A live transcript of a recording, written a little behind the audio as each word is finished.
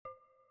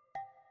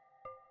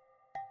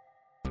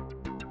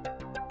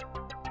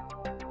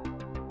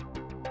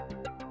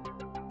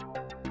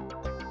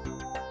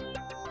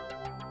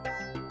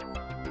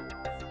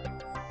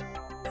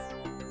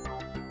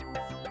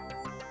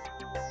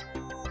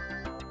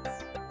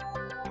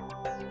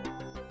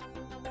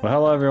Well,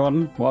 hello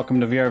everyone. Welcome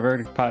to VR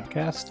Verdict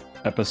Podcast,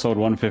 episode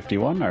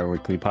 151, our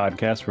weekly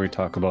podcast where we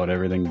talk about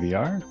everything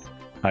VR.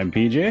 I'm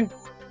PJ,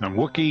 I'm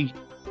Wookie.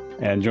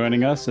 and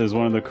joining us is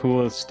one of the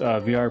coolest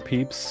VR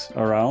peeps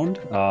around,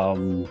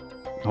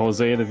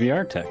 Jose the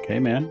VR Tech. Hey,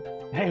 man.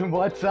 Hey,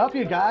 what's up,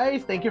 you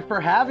guys? Thank you for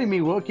having me,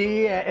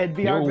 Wookie and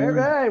VR.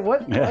 Yo. Hey,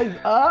 what is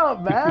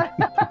up, man?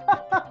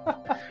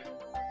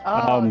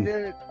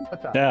 Dude,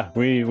 what's up? Yeah,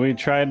 we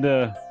tried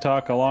to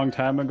talk a long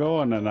time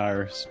ago, and then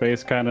our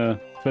space kind of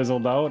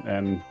fizzled out,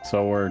 and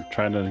so we're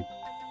trying to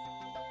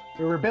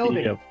We're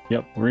building.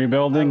 Yep,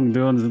 rebuilding,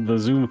 doing the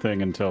Zoom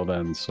thing until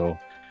then. So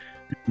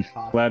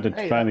Awesome. glad to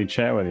Hey, finally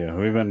chat with you.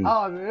 We've been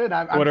Oh, dude,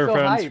 I'm Twitter so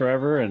friends hyped.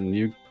 forever,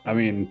 and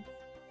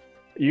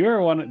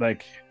you're one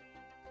like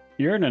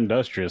you're an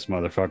industrious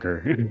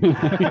motherfucker.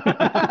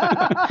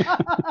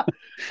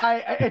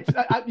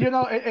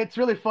 It's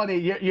really funny.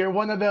 You're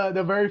one of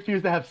the very few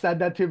that have said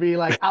that to me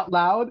like out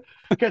loud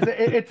because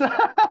it's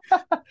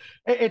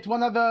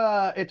one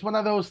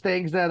of those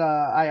things that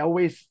I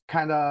always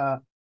kind of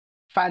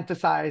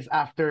fantasize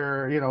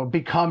after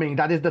becoming.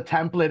 That is the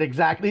template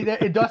exactly.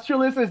 The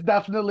industrialist is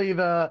definitely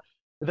the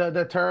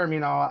term.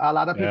 A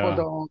lot of people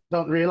Yeah.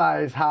 don't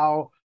realize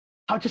how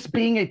just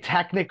being a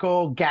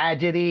technical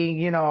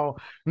gadgeting,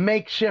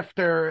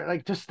 makeshifter,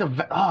 like just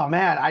oh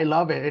man, I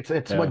love it.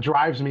 It's Yeah. what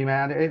drives me,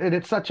 man.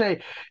 It's such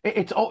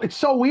it's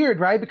so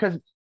weird, right? Because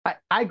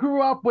I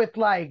grew up with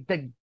like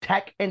the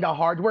tech and the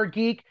hardware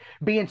geek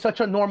being such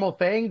a normal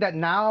thing that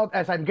now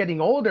as I'm getting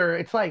older,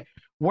 it's like,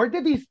 where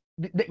did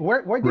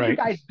where did you Right.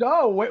 guys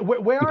go?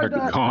 Where are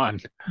They're the gone.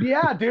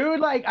 yeah, dude?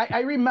 Like I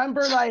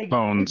remember like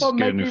Phones. people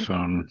Get a new making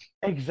phone.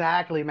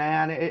 exactly,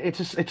 man. It's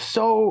just it's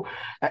so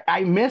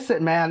I miss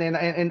it, man.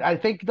 And I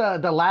think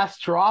the last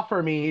straw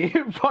for me,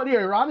 funny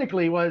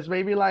ironically, was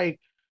maybe like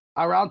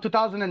around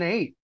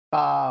 2008,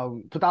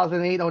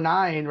 2008,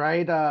 09,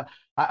 right?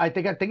 I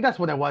think that's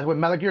when it was when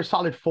Metal Gear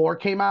Solid 4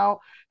 came out,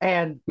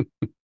 and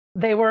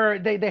they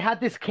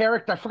had this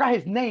character. I forgot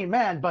his name,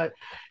 man, but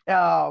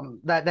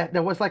that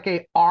there was like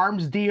a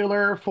arms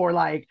dealer for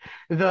like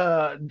he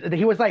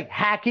was like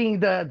hacking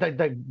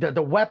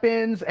the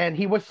weapons, and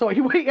he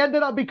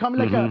ended up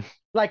becoming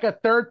like a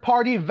third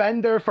party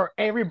vendor for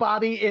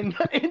everybody in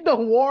in the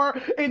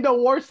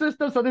war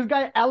system. So this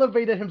guy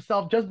elevated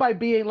himself just by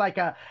being like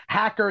a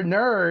hacker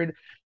nerd.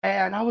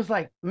 And I was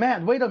like,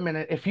 man, wait a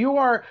minute. If you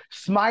are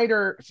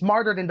smarter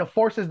than the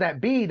forces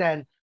that be,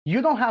 then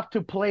you don't have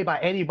to play by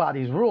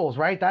anybody's rules,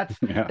 right?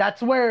 Yeah.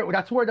 That's where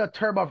the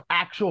term of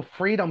actual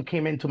freedom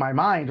came into my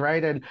mind,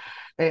 right? And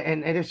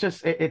it's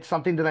just it's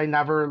something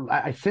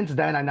that since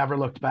then I never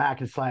looked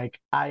back. It's like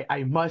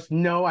I must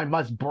know, I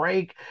must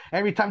break.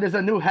 Every time there's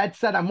a new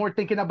headset, I'm more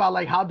thinking about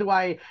like how do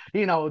I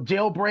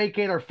jailbreak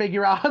it or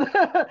figure out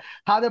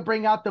how to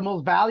bring out the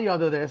most value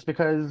out of this,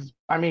 because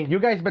I mean, you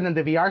guys been in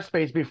the VR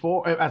space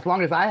before as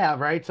long as I have,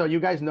 right? So you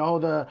guys know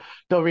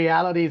the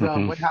realities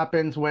of what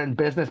happens when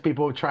business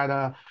people try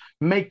to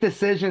make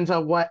decisions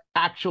of what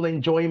actual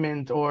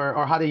enjoyment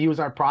or how to use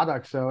our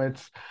products. So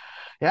it's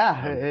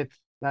yeah, it's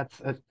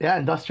that's yeah,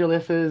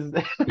 industrialist is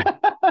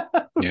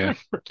Yeah.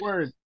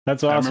 word.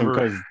 That's I awesome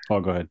remember. because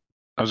go ahead.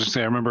 I was just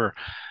saying. I remember.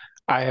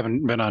 I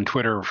haven't been on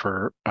Twitter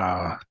for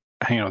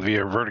hanging out with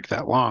VR Verdict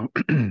that long,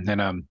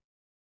 and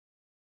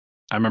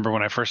I remember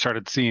when I first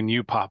started seeing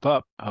you pop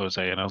up,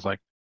 Jose, and I was like,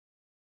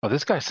 "Oh,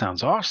 this guy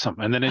sounds awesome."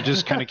 And then it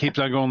just kind of keeps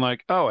on going,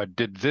 like, "Oh, I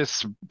did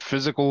this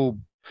physical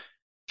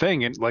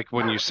thing," and like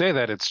when you say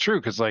that, it's true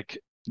because like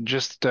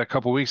just a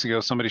couple weeks ago,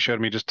 somebody showed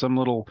me just some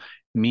little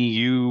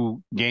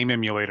MiiU game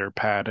emulator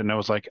pad, and I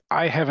was like,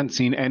 I haven't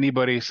seen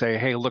anybody say,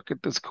 "Hey, look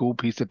at this cool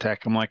piece of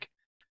tech." I'm like,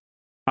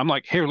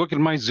 "Here, look at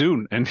my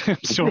Zune," and I'm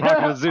still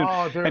rocking a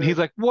Zune, Oh, and he's dude.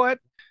 like, "What?"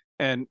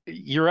 And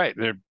you're right,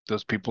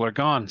 those people are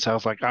gone. So I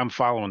was like, I'm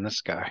following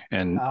this guy,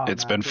 and Oh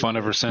it's man, been fun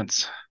appreciate ever it.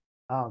 since.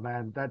 Oh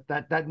man,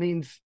 that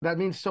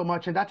means so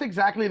much, and that's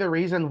exactly the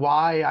reason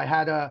why I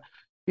had to,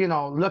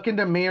 look in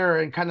the mirror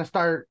and kind of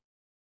start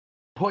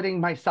putting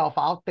myself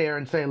out there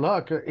and say,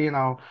 look,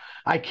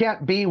 I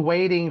can't be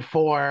waiting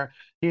for,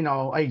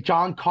 a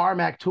John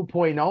Carmack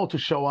 2.0 to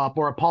show up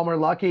or a Palmer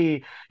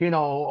Luckey,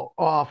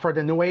 for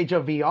the new age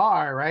of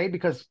VR, right?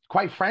 Because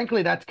quite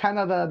frankly, that's kind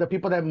of the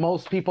people that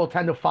most people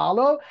tend to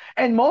follow.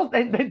 And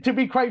to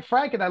be quite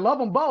frank, and I love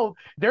them both,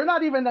 they're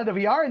not even in the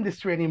VR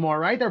industry anymore,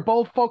 right? They're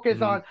both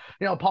focused Mhm.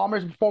 on,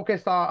 Palmer's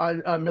focused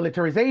on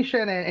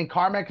militarization and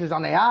Carmack is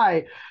on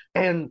AI.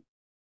 And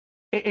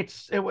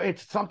it's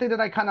something that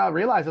I kind of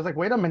realized. I was like,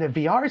 wait a minute,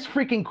 VR is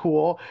freaking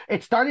cool.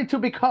 It's starting to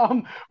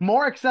become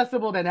more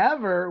accessible than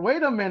ever.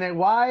 Wait a minute,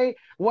 why?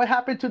 What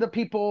happened to the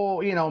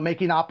people,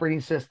 making operating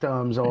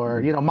systems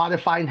or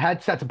modifying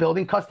headsets,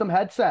 building custom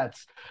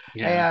headsets?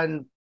 Yeah.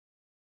 And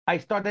I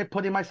started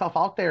putting myself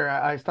out there.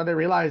 I started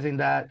realizing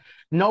that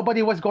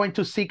nobody was going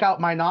to seek out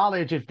my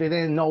knowledge if they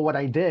didn't know what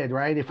I did,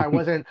 right? If I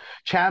wasn't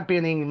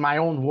championing my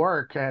own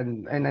work,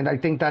 and I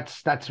think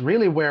that's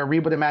really where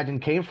Reboot Imagine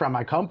came from,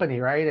 my company,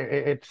 right?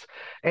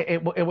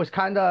 It was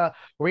kind of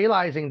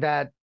realizing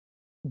that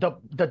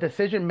the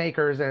decision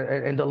makers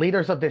and the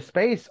leaders of this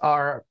space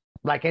are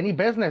like any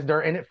business,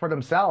 they're in it for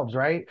themselves,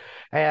 right?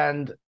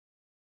 And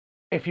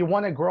if you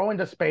want to grow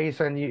into space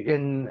and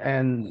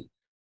and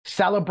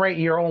celebrate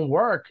your own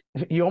work,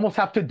 you almost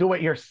have to do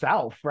it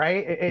yourself,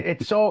 right?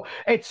 It's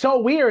so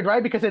weird,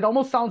 right? Because it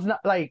almost sounds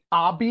not, like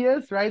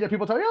obvious, right? That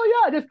people tell you,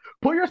 oh yeah, just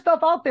put your stuff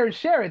out there and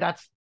share it.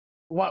 That's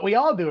what we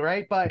all do,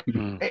 right? But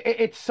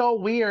it's so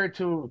weird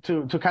to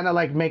kind of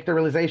like make the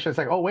realization. It's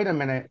like, oh, wait a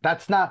minute,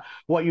 that's not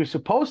what you're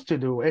supposed to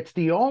do. It's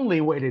the only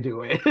way to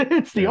do it.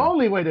 It's the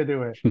only way to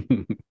do it.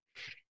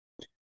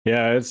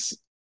 Yeah, it's.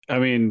 I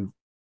mean,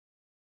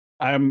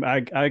 I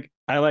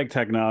like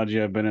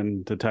technology. I've been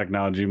into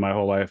technology my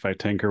whole life. I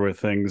tinker with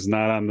things,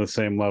 not on the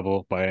same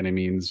level by any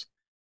means,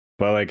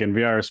 but like in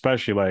VR,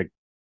 especially, like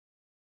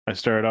I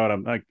started out,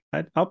 I'm like,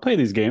 I'll play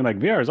these games. Like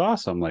VR is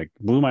awesome. Like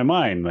blew my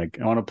mind. Like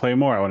I want to play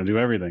more. I want to do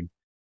everything.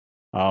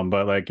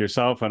 But like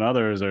yourself and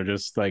others are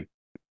just like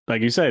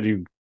you said,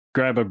 you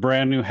grab a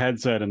brand new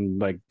headset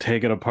and like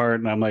take it apart,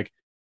 and I'm like,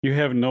 you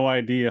have no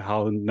idea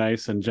how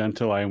nice and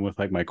gentle I am with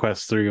like my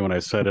Quest 3 when I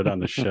set it on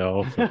the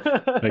shelf.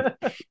 Like,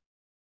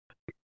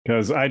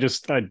 because I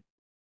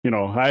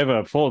have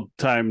a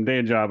full-time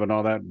day job and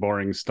all that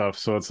boring stuff.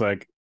 So it's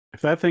like,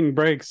 if that thing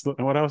breaks,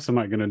 what else am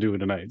I going to do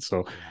tonight?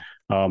 So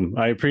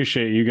I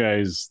appreciate you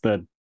guys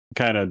that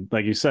kind of,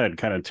 like you said,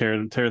 kind of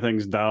tear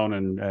things down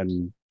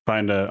and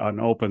find an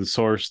open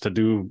source to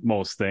do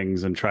most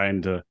things, and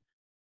trying to,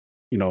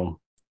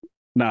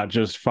 not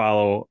just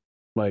follow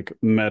like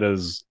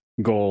Meta's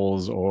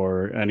goals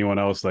or anyone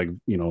else like,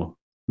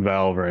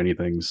 Valve or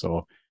anything.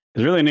 So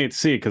it's really neat to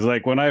see, because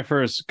like when I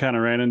first kind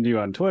of ran into you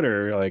on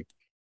Twitter, like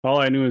all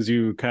I knew is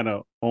you kind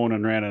of own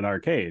and ran an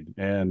arcade,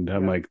 and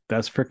I'm like,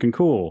 that's freaking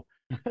cool.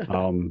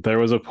 There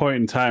was a point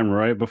in time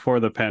right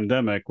before the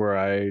pandemic where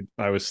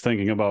I was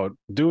thinking about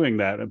doing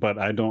that, but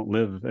I don't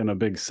live in a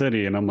big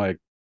city, and I'm like,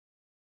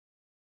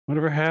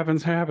 whatever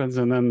happens, happens.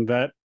 And then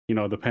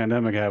the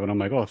pandemic happened. I'm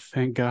like, oh,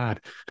 thank God.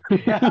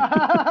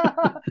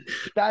 Yeah.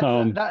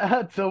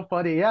 That's so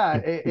funny. Yeah,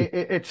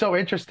 it's so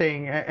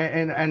interesting,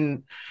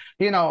 and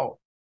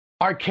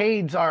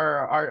arcades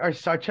are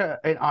such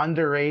an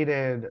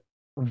underrated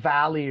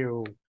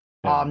value,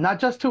 Yeah. not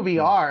just to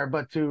VR,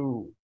 but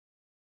to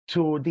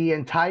the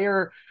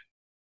entire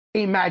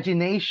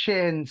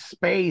imagination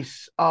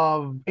space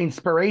of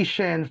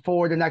inspiration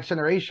for the next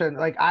generation.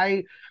 Like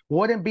I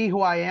wouldn't be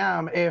who I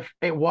am if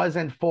it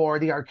wasn't for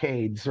the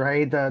arcades,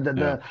 right?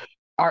 The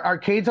our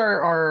arcades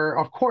are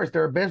of course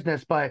they're a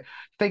business, but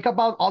think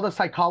about all the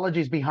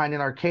psychologies behind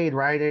an arcade,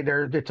 right?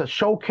 It's a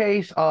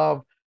showcase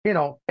of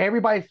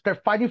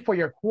they're fighting for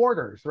your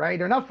quarters, right?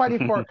 They're not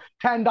fighting for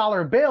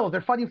 $10 bills,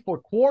 they're fighting for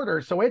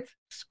quarters. So it's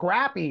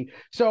scrappy.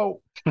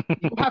 So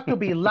you have to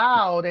be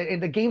loud,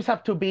 and the games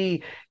have to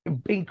be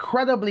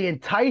incredibly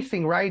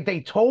enticing, right?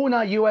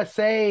 Daytona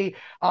USA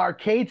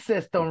arcade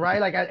system, right?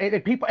 Like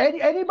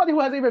anybody who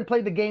hasn't even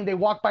played the game, they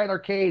walk by an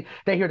arcade,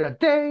 they hear the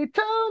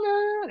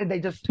Daytona, and they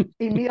just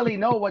immediately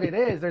know what it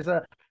is.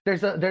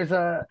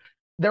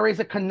 There is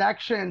a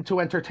connection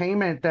to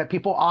entertainment that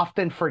people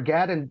often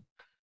forget, and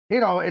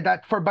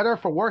that for better or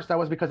for worse, that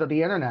was because of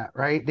the internet,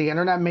 right? The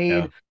internet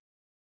made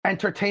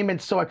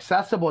entertainment so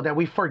accessible that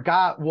we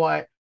forgot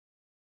what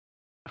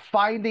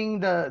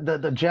finding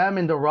the gem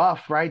in the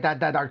rough, right?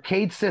 That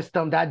arcade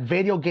system, that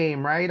video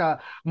game, right?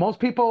 Most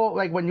people,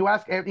 like when you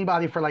ask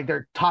anybody for like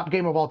their top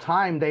game of all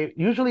time, they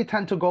usually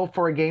tend to go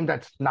for a game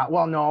that's not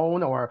well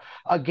known, or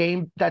a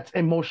game that's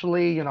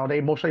emotionally, they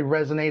emotionally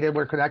resonated,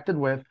 were connected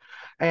with.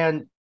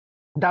 And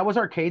that was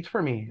arcades for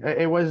me.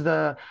 It was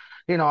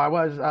I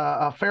was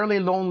a fairly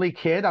lonely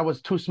kid. I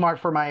was too smart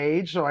for my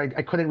age, so I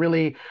couldn't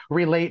really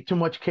relate to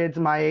much kids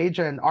my age.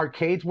 And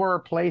arcades were a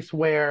place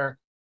where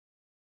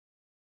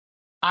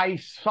I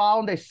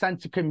found a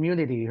sense of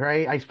community,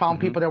 right? I found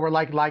people that were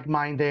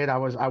like-minded.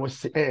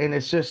 And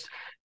it's just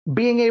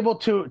being able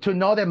to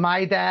know that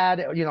my dad,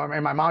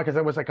 and my mom, because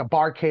it was like a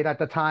barcade at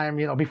the time,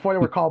 before they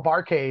were called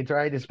barcades,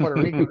 right? It's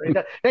Puerto Rico.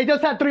 They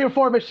just had 3 or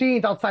 4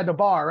 machines outside the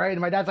bar, right?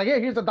 And my dad's like, "Here,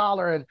 here's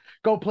 $1 and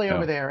go play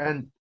over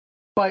there."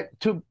 But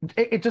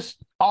it just,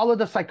 all of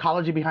the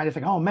psychology behind it's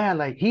like, oh man,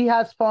 like he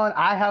has fun,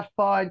 I have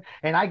fun,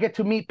 and I get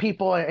to meet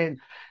people, and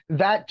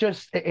that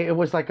just it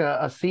was like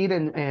a seed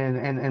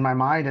in my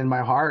mind and my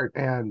heart.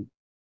 And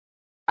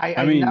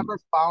I mean, never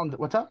found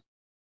what's up.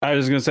 I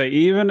was gonna say,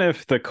 even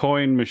if the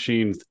coin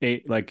machines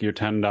ate like your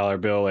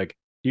 $10 bill, like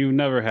you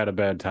never had a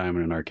bad time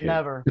in an arcade.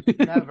 Never.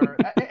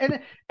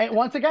 And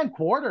once again,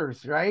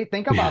 quarters, right?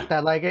 Think about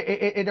that. Like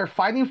they're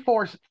fighting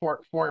for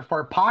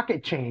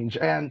pocket change,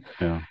 and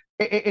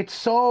it's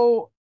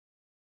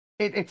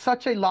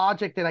such a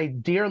logic that I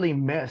dearly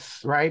miss,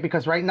 right?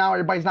 Because right now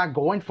everybody's not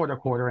going for the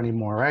quarter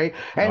anymore, right?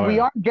 And we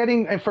are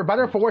getting, and for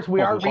better or for worse,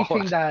 we are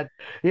reaching that.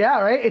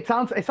 Yeah, right. It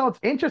sounds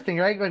interesting,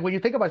 right? Like when you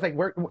think about it, it's like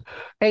we're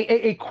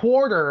a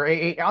quarter,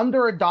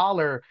 under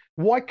 $1.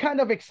 What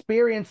kind of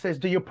experiences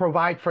do you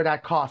provide for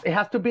that cost? It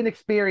has to be an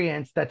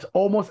experience that's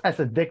almost as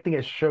addicting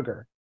as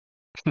sugar,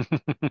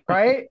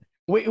 right?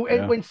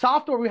 Yeah. in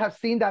software we have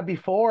seen that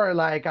before.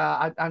 Like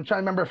I'm trying to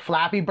remember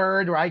Flappy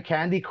Bird, right?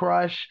 Candy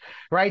Crush,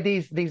 right?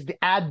 These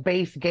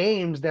ad-based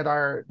games that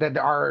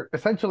are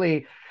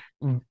essentially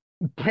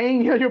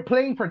paying you. You're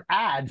playing for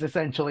ads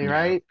essentially, Yeah.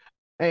 right?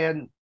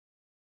 And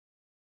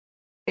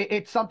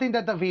it's something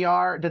that the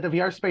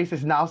VR space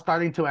is now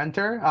starting to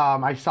enter.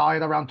 I saw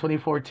it around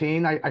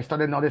 2014. I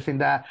started noticing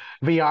that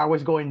VR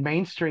was going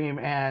mainstream,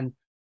 and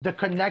the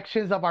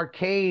connections of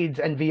arcades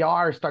and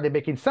VR started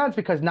making sense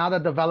because now the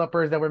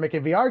developers that were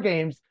making VR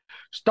games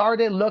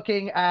started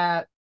looking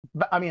at.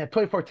 I mean, in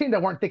 2014, they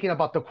weren't thinking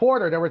about the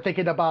quarter. They were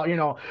thinking about,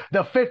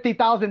 the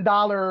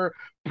 $50,000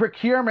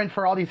 procurement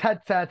for all these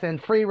headsets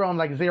and free roam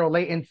like Zero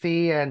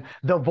Latency and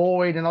The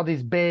Void and all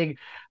these big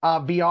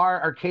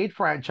VR arcade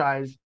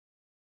franchise.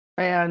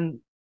 And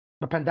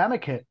the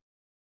pandemic hit,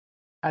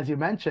 as you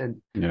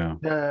mentioned. Yeah.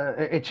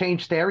 It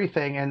changed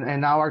everything,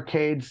 and now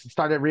arcades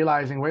started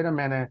realizing, wait a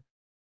minute,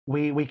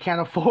 we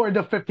can't afford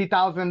the $50,000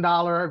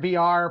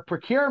 VR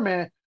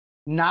procurement.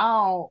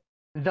 Now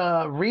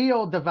the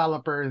real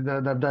developers,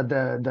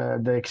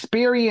 the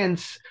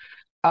experience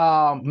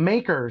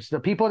makers, the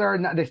people that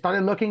are they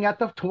started looking at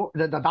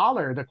the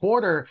dollar, the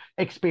quarter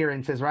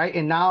experiences, right?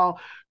 And now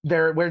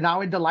we're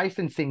now in the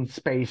licensing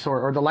space,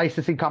 or the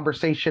licensing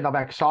conversation of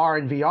XR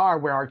and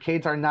VR, where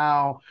arcades are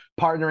now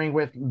partnering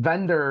with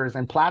vendors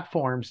and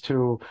platforms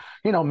to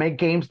make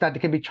games that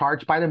can be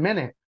charged by the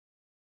minute,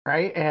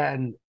 right?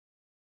 And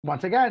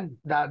once again,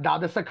 now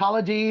the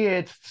psychology,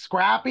 it's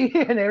scrappy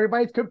and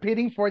everybody's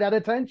competing for that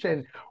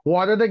attention.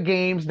 What are the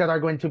games that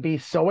are going to be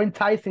so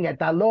enticing at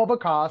that low of a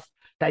cost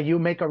that you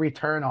make a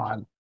return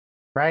on,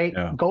 right?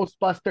 Yeah.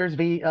 Ghostbusters,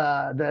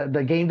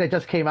 the game that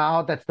just came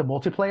out, that's the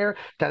multiplayer,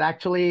 that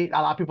actually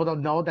a lot of people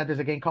don't know that there's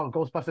a game called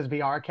Ghostbusters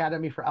VR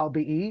Academy for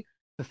LBE,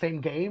 the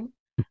same game,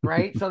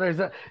 right? So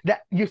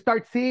that you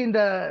start seeing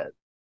the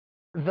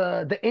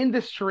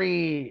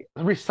industry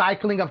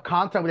recycling of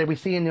content that we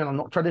see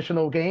in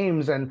traditional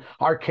games and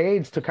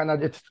arcades to kind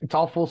of it's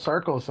all full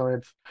circle. So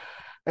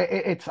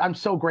it's I'm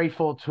so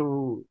grateful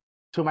to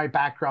my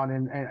background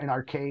in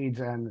arcades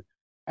and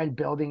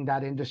building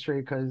that industry,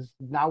 because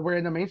now we're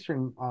in the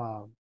mainstream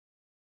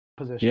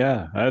position.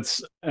 Yeah,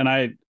 and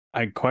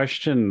I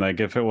question, like,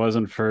 if it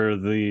wasn't for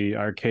the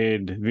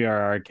VR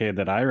arcade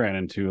that I ran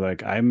into,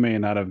 like I may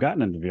not have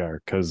gotten into VR,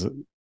 because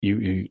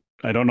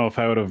I don't know if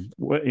I would have,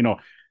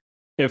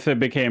 if it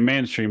became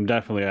mainstream.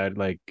 Definitely I'd,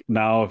 like,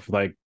 now, if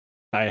like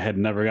I had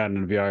never gotten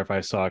into VR, if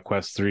I saw a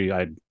Quest 3,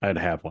 I'd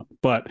have one.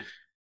 But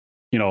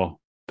you know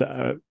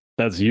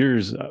that's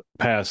years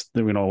past,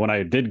 when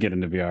I did get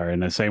into VR.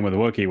 And the same with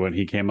Wookie, when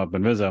he came up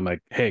and visited, I'm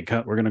like, hey,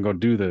 we're gonna go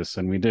do this,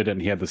 and we did it,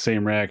 and he had the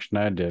same reaction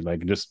I did.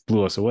 Like, it just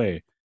blew us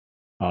away.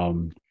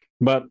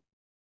 But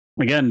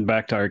again,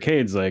 back to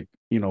arcades, like,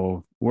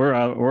 we're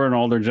an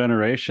older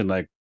generation.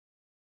 Like,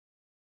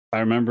 I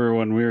remember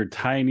when we were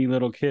tiny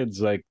little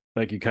kids, like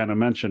you kind of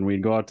mentioned,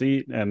 we'd go out to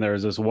eat, and there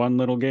was this one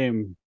little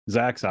game,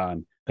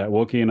 Zaxxon, that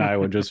Wookie and I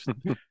would just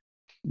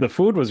the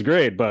food was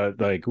great, but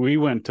like we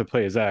went to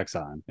play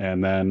Zaxxon,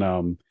 and then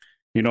After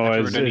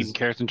we're done eating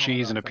carrots and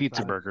cheese and a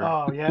pizza burger,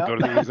 go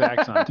to the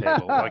Zaxxon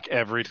table like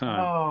every time.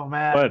 Oh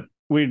man! But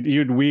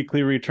you'd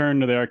weekly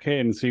return to the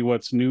arcade and see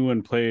what's new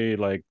and play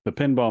like the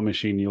pinball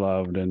machine you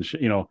loved, and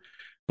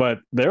But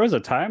there was a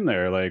time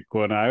there, like,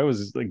 when I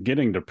was like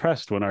getting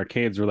depressed when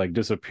arcades were like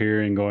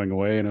disappearing, going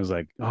away, and it was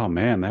like, oh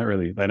man,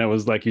 and it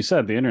was like you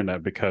said, the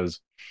internet,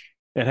 because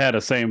it had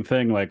the same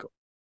thing. Like,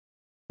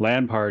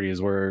 LAN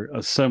parties were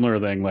a similar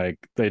thing. Like,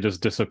 they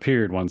just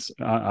disappeared once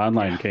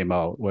online came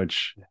out,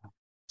 which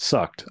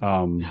sucked.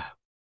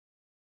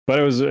 But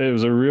it was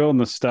a real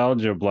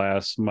nostalgia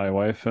blast. My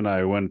wife and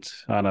I went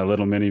on a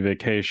little mini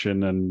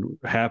vacation and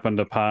happened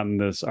upon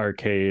this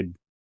arcade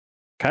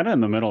kind of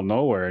in the middle of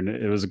nowhere. And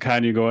it was the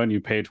kind you go in,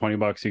 you pay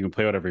 $20, you can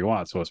play whatever you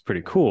want. So it's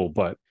pretty cool.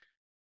 But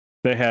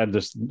they had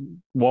just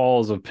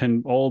walls of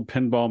old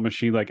pinball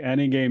machine, like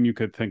any game you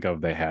could think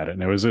of, they had it.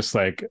 And it was just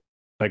like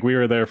we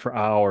were there for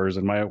hours.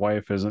 And my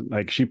wife isn't,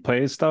 like, she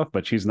plays stuff,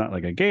 but she's not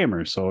like a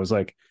gamer. So it was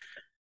like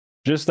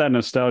just that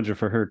nostalgia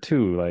for her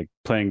too. Like,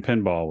 playing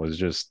pinball was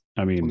just,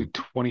 I mean, only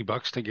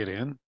 $20 to get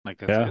in. Like,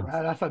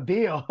 that's a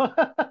deal.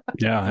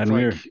 Yeah, and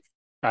like,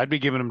 I'd be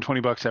giving them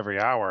 $20 every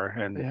hour,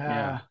 and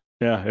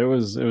yeah, it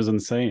was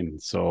insane.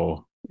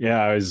 So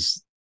yeah,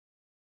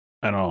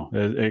 I don't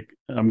know.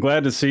 I'm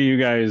glad to see you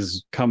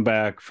guys come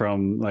back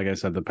from, like I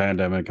said, the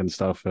pandemic and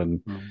stuff,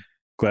 and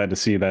glad to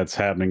see that's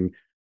happening.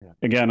 Yeah.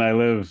 Again, I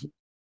live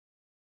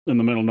in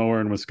the middle of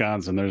nowhere in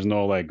Wisconsin. There's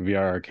no like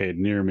VR arcade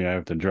near me. I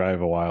have to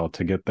drive a while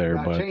to get there,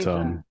 but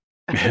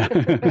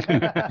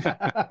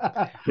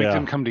we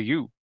can come to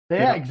you.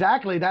 Yeah,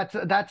 exactly. That's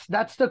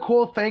the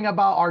cool thing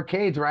about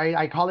arcades, right?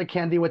 I call it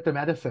candy with the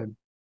medicine.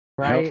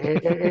 Right.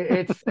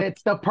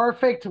 It's the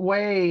perfect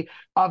way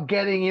of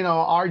getting,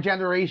 our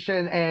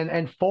generation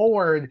and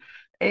forward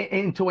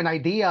into an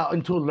idea,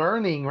 into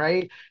learning,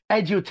 right?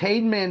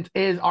 Edutainment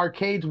is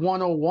arcades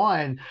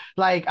 101.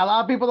 Like a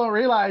lot of people don't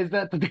realize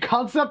that the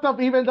concept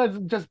of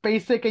even just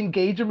basic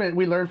engagement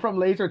we learn from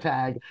laser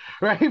tag,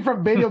 right?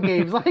 From video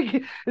games.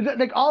 Like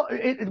all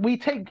we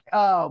take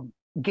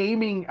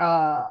gaming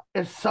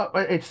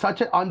it's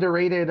such an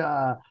underrated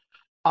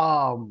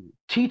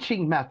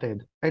teaching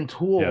method and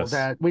tool Yes.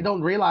 that we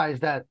don't realize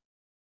that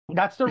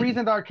that's the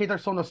reason the arcades are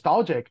so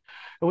nostalgic.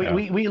 Yeah.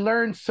 We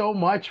learn so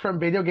much from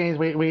video games.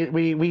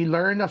 We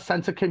learn a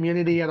sense of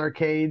community at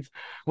arcades.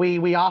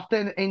 We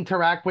often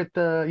interact with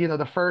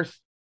the first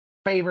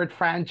favorite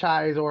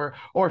franchise or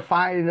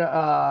find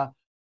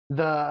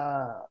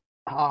the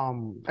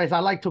as I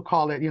like to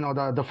call it,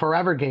 the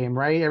forever game,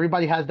 right?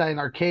 Everybody has that in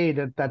arcade.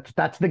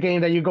 That's the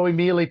game that you go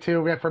immediately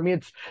to. For me,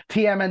 it's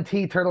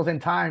TMNT Turtles in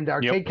Time, the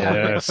arcade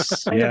cabinet.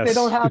 Yes. And if they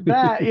don't Yes. have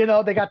that,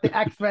 they got the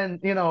X-Men,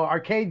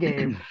 arcade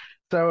game.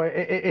 So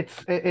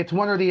it's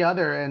one or the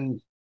other,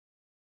 and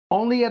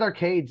only at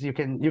arcades you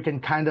can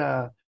kind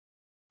of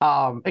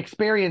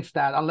experience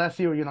that unless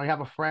you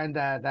have a friend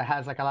that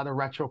has like a lot of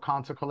retro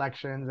console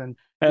collections and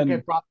you And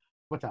get brought.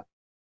 What's up?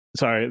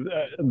 sorry,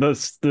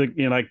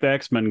 like the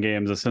X-Men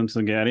games, the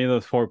Simpson game, any of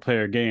those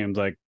 4-player games,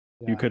 like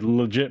you Yeah. could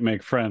legit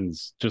make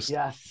friends. Just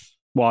Yes,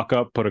 walk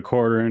up, put a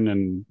quarter in,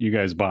 and you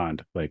guys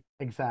bond. Like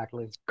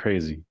exactly.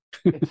 crazy.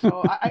 It's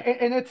so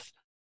and it's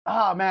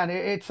oh man,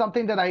 it's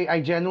something that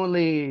I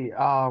genuinely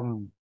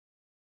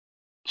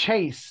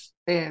chase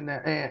in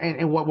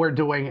what we're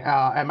doing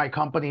at my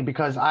company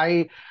because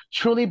I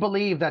truly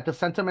believe that the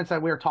sentiments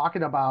that we're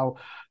talking about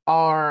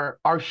are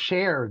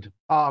shared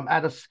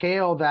at a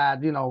scale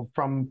that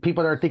from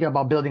people that are thinking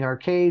about building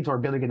arcades or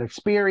building an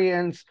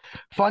experience.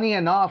 Funny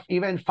enough,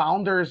 even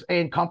founders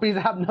and companies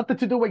that have nothing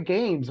to do with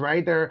games,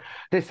 right? They're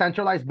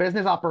decentralized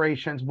business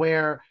operations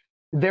where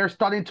they're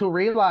starting to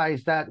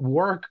realize that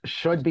work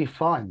should be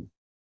fun,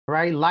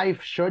 right?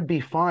 Life should be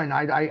fun.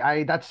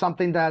 That's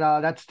something that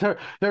that's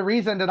the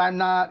reason that I'm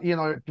not,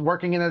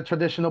 working in a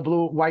traditional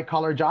blue white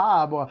collar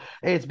job.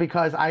 Is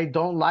because I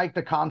don't like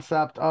the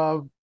concept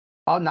of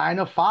a 9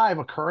 to 5,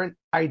 a current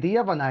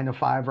idea of a 9 to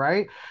 5,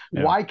 right?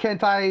 Yeah. Why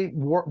can't I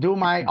do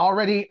my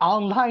already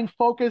online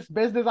focused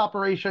business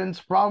operations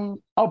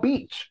from a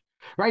beach,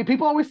 right?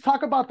 People always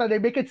talk about that. They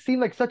make it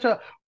seem like such a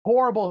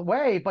horrible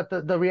way, but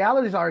the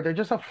realities are they're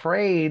just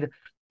afraid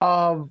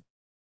of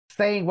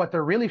saying what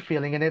they're really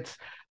feeling. And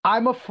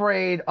I'm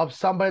afraid of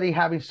somebody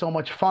having so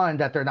much fun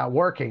that they're not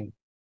working.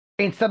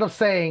 Instead of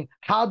saying,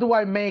 how do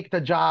I make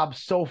the job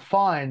so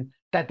fun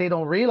that they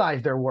don't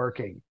realize they're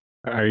working?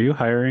 Are you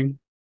hiring?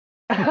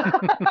 Dude,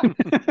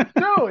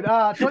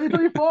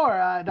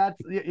 2024. That's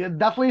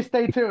definitely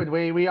stay tuned.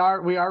 We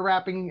are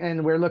wrapping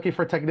and we're looking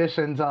for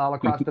technicians all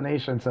across the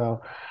nation.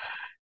 So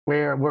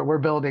we're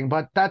building,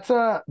 but that's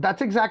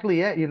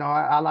exactly it.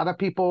 A lot of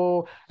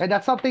people, and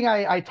that's something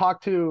I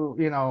talk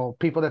to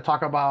people that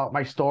talk about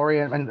my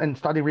story and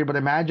study Read But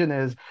Imagine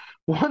is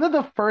one of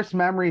the first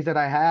memories that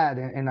I had,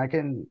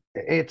 and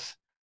it's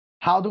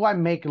how do I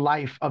make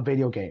life a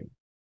video game?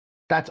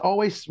 That's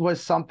always was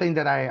something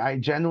that I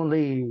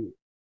genuinely.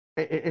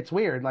 It's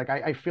weird. Like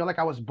I feel like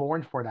I was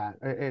born for that.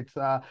 It's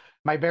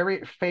my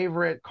very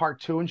favorite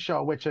cartoon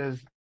show, which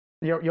is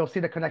you'll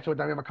see the connection with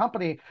the name of a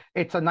company.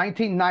 It's a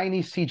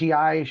 1990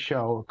 CGI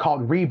show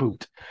called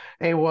Reboot.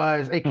 It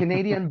was a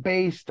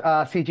Canadian-based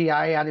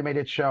CGI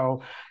animated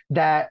show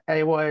that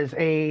they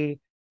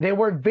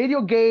were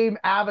video game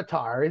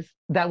avatars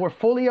that were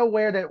fully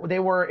aware that they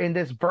were in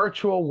this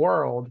virtual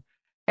world.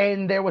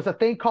 And there was a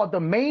thing called the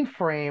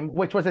mainframe,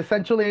 which was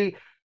essentially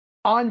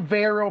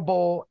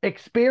unvariable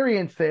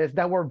experiences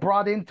that were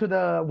brought into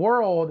the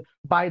world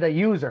by the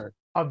user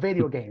of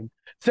video game.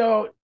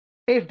 So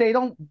if they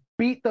don't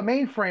beat the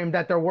mainframe,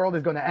 that their world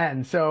is going to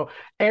end. So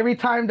every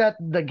time that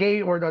the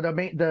game or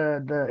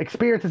the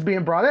experience is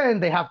being brought in,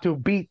 they have to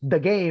beat the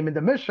game in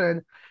the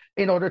mission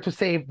in order to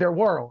save their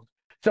world.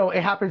 So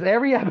it happens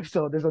every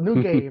episode. There's a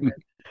new game.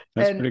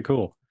 That's And pretty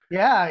cool.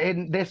 yeah,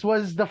 and this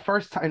was the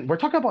first time we're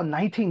talking about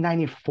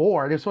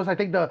 1994. This was, I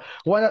think, the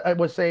one. It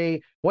was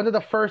one of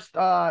the first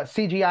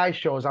CGI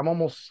shows. I'm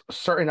almost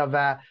certain of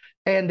that.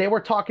 And they were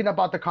talking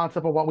about the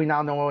concept of what we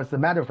now know as the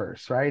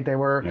metaverse, right? They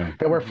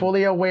were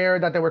fully aware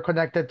that they were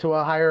connected to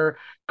a higher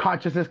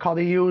consciousness called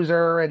the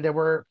user, and they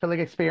were feeling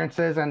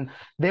experiences, and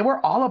they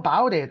were all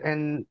about it.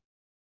 And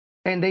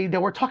they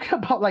were talking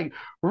about like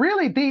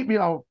really deep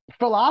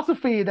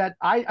philosophy that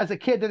I as a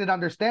kid didn't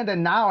understand,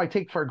 and now I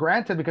take for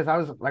granted because I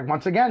was like,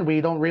 once again, we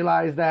don't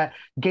realize that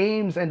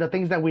games and the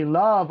things that we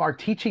love are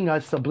teaching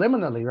us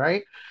subliminally,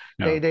 right?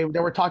 Yeah. They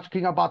were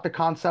talking about the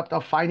concept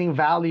of finding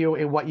value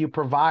in what you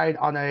provide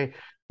on a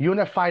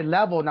unified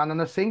level, not on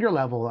a single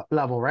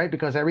level, right?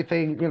 Because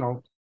everything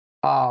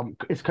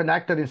is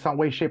connected in some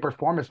way, shape, or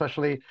form,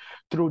 especially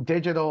through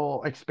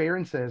digital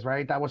experiences,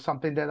 right? That was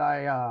something that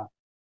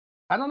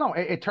I don't know.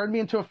 It turned me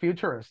into a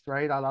futurist,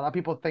 right? A lot of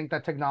people think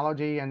that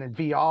technology and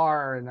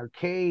VR and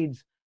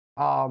arcades,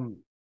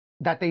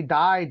 that they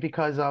died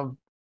because of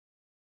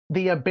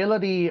the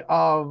ability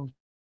of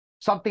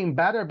something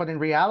better. But in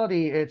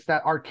reality, it's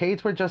that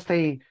arcades were just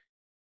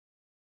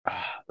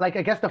like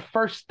I guess the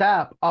first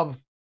step of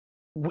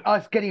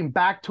us getting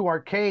back to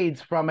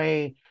arcades from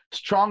a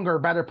stronger,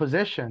 better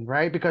position,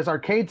 right? Because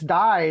arcades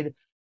died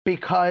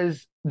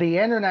because the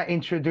internet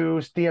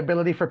introduced the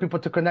ability for people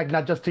to connect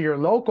not just to your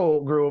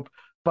local group,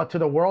 but to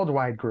the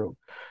worldwide group,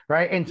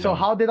 right? And so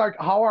Yeah.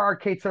 how are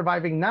arcades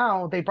surviving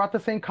now? They brought the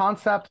same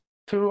concept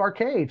to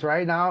arcades,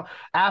 right? Now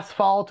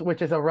Asphalt,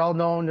 which is a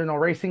well-known,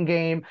 racing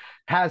game,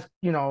 has,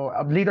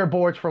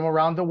 leaderboards from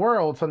around the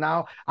world. So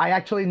now I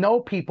actually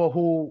know people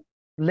who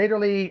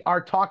literally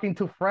are talking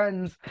to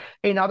friends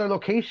in other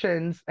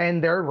locations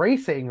and they're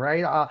racing,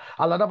 right?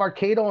 A lot of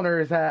arcade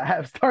owners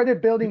have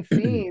started building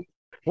scenes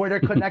where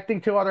they're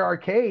connecting to other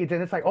arcades, and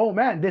it's like, oh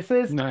man, this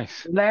is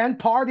Nice. LAN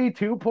Party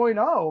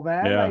 2.0,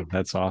 man. Yeah, Like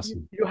that's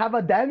awesome. you have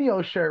a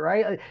Demio shirt,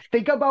 right? Like,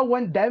 think about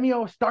when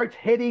Demio starts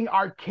hitting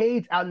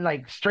arcades on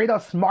like straight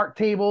up smart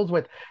tables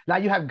with now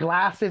you have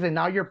glasses and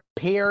now you're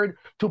paired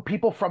to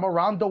people from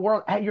around the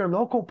world at your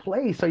local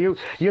place. So you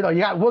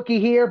got Wookie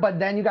here, but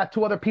then you got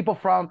two other people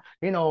from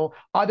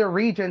other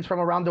regions from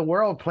around the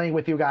world playing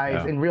with you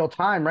guys Yeah. in real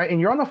time, right? And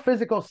you're on a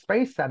physical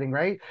space setting,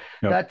 right?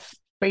 Yep. That's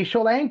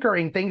spatial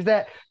anchoring, things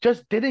that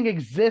just didn't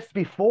exist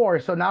before.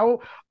 So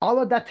now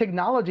all of that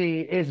technology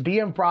is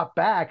being brought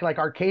back. Like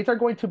arcades are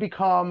going to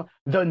become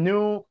the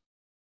new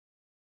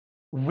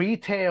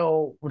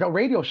retail, the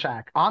Radio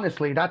Shack.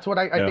 Honestly, that's what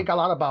I Yeah. think a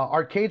lot about.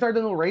 Arcades are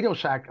the new Radio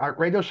Shack.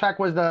 Radio Shack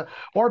was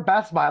or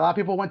Best Buy. A lot of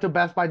people went to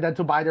Best Buy then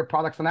to buy their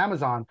products on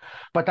Amazon.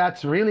 But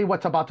that's really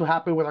what's about to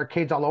happen with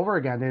arcades all over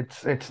again.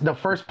 It's the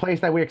first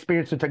place that we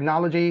experience new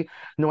technology,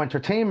 new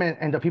entertainment,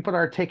 and the people that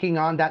are taking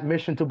on that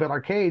mission to build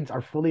arcades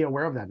are fully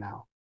aware of that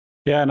now.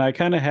 Yeah, and I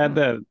kind of had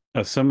that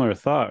a similar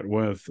thought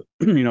with,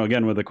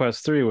 again with the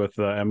Quest 3 with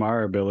the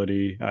MR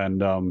ability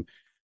and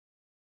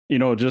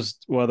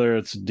just whether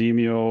it's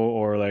Demio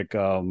or like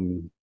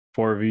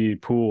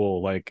 4V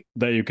pool, like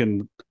that you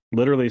can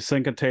literally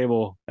sync a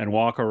table and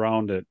walk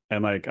around it.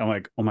 And like I'm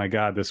like, oh my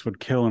God, this would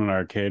kill in an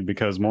arcade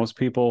because most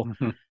people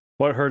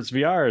what hurts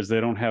VR is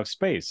they don't have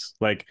space.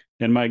 Like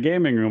in my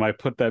gaming room, I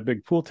put that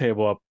big pool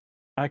table up.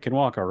 I can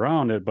walk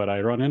around it, but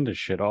I run into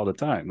shit all the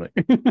time.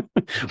 Like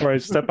or I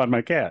step on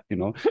my cat,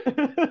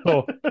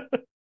 So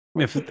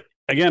if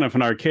if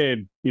an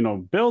arcade,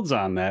 builds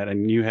on that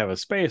and you have a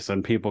space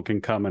and people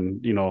can come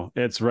and,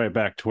 it's right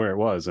back to where it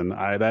was. And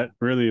that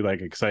really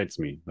like excites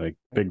me, like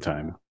big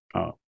time.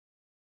 Oh,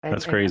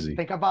 that's crazy. And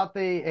think about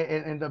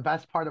and the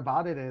best part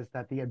about it is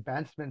that the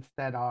advancements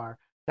that are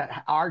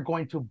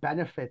going to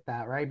benefit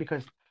that, right?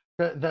 Because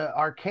the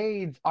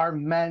arcades are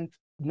meant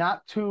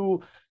not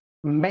to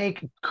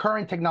make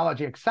current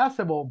technology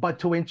accessible, but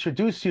to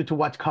introduce you to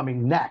what's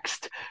coming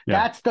next. Yeah.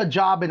 That's the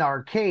job in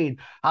arcade.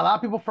 A lot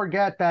of people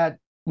forget that,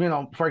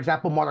 for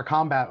example, Mortal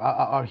Kombat,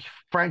 a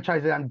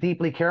franchise that I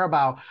deeply care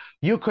about,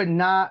 you could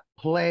not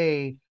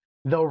play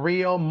the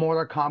real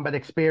Mortal Kombat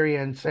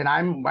experience. And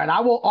I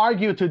will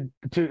argue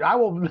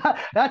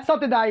that's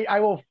something that I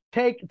will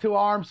take to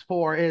arms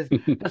for is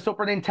the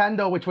Super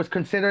Nintendo, which was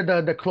considered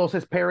the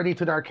closest parody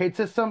to the arcade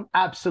system.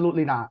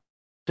 Absolutely not.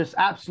 Just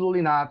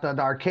absolutely not. The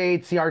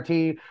arcade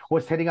CRT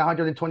was hitting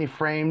 120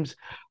 frames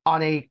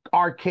on a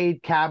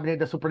arcade cabinet.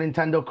 The Super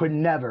Nintendo could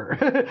never.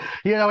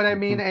 You know what I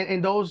mean?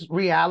 And those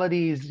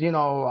realities,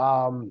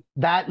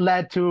 that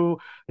led to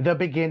the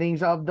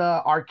beginnings of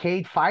the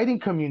arcade fighting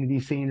community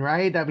scene,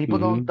 right? That people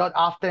don't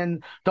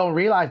often don't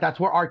realize that's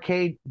where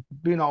arcade,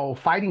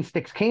 fighting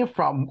sticks came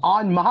from,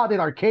 on modded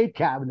arcade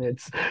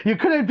cabinets. You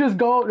couldn't just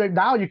go, like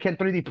now you can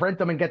 3D print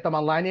them and get them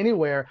online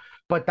anywhere.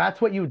 But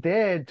that's what you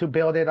did to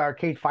build an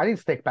arcade fighting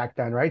stick back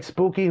then, right?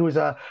 Spooky, who's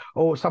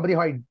somebody who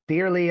I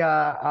dearly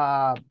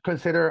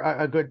consider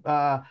a good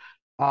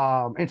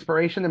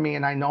inspiration to me,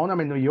 and I known him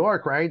in New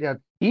York, right?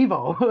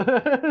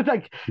 Evo.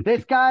 Like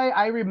this guy,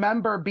 I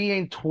remember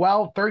being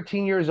 12,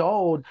 13 years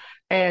old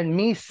and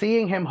me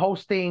seeing him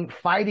hosting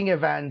fighting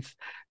events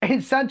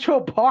in Central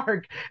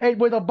Park and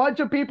with a bunch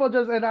of people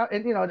just and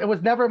it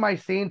was never my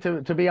scene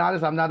to be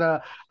honest. I'm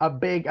not a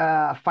big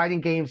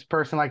fighting games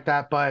person like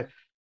that, but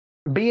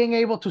being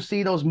able to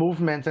see those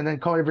movements and then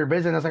call it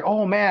revisit, it's like,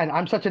 oh man,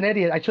 I'm such an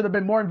idiot. I should have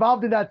been more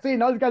involved in that scene.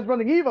 Now this guy's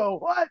running Evo.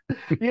 What?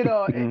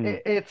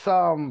 It's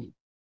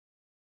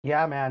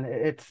yeah, man.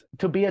 It's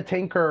to be a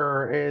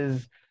tinker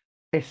is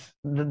it's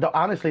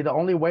honestly the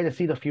only way to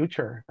see the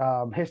future.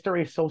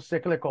 History is so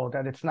cyclical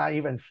that it's not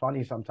even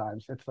funny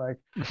sometimes. It's like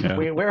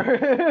we're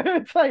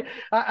it's like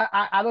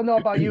I don't know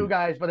about you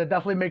guys, but it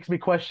definitely makes me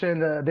question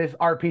this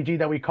RPG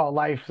that we call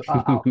life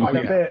quite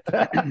a bit.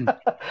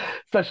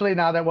 Especially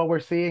now that what we're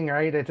seeing,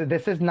 right?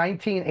 This is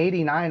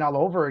 1989 all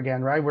over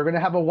again, right? We're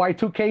gonna have a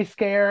Y2K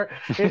scare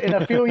in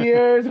a few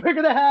years. We're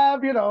gonna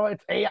have,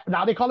 it's AI,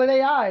 now they call it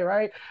AI,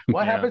 right?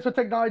 What happens when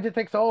technology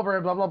takes over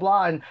and blah blah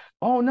blah, and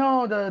oh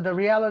no, the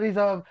realities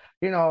of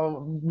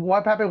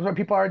what happens when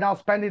people are now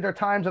spending their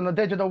times in the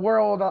digital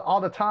world all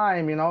the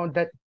time,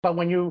 but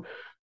when you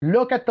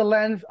look at the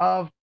lens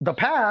of the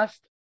past,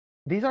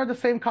 these are the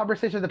same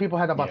conversations that people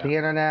had about the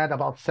internet,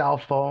 about cell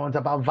phones,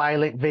 about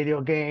violent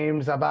video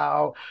games,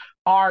 about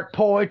art,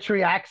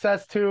 poetry,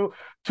 access to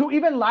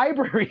even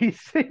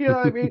libraries, you know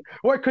what I mean,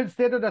 were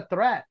considered a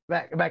threat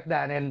back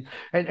then.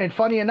 And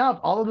funny enough,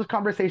 all of those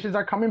conversations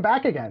are coming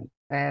back again.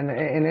 And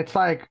it's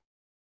like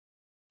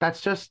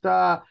that's just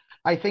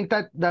I think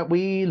that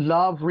we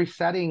love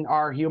resetting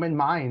our human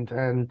mind.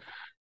 And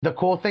the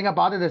cool thing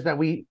about it is that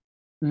we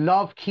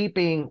love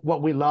keeping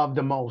what we love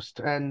the most,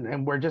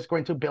 and we're just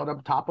going to build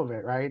up top of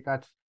it, right?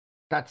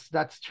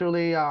 That's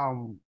truly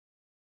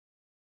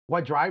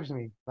what drives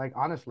me, like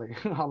honestly,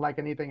 unlike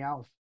anything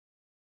else.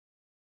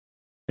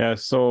 Yeah,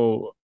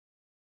 so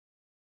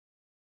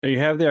you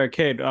have the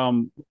arcade.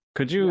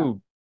 Could Yeah.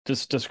 you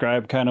just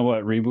describe kind of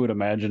what Reboot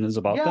Imagine is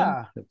about then?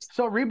 Yeah.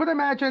 So Reboot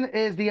Imagine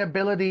is the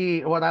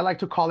ability, what I like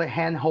to call it,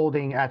 hand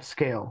holding at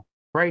scale,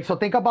 right? So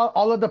think about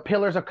all of the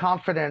pillars of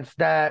confidence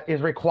that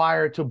is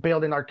required to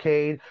build an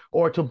arcade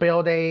or to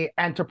build a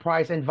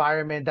enterprise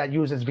environment that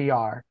uses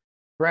VR,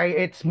 right?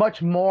 It's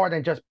much more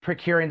than just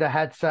procuring the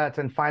headsets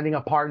and finding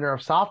a partner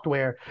of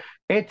software.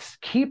 It's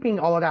keeping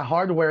all of that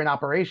hardware in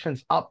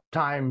operations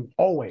uptime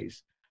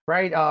always.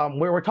 Right.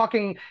 We're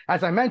talking,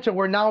 as I mentioned,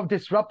 we're now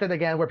disrupted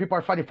again where people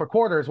are fighting for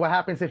quarters. What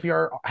happens if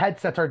your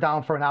headsets are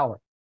down for an hour?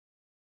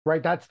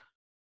 Right. That's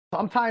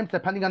sometimes,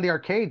 depending on the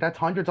arcade, that's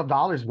hundreds of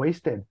dollars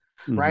wasted.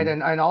 Right.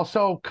 Mhm. And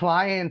also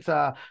clients,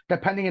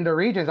 depending in the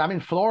regions. I'm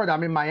in Florida,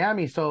 I'm in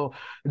Miami. So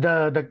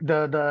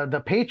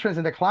the patrons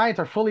and the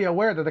clients are fully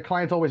aware that the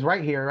client's always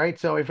right here, right?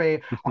 So if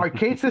a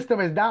arcade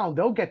system is down,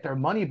 they'll get their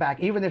money back,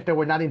 even if they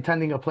were not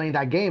intending of playing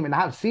that game. And I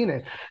have seen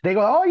it. They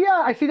go, oh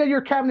yeah, I see that your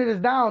cabinet is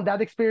down.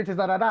 That experience is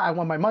da da da. I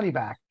want my money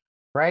back.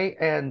 Right.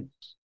 And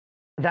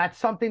that's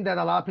something that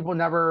a lot of people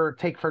never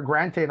take for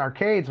granted in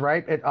arcades,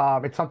 right?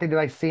 It's something that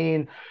I've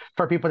seen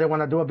for people that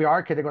want to do a VR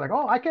arcade. They go like,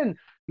 oh, I can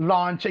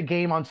launch a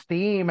game on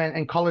Steam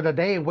and call it a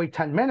day and wait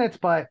 10 minutes.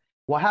 But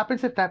what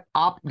happens if that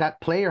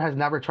player has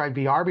never tried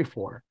VR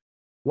before?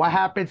 What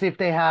happens if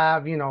they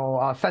have,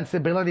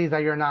 sensibilities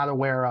that you're not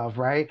aware of,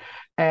 right?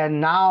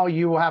 And now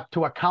you have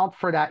to account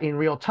for that in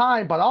real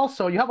time, but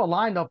also you have a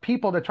line of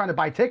people that are trying to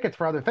buy tickets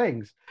for other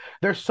things.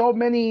 There's so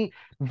many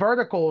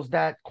verticals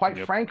that, quite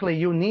Yep. frankly,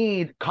 you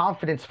need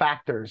confidence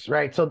factors,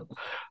 right? So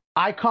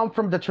I come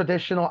from the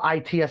traditional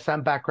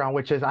ITSM background,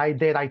 which is I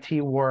did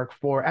IT work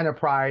for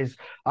enterprise,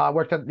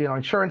 worked at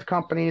insurance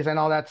companies and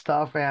all that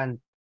stuff. And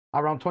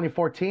around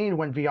 2014,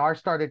 when VR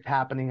started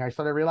happening, I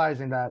started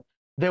realizing that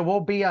there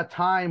will be a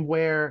time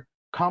where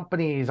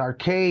companies,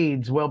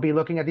 arcades will be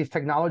looking at these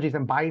technologies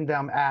and buying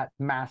them at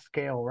mass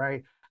scale,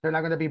 right? They're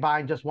not going to be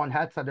buying just one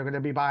headset. They're going to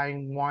be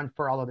buying one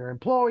for all of their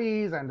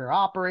employees and their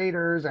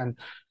operators. And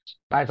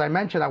as I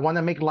mentioned, I want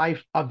to make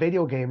life a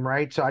video game,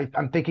 right? So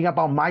I'm thinking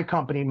about my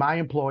company, my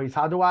employees.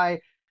 How do I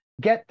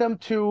get them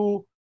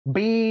to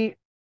be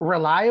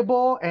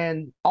reliable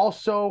and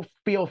also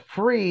feel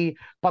free,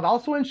 but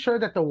also ensure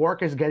that the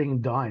work is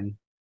getting done,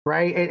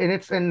 right?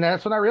 And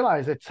that's when I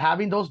realized it's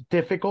having those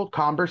difficult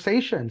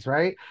conversations,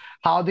 right?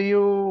 How do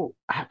you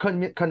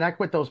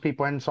connect with those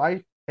people? And so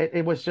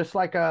it was just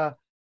like a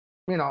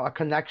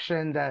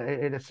connection that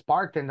it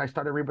sparked, and I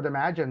started Reboot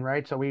Imagine,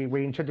 right? So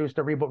we introduced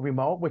the Reboot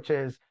Remote, which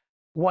is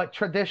what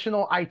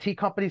traditional IT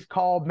companies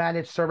call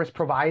managed service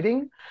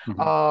providing.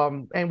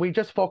 Mhm. And we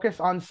just focus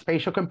on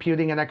spatial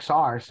computing and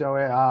XR.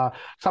 So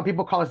some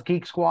people call us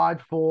Geek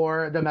Squad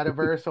for the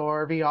metaverse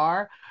or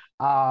VR.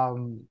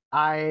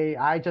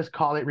 I just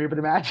call it Reboot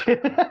Imagine.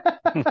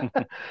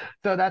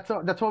 So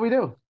that's what we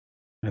do.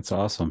 That's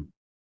awesome.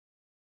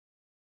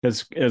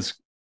 It's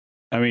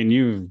I mean,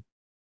 you've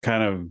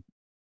kind of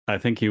I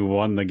think you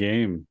won the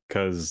game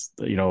because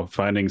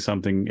finding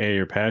something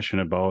you're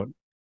passionate about,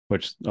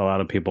 which a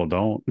lot of people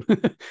don't,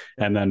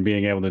 and then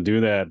being able to do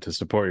that to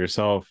support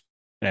yourself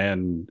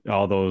and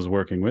all those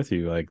working with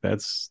you, like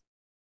that's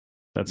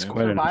Yeah.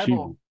 quite an achievement.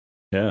 Survival.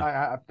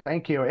 Yeah.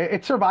 Thank you.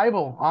 It's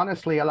survival,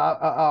 honestly. A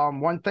lot.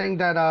 One thing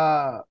that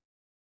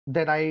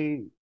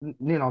I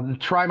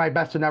try my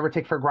best to never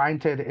take for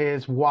granted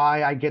is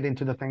why I get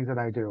into the things that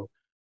I do.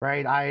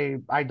 Right.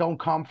 I don't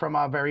come from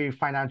a very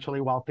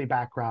financially wealthy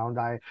background.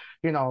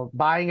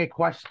 Buying a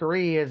Quest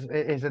 3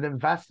 is an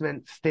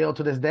investment still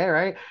to this day,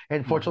 right?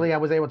 And fortunately I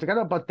was able to get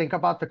it, but think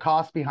about the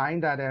cost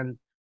behind that. And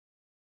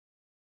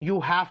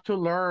you have to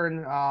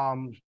learn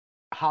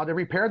how to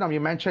repair them. You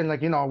mentioned,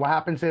 like, what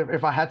happens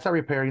if a headset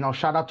repair,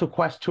 shout out to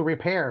Quest to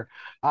Repair.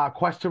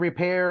 Quest to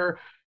Repair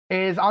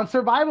is on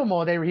survival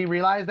mode. He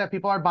realized that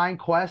people are buying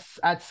Quests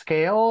at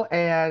scale,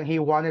 and he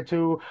wanted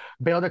to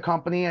build a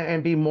company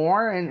and be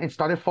more, and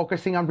started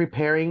focusing on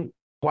repairing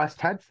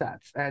Quest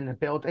headsets and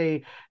built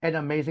an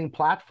amazing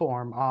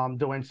platform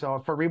doing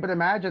so. For Reboot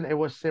Imagine, it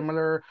was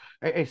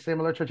a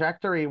similar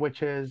trajectory,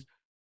 which is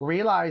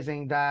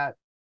realizing that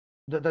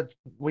the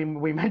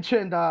we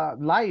mentioned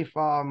life.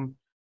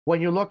 When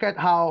you look at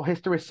how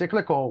history is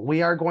cyclical,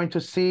 we are going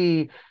to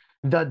see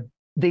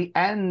the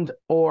end,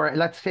 or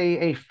let's say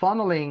a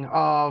funneling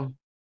of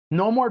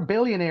no more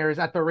billionaires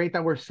at the rate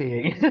that we're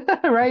seeing.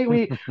 Right?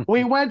 We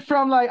went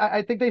from, like,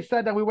 I think they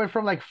said that we went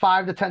from like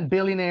 5 to 10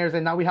 billionaires,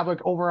 and now we have like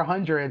over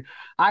 100.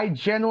 I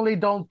generally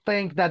don't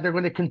think that they're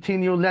going to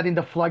continue letting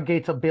the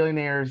floodgates of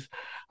billionaires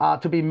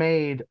to be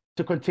made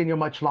to continue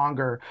much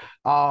longer.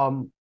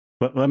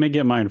 Let me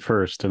get mine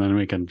first, and then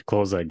we can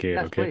close that gate.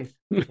 Yes, Okay.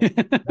 please.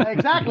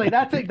 Exactly.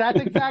 That's it. That's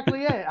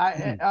exactly it.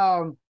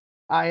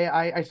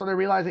 I sort of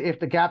realized if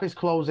the gap is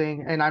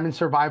closing and I'm in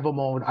survival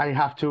mode, I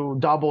have to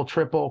double,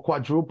 triple,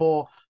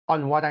 quadruple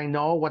on what I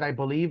know, what I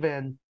believe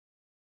in,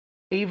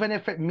 even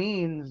if it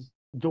means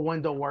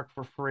doing the work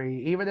for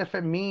free, even if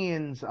it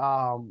means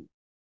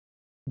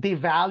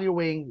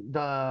devaluing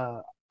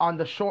the on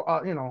the short,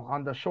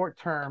 on the short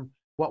term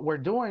what we're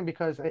doing,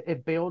 because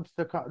it builds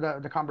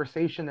the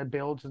conversation, it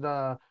builds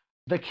the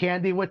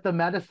candy with the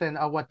medicine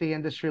of what the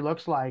industry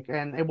looks like,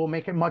 and it will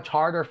make it much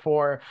harder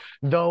for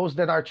those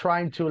that are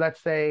trying to,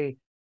 let's say,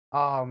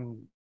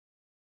 um,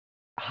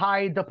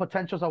 hide the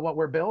potentials of what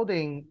we're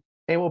building.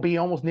 It will be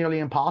almost nearly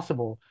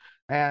impossible.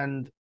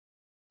 And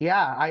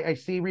yeah, I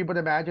see Reboot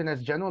Imagine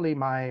as generally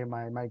my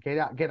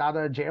get out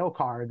of jail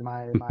card,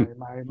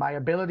 my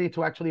ability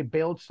to actually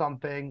build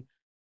something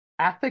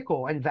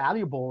ethical and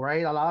valuable,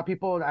 right? A lot of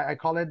people, I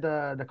call it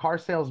the car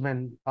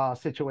salesman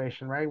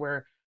situation, right?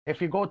 Where if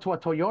you go to a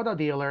Toyota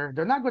dealer,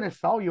 they're not going to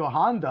sell you a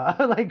Honda,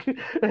 like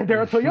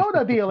they're a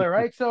Toyota dealer,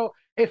 right? So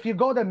if you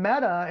go to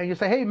Meta and you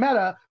say, hey,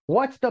 Meta,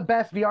 what's the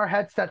best VR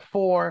headset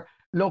for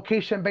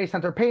location-based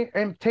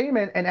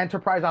entertainment and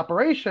enterprise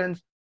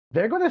operations?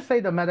 They're going to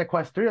say the Meta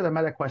Quest 3 or the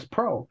Meta Quest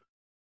Pro.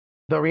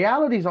 The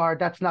realities are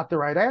that's not the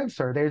right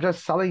answer. They're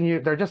just telling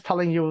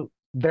you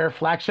their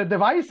flagship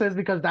devices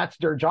because that's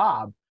their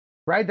job,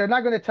 right? They're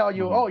not going to tell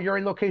you, oh, you're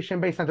in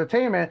location-based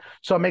entertainment,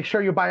 so make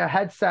sure you buy a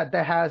headset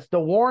that has the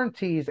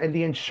warranties and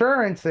the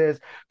insurances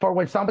for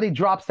when somebody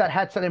drops that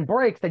headset and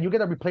breaks, that you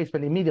get a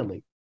replacement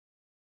immediately,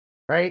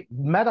 right?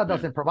 Meta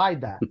doesn't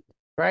provide that,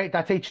 right?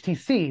 That's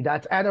HTC,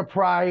 that's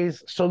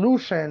Enterprise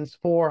Solutions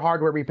for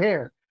hardware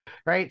repair,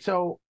 right?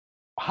 So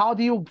how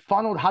do you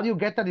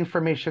get that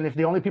information if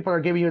the only people that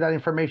are giving you that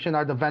information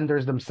are the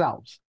vendors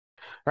themselves,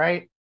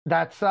 right?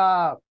 That's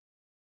I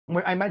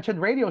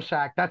mentioned Radio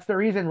Shack. That's the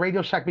reason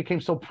Radio Shack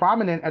became so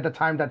prominent at the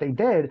time that they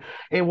did.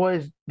 It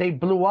was, they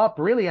blew up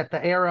really at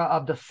the era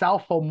of the cell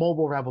phone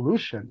mobile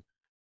revolution,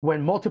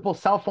 when multiple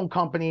cell phone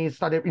companies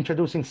started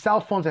introducing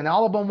cell phones and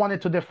all of them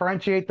wanted to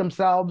differentiate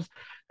themselves.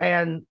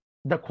 And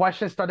the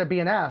question started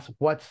being asked,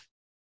 what's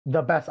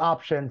the best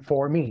option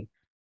for me?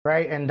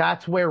 Right. And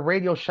that's where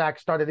Radio Shack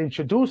started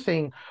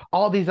introducing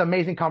all these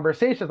amazing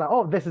conversations like,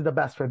 oh, this is the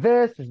best for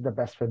this is the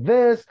best for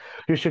this.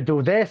 You should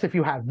do this if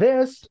you have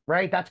this.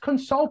 Right. That's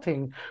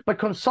consulting. But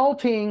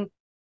consulting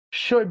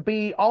should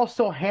be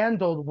also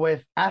handled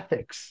with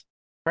ethics.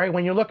 Right.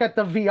 When you look at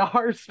the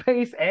VR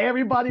space,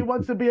 everybody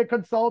wants to be a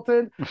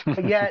consultant,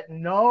 yet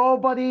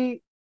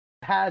nobody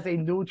has a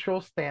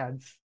neutral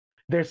stance.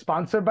 They're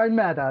sponsored by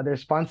Meta. They're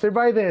sponsored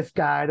by this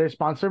guy. They're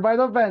sponsored by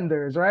the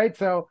vendors. Right.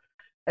 So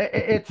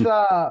it's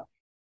a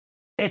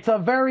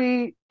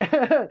very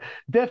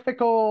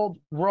difficult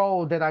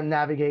road that I'm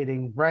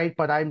navigating, right?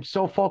 But I'm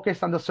so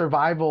focused on the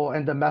survival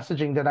and the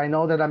messaging that I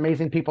know that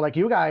amazing people like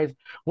you guys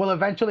will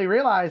eventually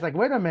realize, like,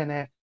 wait a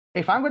minute,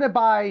 if I'm going to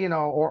buy,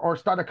 or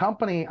start a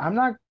company, I'm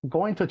not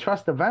going to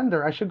trust the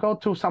vendor. I should go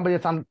to somebody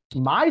that's on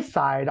my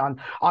side,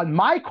 on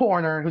my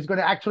corner, who's going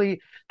to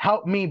actually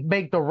help me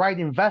make the right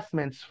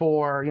investments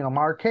for,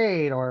 my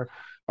arcade or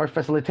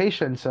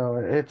facilitation. So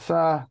it's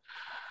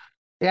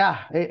yeah,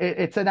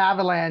 it's an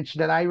avalanche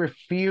that I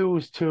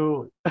refuse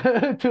to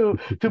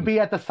to be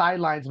at the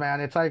sidelines, man.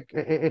 It's like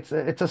it's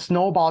a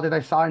snowball that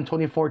I saw in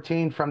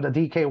 2014 from the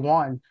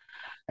DK1,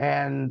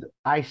 and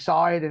I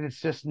saw it, and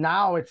it's just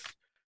now it's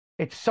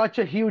such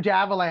a huge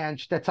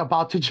avalanche that's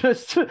about to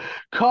just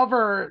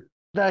cover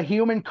the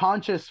human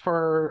conscious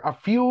for a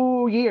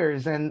few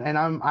years, and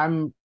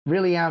I'm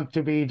really amped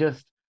to be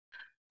just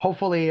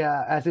hopefully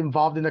as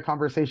involved in the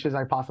conversation as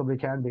I possibly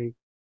can be.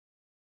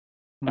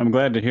 I'm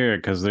glad to hear it,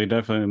 because they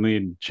definitely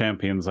need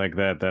champions like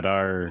that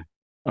are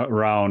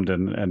around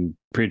and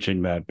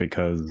preaching that,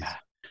 because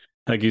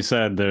like you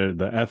said,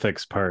 the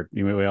ethics part,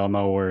 we all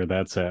know where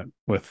that's at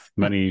with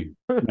many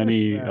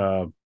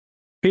Yeah.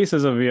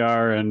 pieces of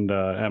VR and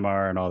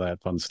MR and all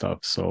that fun stuff.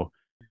 So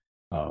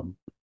yeah,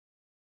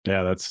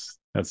 that's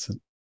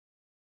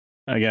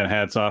again,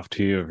 hats off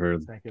to you for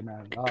Thank you,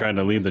 man. trying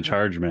to lead the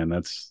charge, man.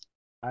 That's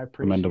I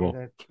appreciate commendable.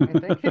 it.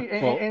 And thank you.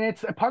 Well, And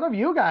it's a part of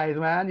you guys,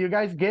 man. You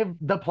guys give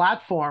the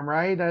platform,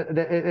 right?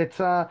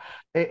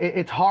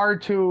 It's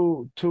hard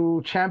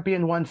to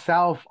champion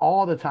oneself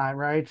all the time,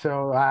 right?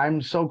 So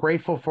I'm so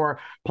grateful for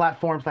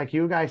platforms like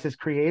you guys has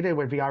created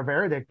with VR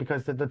Verdict,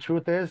 because the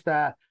truth is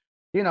that,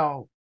 you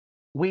know,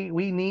 we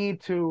need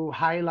to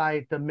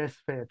highlight the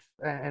misfits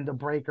and the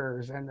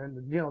breakers and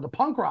the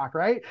punk rock,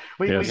 right?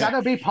 We yes.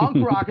 gotta be punk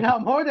rock now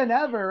more than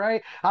ever,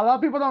 right? A lot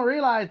of people don't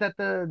realize that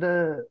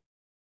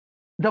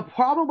the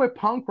problem with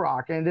punk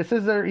rock, and this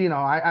is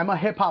I'm a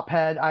hip hop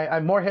head.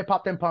 I'm more hip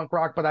hop than punk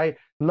rock, but I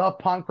love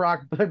punk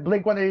rock.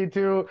 Blink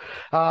 182,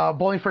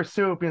 Bowling for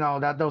Soup.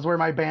 Those were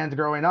my bands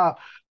growing up.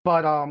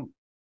 But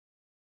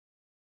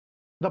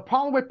the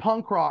problem with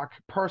punk rock,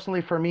 personally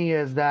for me,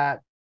 is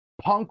that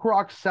punk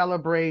rock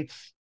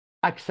celebrates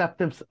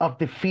acceptance of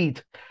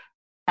defeat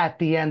at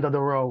the end of the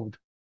road.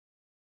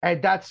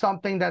 And that's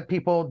something that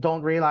people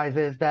don't realize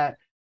is that,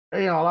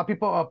 a lot of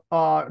people,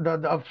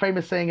 the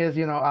famous saying is,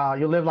 you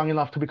live long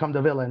enough to become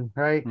the villain,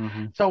 right?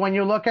 Mm-hmm. So when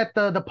you look at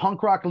the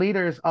punk rock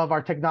leaders of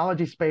our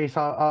technology space,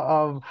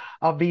 of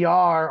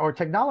VR or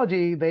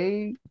technology,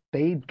 they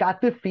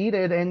got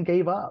defeated and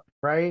gave up,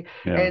 right?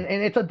 Yeah. And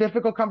it's a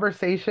difficult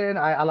conversation.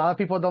 A lot of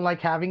people don't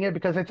like having it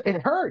because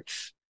it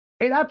hurts.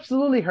 It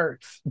absolutely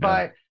hurts.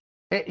 Yeah.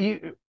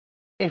 But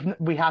if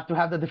we have to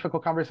have the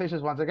difficult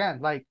conversations once again,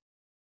 like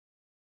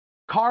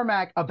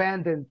Carmack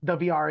abandoned the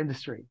VR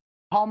industry.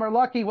 Palmer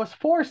Luckey was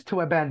forced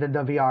to abandon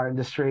the VR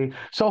industry.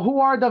 So who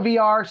are the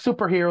VR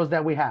superheroes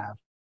that we have,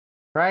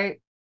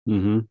 right?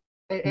 Mm-hmm.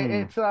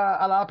 It's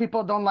a lot of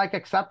people don't like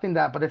accepting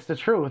that, but it's the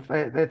truth.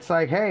 It's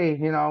like, hey,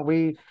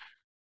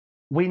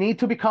 we need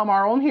to become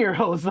our own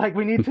heroes. Like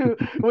we need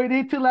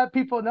to let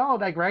people know,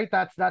 like, right,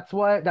 that's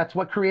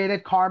what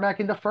created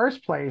Carmack in the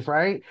first place,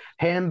 right?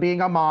 Him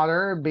being a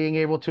modder, being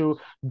able to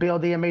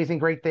build the amazing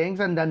great things,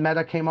 and then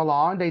Meta came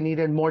along. They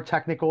needed more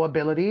technical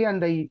ability,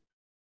 and they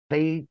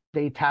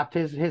tapped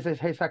his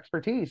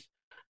expertise,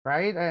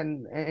 right?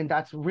 And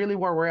that's really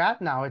where we're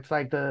at now. It's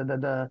like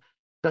the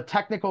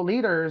technical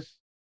leaders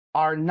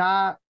are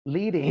not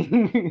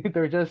leading.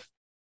 They're just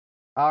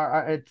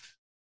it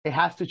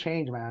has to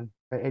change, man.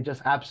 It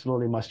just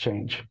absolutely must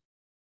change.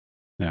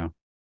 Yeah.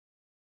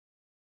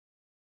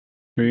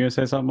 Were you gonna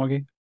say something,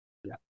 Monkey?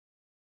 Yeah.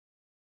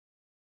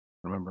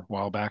 Remember a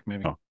while back,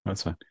 maybe. Oh,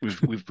 that's fine.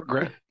 We've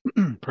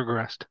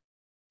progressed.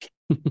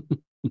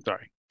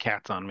 Sorry,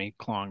 cat's on me,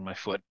 clawing my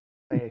foot.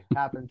 Hey,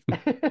 happens.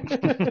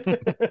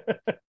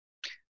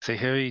 Say,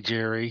 hey,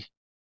 Jerry,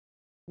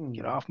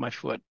 get off my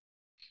foot.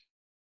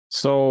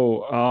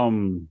 So,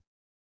 I'm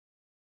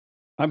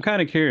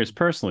kind of curious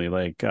personally,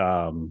 like,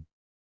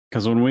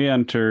 because when we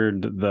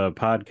entered the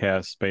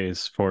podcast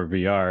space for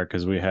VR,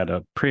 because we had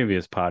a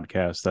previous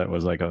podcast that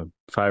was like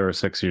 5 or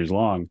 6 years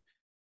long,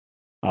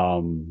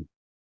 the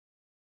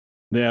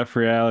F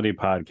Reality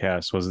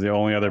podcast was the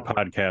only other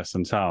podcast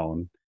in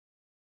town.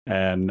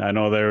 And I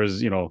know there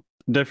was,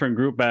 different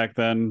group back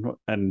then,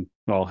 and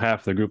well,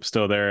 half the group's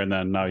still there, and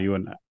then now you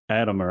and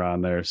Adam are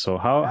on there. So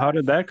how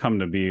did that come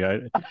to be?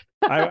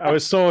 I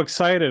was so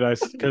excited,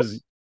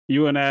 because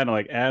you and Adam,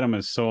 like Adam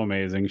is so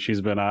amazing.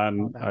 She's been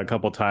on a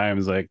couple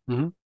times, like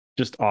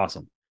just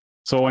awesome.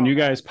 So when you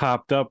guys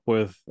popped up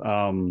with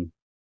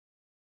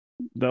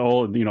the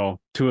old,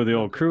 two of the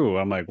old crew,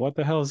 I'm like, what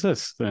the hell is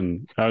this?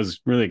 And I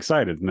was really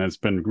excited, and it's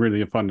been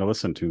really fun to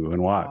listen to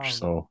and watch.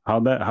 So how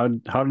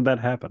did that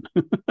happen?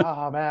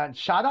 Oh man,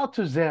 shout out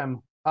to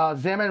Zim.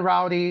 Zim and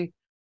Rowdy.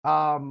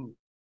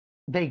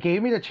 They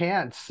gave me the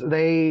chance.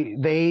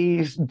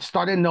 They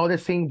started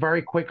noticing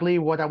very quickly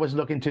what I was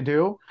looking to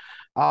do.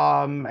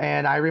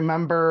 And I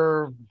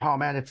remember, oh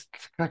man, it's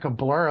like a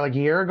blur, like a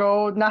year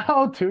ago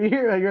now, a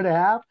year and a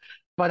half.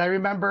 But I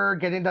remember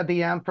getting the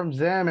DM from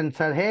Zim and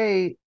said,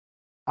 hey,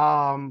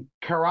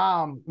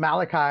 Karam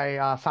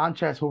Malachi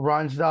Sanchez, who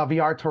runs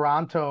VR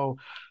Toronto,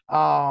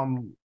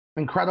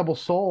 incredible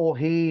soul.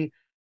 He,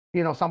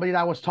 somebody that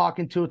I was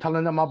talking to,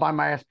 telling them about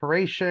my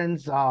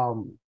aspirations.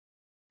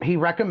 He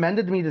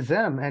recommended me to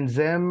Zim, and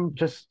Zim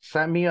just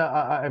sent me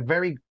a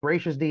very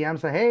gracious DM,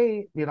 say,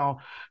 hey,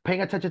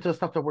 paying attention to the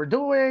stuff that we're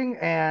doing,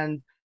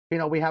 and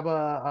we have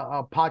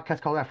a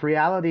podcast called F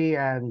Reality,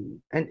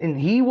 and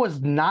he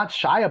was not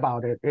shy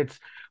about it.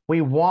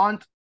 We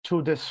want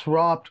to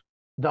disrupt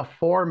the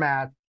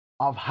format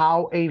of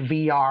how a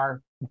VR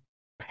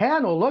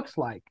panel looks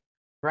like,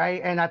 right?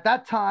 And at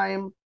that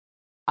time,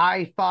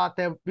 I thought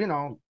that,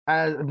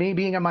 as me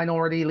being a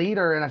minority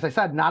leader, and as I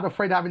said, not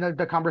afraid of having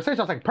the conversation,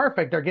 I was like,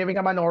 perfect. They're giving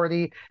a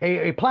minority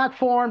a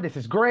platform. This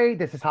is great.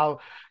 This is how,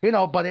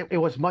 but it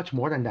was much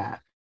more than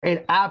that.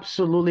 It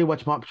absolutely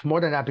was much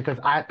more than that, because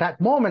at that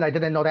moment, I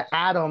didn't know that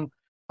Adam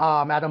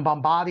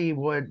Bombati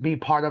would be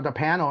part of the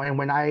panel. And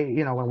when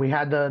we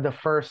had the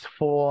first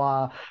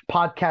full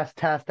podcast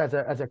test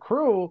as a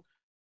crew,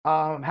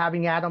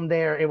 having Adam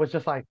there, it was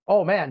just like,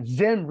 oh man,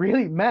 Zim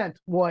really meant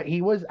what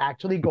he was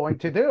actually going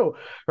to do,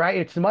 right?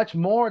 It's much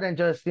more than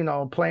just,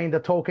 playing the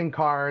token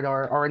card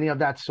or any of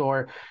that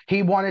sort.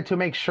 He wanted to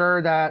make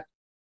sure that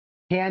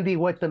candy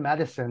with the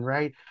medicine,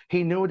 right?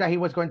 He knew that he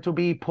was going to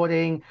be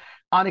putting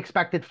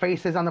unexpected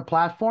faces on the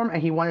platform,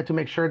 and he wanted to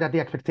make sure that the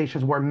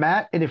expectations were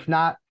met, and if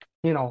not,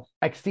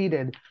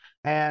 exceeded.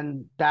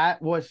 And that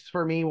was,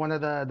 for me, one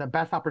of the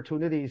best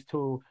opportunities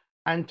to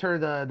enter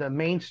the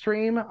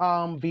mainstream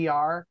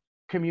VR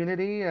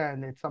community,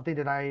 and it's something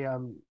that I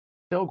am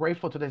still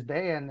grateful to this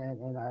day, and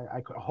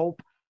I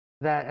hope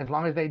that as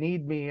long as they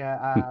need me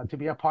to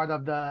be a part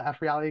of the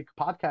F Reality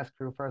podcast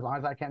crew for as long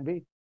as I can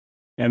be.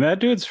 And that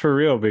dude's for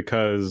real,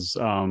 because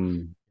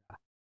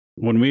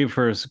when we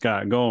first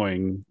got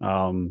going,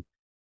 I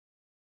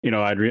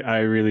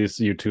release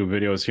YouTube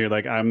videos here.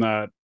 Like, I'm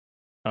not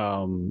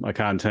a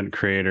content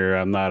creator,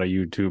 I'm not a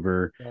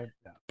YouTuber,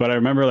 but I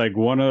remember like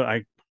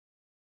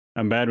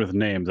I'm bad with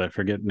names, I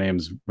forget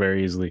names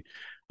very easily,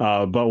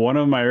 but one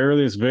of my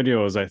earliest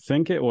videos, I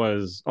think it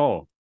was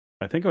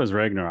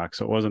Ragnarok,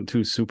 so it wasn't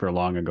too super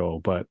long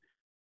ago, but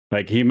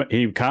like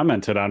he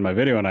commented on my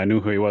video, and I knew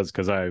who he was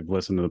because I've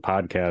listened to the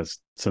podcast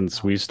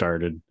since we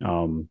started.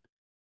 And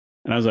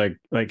I was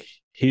like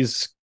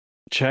he's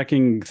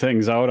checking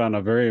things out on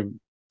a very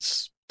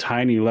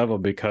tiny level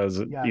because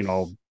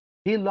Yes.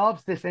 He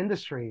loves this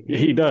industry.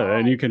 he does,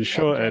 and you loves, can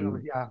show it.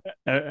 genuinely,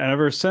 And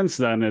ever since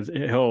then,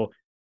 he'll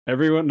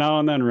every now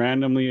and then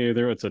randomly,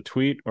 either it's a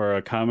tweet or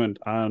a comment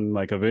on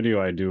like a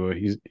video I do.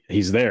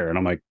 He's there, and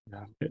I'm like,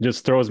 Yeah. it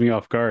just throws me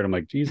off guard. I'm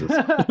like, Jesus.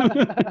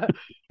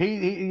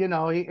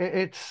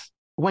 It's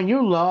when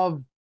you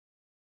love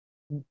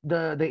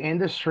the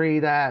industry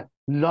that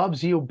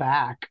loves you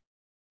back.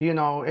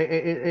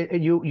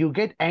 You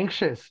get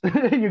anxious,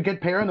 you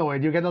get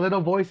paranoid, you get a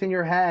little voice in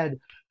your head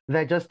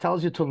that just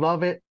tells you to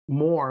love it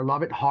more,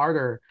 love it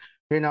harder.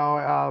 Zim,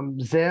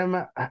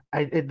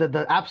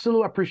 the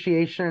absolute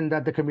appreciation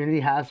that the community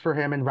has for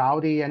him, and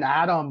Rowdy and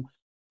Adam,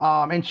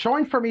 and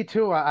showing for me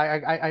too.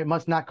 I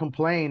must not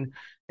complain.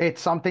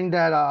 It's something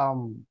that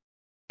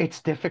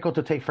it's difficult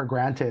to take for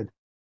granted.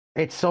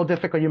 It's so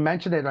difficult. You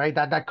mentioned it, right?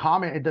 That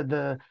comment,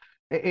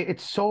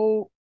 it's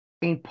so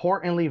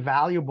importantly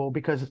valuable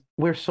because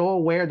we're so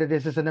aware that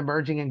this is an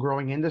emerging and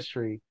growing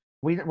industry.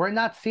 We're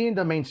not seeing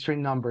the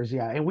mainstream numbers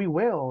yet, and we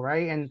will,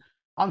 right? And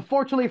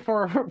unfortunately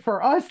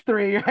for us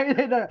three, right,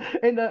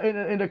 in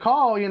the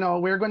call,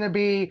 we're going to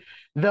be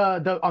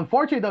the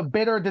unfortunately the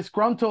bitter,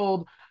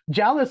 disgruntled,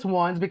 jealous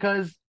ones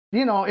because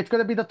it's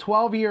going to be the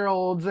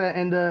 12-year-olds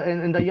and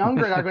the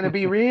younger that are going to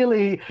be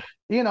really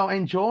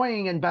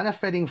enjoying and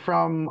benefiting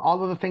from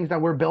all of the things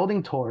that we're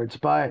building towards.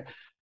 But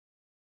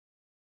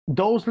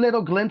those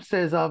little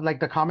glimpses of like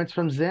the comments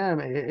from Zim,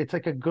 it's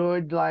like a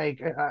good,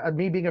 like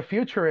me being a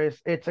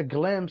futurist, it's a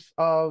glimpse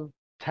of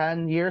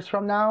 10 years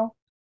from now,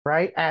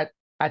 right? At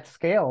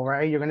scale,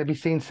 right? You're going to be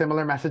seeing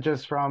similar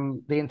messages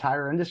from the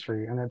entire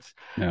industry, and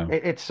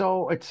it's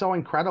so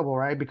incredible,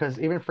 right? Because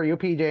even for you,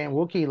 PJ and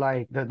Wookie,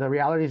 like the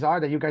realities are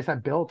that you guys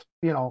have built,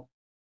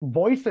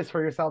 voices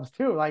for yourselves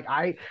too. Like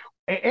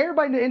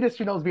everybody in the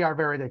industry knows VR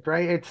Verdict,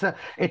 right? It's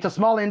a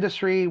small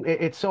industry.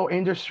 It's so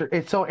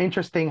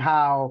interesting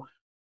how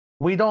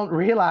we don't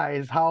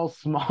realize how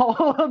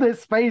small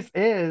this space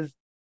is.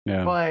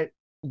 Yeah. But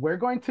we're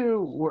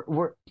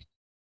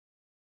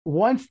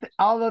once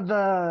all of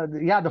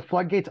the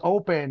floodgates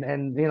open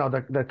and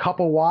the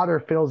cup of water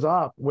fills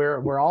up,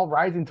 we're all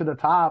rising to the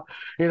top,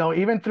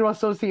 even through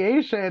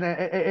association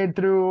and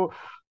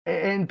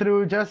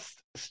through just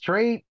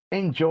straight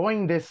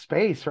enjoying this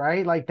space,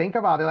 right? Like think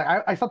about it.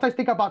 Like I sometimes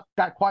think about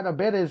that quite a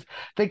bit, is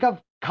think of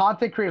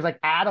content creators like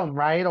Adam,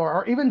 right?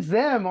 Or even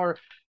Zim or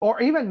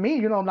even me,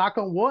 knock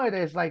on wood,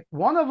 is like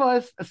one of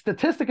us, a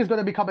statistic, is going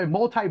to become a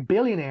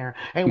multi-billionaire,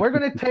 and we're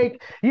going to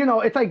take,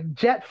 it's like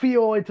jet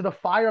fuel into the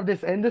fire of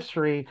this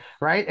industry,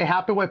 right? It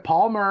happened with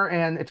Palmer,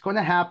 and it's going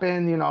to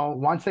happen,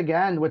 once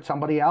again with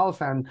somebody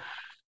else, and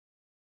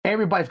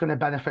everybody's going to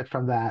benefit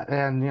from that.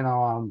 And,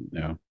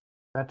 yeah,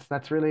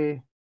 that's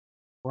really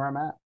where I'm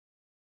at.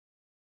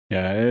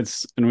 Yeah,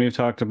 and we've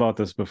talked about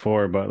this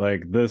before, but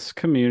like this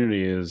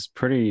community is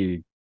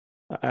pretty,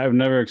 I've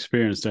never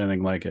experienced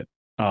anything like it.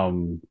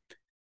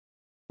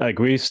 Like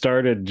we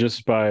started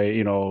just by,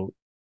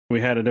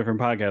 we had a different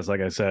podcast, like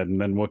I said, and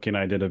then Wookie and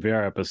I did a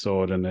VR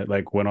episode, and it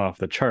like went off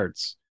the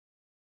charts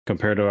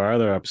compared to our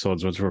other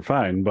episodes, which were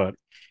fine. But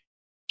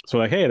so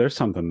like, hey, there's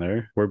something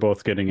there. We're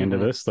both getting into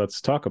this. Let's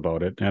talk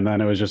about it. And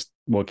then it was just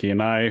Wookie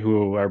and I,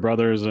 who are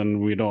brothers,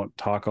 and we don't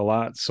talk a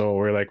lot. So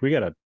we're like, we got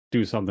to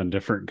do something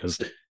different, because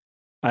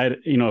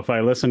if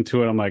I listen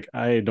to it, I'm like,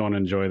 I don't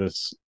enjoy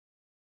this,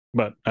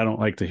 but I don't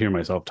like to hear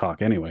myself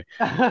talk anyway.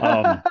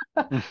 I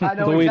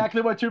know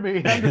exactly what you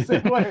mean. I'm the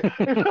same way.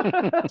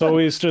 So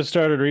we just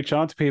started reaching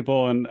out to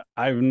people, and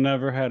I've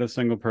never had a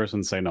single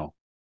person say no.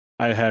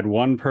 I had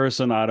one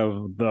person out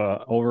of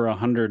the over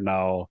 100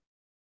 now.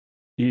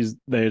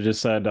 They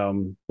just said,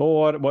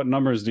 well, what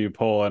numbers do you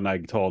pull? And I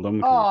told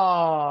them.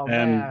 Oh,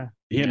 and man.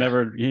 he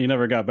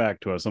never got back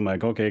to us. I'm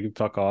like, okay,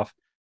 fuck off.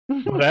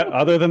 But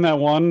other than that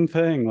one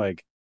thing,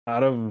 like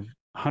out of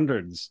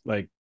hundreds,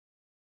 like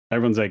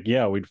everyone's like,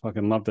 yeah, we'd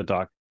fucking love to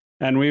talk.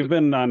 And we've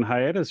been on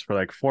hiatus for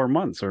like 4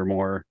 months or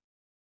more,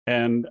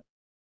 and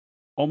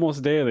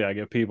almost daily I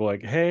get people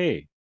like,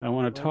 hey, I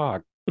want to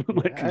talk.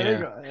 Like,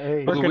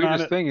 Hey. Well, the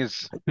weirdest thing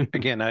is,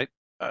 again,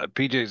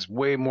 PJ's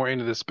way more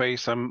into the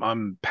space.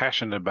 I'm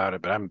passionate about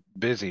it, but I'm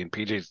busy, and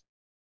PJ's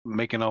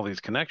making all these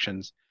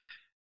connections.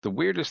 The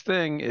weirdest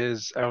thing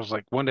is,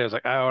 one day I was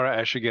like, all right,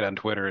 I should get on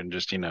Twitter and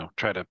just,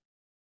 try to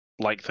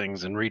like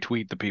things and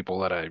retweet the people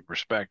that I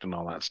respect and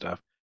all that stuff.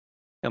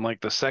 And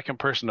like the second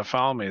person to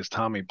follow me is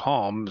Tommy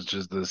Palm, which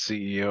is the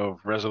CEO of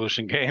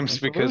Resolution Games,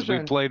 because we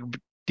played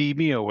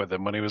Demeo with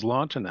him when he was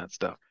launching that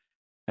stuff.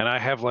 And I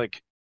have like,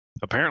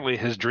 apparently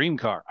his dream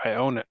car. I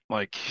own it.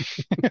 Like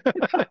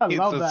it's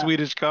a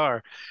Swedish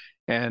car.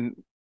 And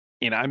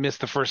I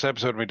missed the first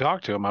episode when we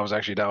talked to him. I was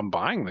actually down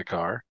buying the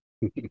car.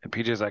 And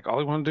PJ's like, all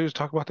he want to do is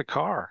talk about the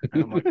car.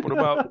 And I'm like, what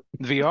about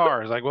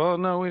VR? He's like, well,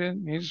 no, we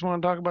didn't. He just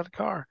want to talk about the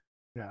car.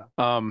 Yeah.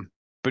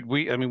 But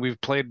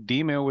we've played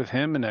Demeo with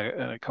him and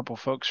a couple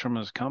folks from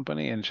his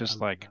company, and it's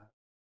just like,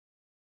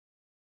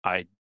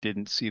 I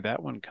didn't see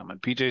that one coming.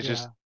 PJ's Yeah.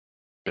 just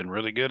been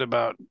really good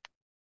about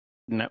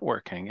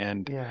networking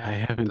and I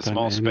Yeah. haven't the done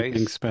small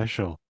anything space.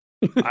 special.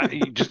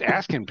 Just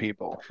asking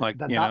people, like,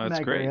 The you know, dot it's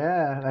maker, great.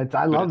 yeah.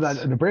 I But love that.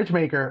 it's The bridge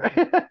maker.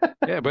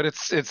 yeah, but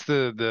it's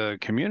the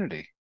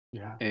community.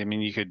 Yeah. I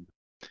mean, you could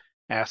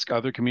ask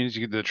other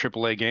communities, the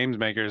AAA games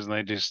makers,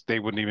 and they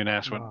wouldn't even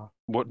ask No,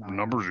 what no,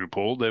 numbers yeah. you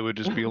pulled. They would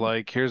just be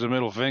like, "Here's a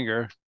middle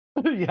finger."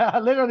 Yeah,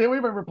 literally, we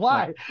even Like,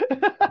 reply.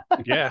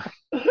 yeah,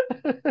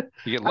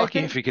 you get I lucky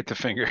if think, you get the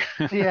finger.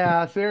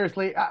 yeah,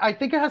 seriously. I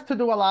think it has to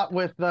do a lot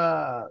with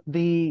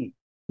the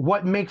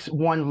what makes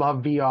one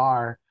love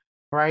VR,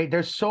 right?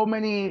 There's so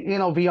many,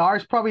 VR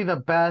is probably the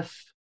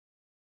best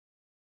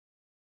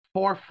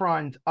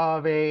forefront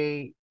of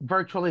a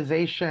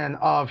virtualization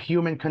of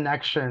human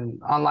connection,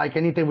 unlike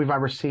anything we've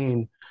ever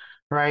seen.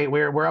 Right,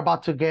 we're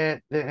about to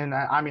get, and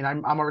I mean,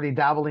 I'm already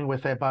dabbling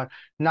with it, but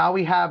now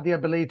we have the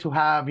ability to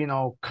have,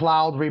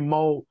 cloud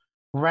remote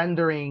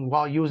rendering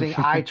while using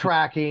eye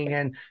tracking,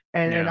 and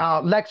Yeah,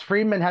 Lex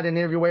Friedman had an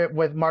interview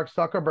with Mark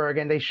Zuckerberg,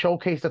 and they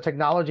showcased the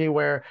technology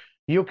where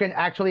you can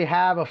actually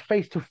have a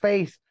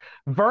face-to-face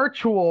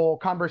virtual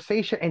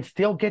conversation and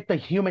still get the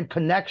human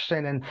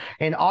connection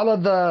and all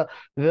of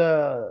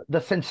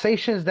the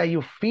sensations that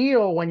you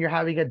feel when you're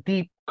having a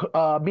deep,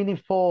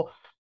 meaningful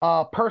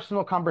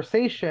personal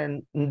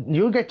conversation.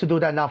 You get to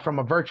do that now from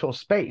a virtual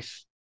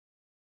space,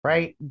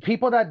 right?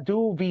 People that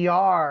do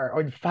VR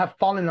or have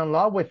fallen in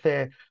love with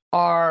it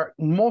are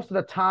most of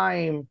the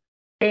time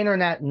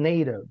internet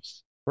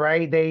natives,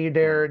 right?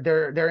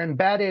 They're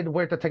embedded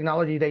with the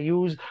technology. They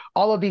use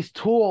all of these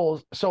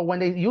tools. So when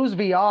they use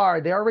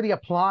VR, they're already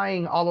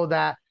applying all of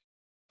that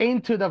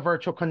into the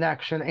virtual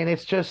connection, and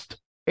it's just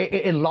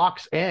it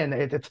locks in.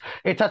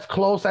 It's as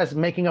close as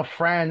making a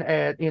friend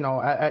at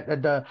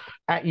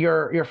at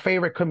your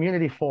favorite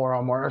community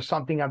forum or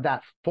something of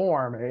that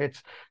form.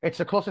 It's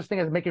the closest thing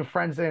as making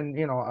friends in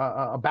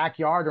a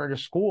backyard or in your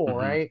school, hmm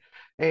right?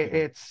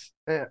 It's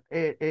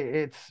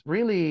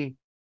really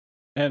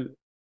And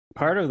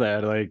part of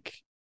that, like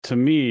to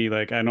me,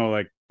 like I know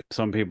like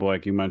some people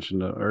like you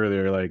mentioned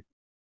earlier, like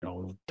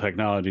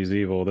technology is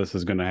evil, this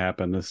is gonna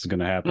happen, this is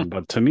gonna happen.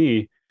 But to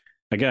me,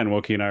 again,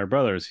 Wookie and I are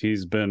brothers.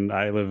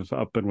 I live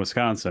up in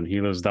Wisconsin. He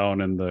lives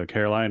down in the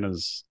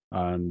Carolinas.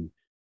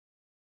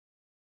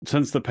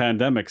 Since the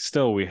pandemic,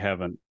 still we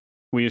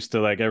used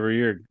to like every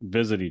year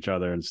visit each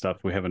other and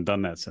stuff. We haven't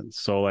done that since.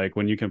 So like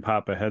when you can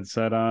pop a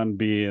headset on,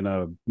 be in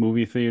a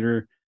movie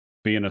theater,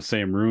 be in the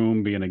same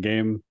room, be in a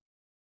game,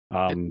 it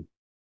um,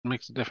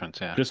 makes a difference.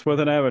 Yeah, just with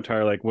an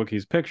avatar like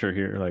Wookie's picture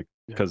here, like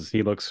yeah. because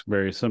he looks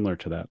very similar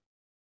to that.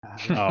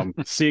 Yeah,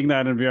 Seeing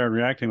that in VR and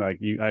reacting like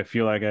you, I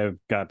feel like I've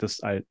got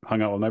this. I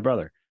hung out with my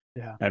brother.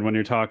 yeah. And when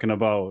you're talking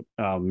about,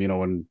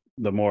 when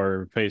the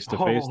more face to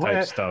face Oh,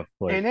 type stuff,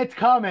 like, and it's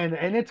coming,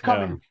 and it's yeah,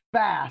 coming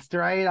fast,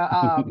 right?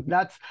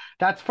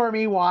 That's for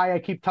me why I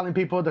keep telling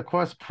people the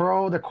Quest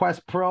Pro, the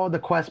Quest Pro, the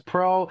Quest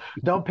Pro.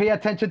 Don't pay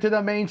attention to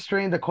the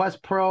mainstream. The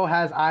Quest Pro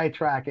has eye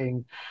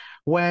tracking.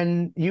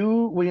 When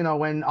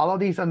all of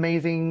these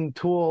amazing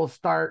tools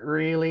start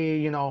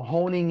really,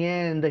 honing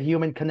in the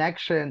human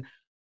connection,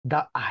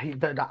 the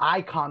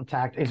eye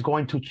contact is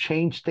going to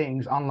change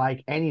things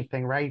unlike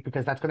anything, right?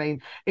 Because that's going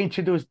to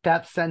introduce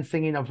depth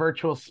sensing in a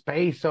virtual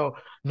space. So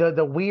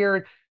the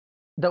weird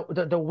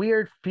the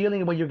weird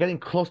feeling when you're getting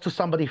close to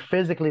somebody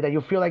physically, that you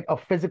feel like a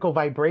physical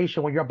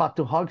vibration when you're about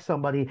to hug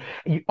somebody,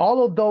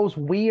 all of those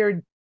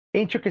weird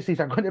intricacies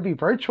are going to be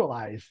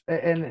virtualized,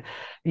 and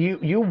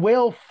you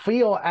will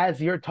feel as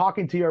you're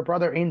talking to your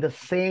brother in the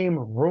same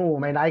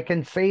room. And I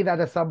can say that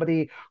as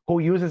somebody who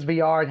uses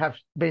VR and have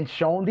been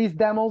shown these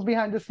demos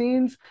behind the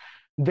scenes.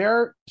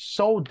 They're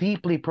so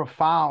deeply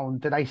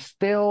profound that I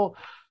still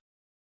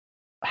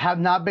have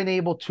not been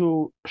able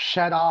to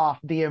shed off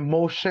the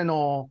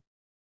emotional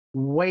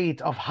weight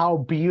of how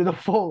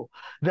beautiful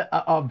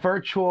a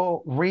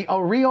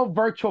real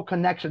virtual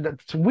connection.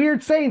 That's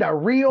weird saying that,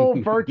 real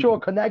virtual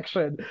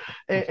connection.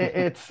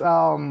 It's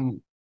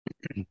something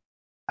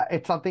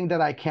that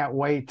I can't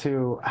wait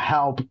to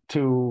help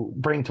to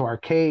bring to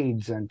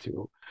arcades and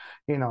to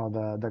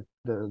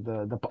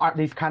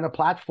these kind of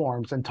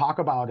platforms, and talk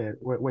about it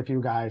with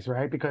you guys,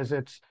 right? Because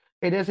it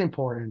is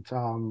important.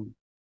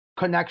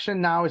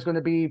 Connection now is going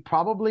to be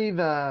probably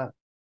the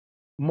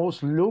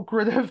most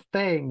lucrative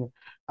thing.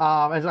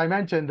 As I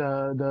mentioned,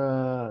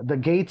 the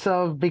gates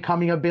of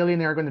becoming a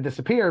billionaire are going to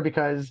disappear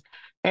because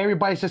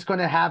everybody's just going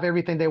to have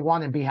everything they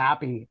want and be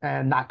happy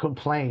and not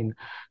complain.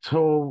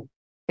 So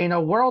in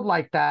a world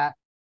like that,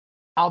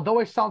 although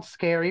it sounds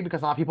scary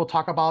because a lot of people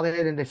talk about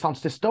it and it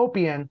sounds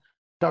dystopian,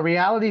 the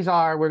realities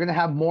are we're going to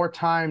have more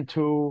time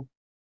to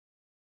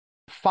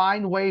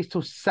find ways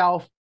to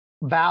self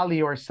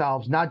value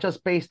ourselves, not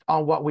just based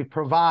on what we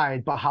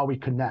provide, but how we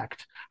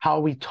connect, how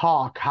we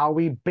talk, how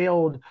we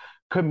build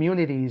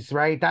communities,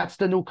 right? That's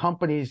the new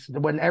companies.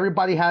 When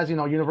everybody has,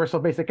 universal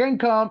basic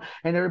income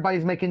and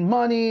everybody's making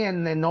money,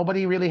 and then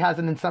nobody really has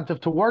an incentive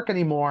to work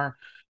anymore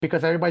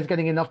because everybody's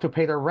getting enough to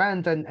pay their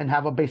rent and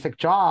have a basic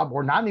job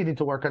or not needing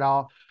to work at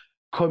all.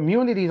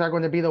 communities are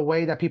going to be the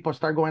way that people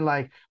start going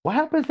like, what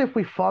happens if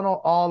we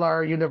funnel all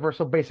our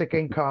universal basic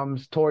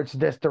incomes towards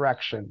this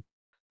direction?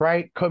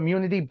 Right?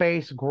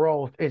 Community-based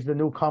growth is the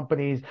new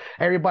companies.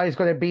 Everybody's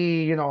going to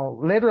be,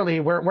 literally,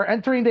 we're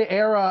entering the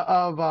era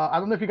of, I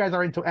don't know if you guys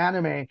are into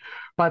anime,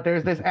 but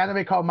there's this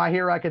anime called My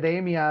Hero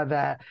Academia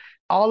that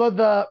all of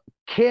the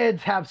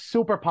kids have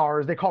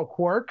superpowers. They call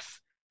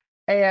quirks,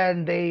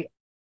 and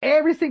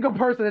every single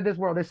person in this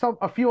world, there's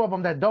a few of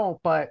them that don't,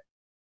 but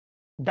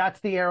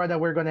that's the era that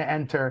we're going to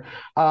enter.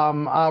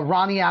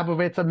 Ronnie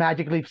Abovitz of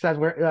Magic Leap says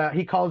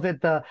he calls it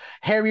the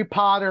Harry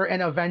Potter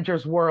and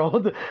Avengers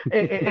world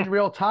in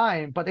real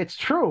time. But it's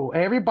true.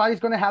 Everybody's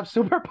going to have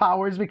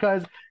superpowers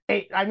because,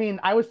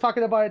 I was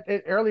talking about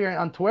it earlier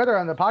on Twitter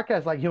on the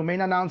podcast, like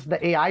Humane announced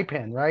the AI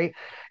pin, right?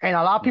 And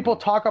a lot of people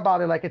talk about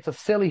it like it's a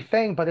silly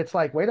thing, but it's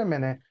like, wait a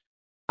minute.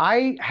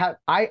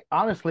 I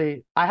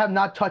honestly have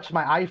not touched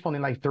my iPhone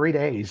in like 3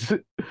 days.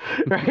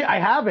 Right? I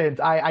haven't.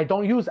 I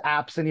don't use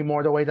apps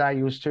anymore the way that I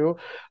used to.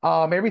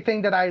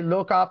 Everything that I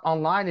look up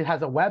online, it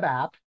has a web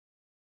app,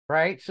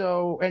 right?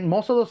 So, and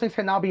most of those things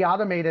can now be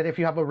automated if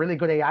you have a really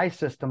good AI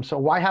system. So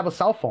why have a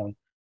cell phone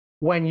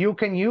when you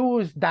can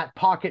use that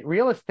pocket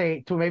real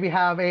estate to maybe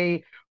have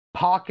a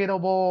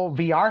pocketable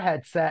VR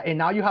headset, and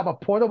now you have a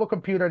portable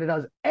computer that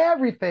does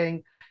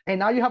everything, and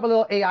now you have a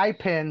little AI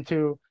pin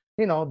to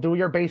do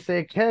your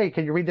basic, hey,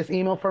 can you read this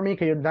email for me?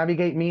 Can you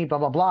navigate me? Blah,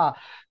 blah, blah.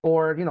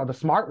 Or, the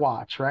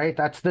smartwatch, right?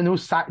 That's the new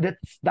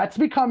that's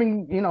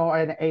becoming,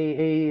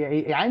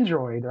 a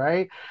Android,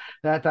 right?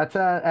 That's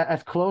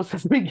as close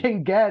as we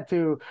can get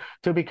to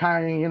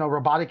becoming,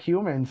 robotic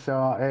humans.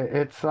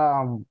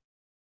 So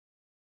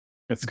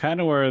It's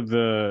kind of where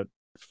the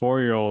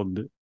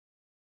 4-year-old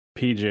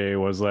PJ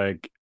was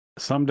like,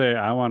 someday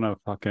I want a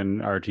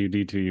fucking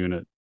R2D2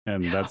 unit.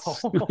 And that's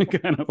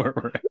kind of where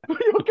we're at.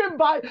 You can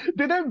buy.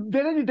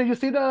 Did you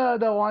see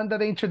the one that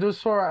they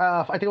introduced for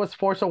I think it was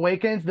Force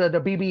Awakens, the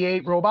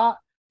BB-8 robot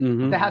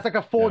that has like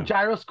a full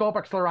gyroscope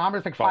accelerometer.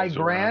 It's like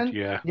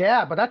 $5,000.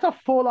 Yeah, but that's a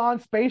full-on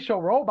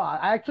spatial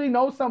robot. I actually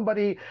know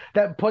somebody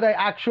that put an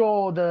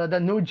actual the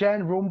new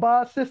gen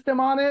Roomba system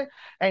on it,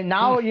 and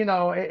now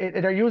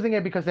they're using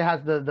it because it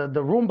has the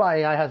Roomba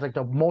AI has like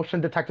the motion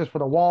detectors for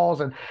the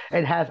walls, and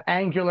it has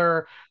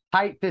angular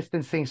height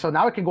distancing, so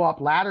now it can go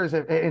up ladders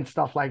and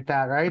stuff like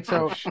that, right?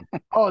 So,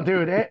 oh,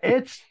 dude,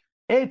 it's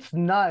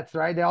nuts,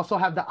 right? They also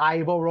have the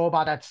Aibo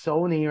robot at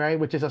Sony, right,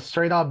 which is a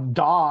straight up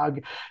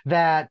dog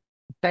that,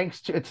 thanks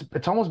to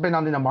it's almost been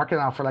on in the market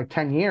now for like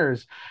 10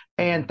 years,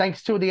 and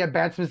thanks to the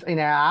advancements in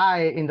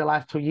AI in the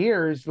last 2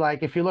 years,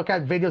 like if you look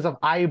at videos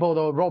of Aibo,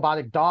 the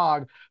robotic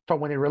dog, from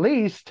when it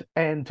released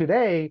and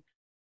today,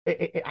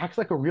 it acts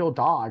like a real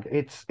dog.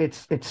 It's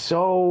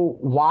so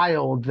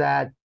wild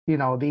that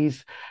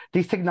these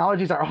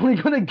technologies are only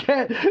going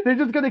to they're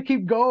just going to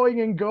keep going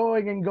and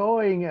going and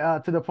going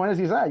to the point, as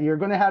you said, you're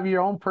going to have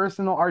your own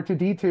personal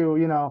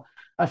R2D2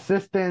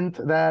 assistant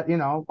that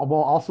will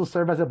also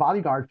serve as a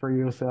bodyguard for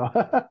you. So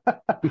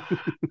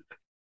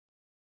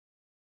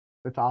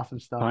it's awesome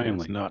stuff.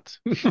 Finally, nuts.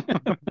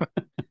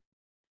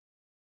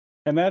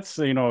 And that's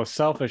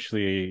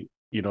selfishly,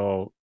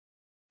 I'm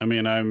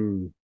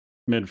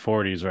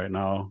mid-40s right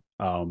now.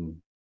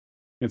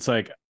 It's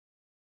like,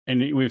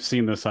 and we've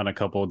seen this on a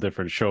couple of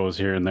different shows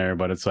here and there,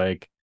 but it's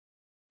like,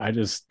 I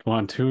just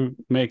want to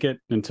make it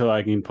until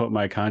I can put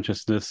my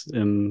consciousness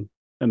in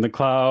the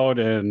cloud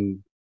and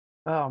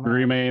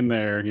remain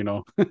there,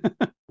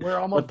 We're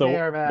almost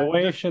there, man. The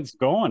way shit's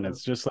going,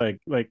 it's just like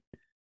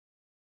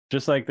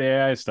the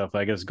AI stuff,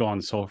 like it's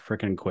going so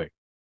freaking quick.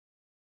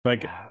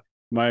 Like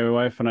my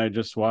wife and I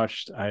just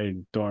watched, I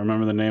don't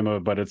remember the name of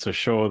it, but it's a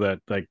show that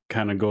like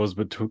kind of goes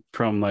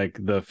from like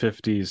the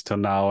 50s to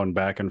now and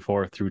back and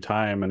forth through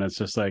time, and it's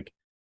just like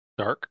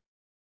dark.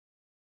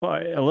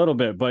 Well, a little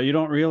bit, but you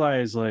don't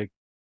realize like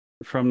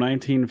from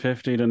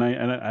 1950 to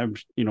and I'm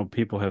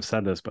people have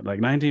said this, but like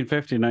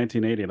 1950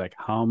 1980, like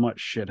how much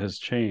shit has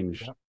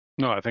changed.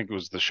 No, I think it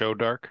was the show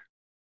Dark.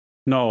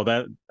 No,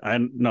 because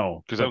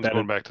that was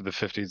going back to the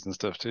 50s and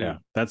stuff too. Yeah,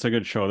 that's a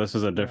good show. This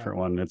is a different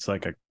one. It's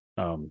like a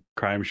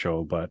crime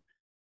show, but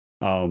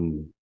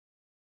and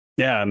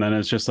then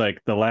it's just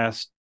like the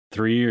last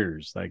 3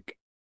 years, like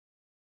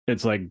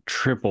it's like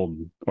tripled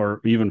or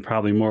even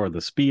probably more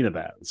the speed of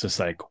that. It's just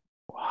like,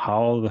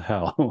 how the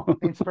hell?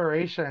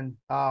 Inspiration.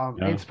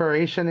 That's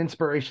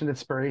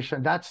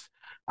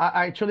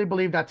I truly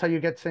believe that's how you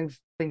get things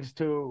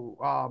to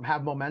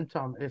have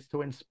momentum. It's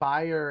to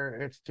inspire.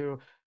 It's to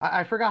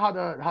I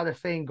forgot how the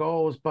saying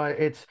goes, but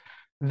it's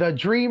the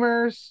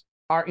dreamers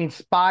are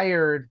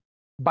inspired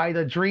by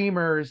the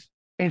dreamers'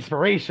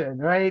 inspiration,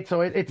 right?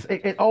 So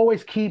it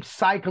always keeps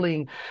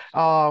cycling.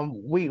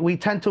 We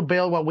tend to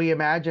build what we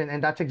imagine,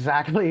 and that's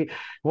exactly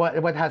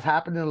what has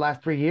happened in the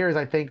last 3 years.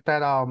 I think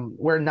that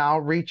we're now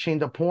reaching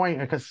the point,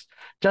 because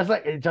just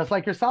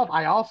like yourself,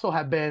 I also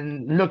have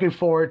been looking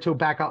forward to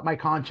back up my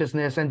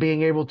consciousness and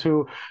being able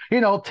to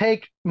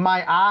take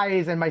my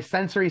eyes and my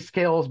sensory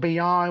skills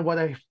beyond what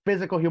a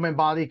physical human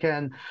body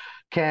can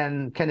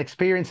can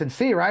experience and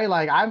see, right?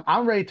 Like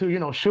I'm ready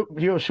to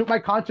shoot my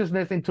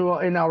consciousness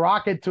in a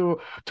rocket to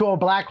a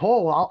black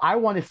hole. I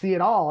want to see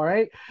it all,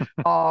 right?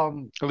 At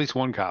least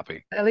one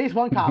copy. At least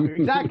one copy,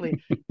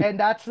 exactly. And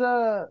that's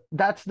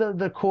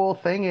the cool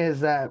thing is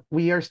that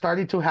we are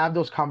starting to have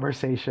those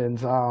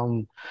conversations.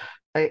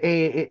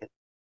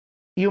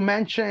 You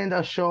mentioned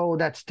a show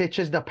that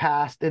stitches the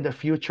past in the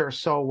future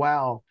so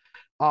well.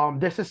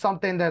 This is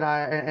something that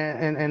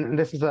and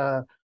this is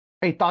a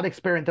thought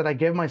experiment that I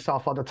give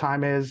myself all the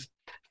time is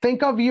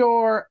think of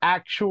your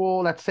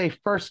actual, let's say,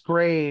 first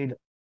grade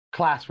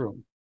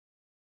classroom.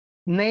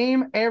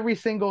 Name every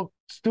single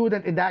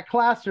student in that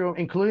classroom,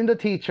 including the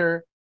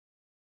teacher,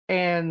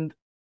 and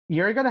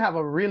you're going to have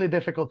a really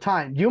difficult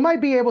time. You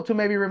might be able to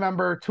maybe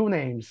remember two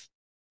names,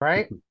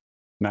 right?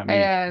 Not me.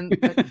 And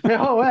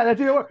oh, that's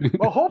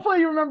well, hopefully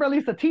you remember at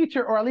least a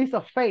teacher or at least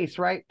a face,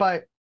 right?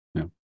 But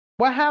Yeah.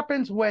 what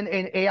happens when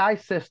an AI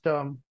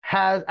system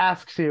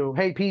asks you,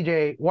 "Hey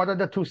PJ, what are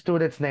the two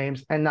students'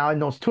 names?" And now it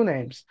knows two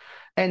names,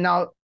 and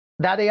now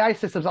that AI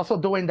system is also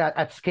doing that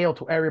at scale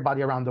to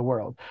everybody around the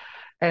world.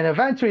 And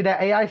eventually,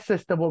 that AI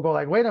system will go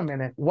like, "Wait a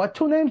minute, what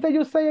two names did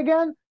you say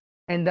again?"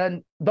 And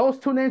then those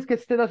two names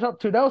get stitched up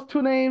to those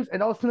two names,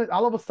 and those two names,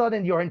 all of a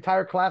sudden, your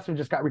entire classroom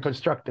just got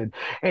reconstructed,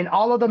 and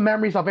all of the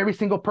memories of every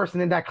single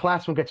person in that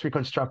classroom gets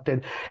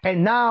reconstructed.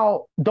 And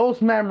now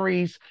those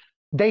memories,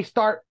 they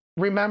start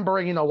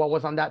remembering, what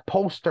was on that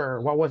poster,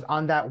 what was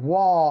on that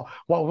wall,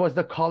 what was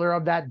the color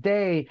of that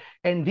day.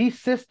 And these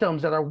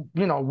systems that are,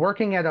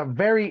 working at a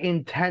very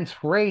intense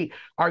rate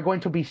are going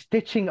to be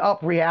stitching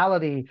up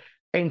reality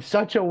in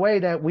such a way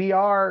that we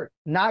are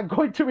not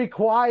going to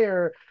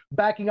require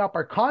backing up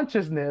our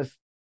consciousness.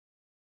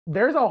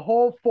 There's a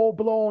whole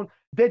full-blown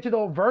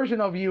digital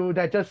version of you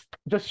that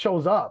just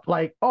shows up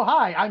like, oh,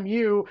 hi, I'm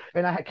you,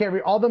 and I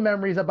carry all the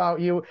memories about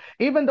you,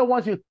 even the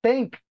ones you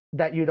think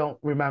that you don't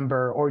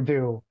remember or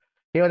do.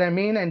 You know what I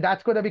mean? And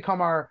that's going to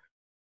become our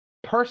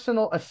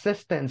personal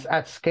assistants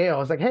at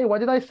scale. It's like, hey, what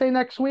did I say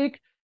next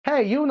week?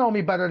 Hey, you know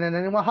me better than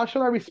anyone. How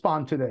should I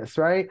respond to this?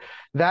 Right?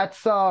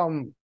 That's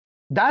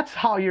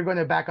how you're going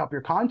to back up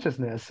your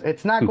consciousness.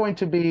 It's not going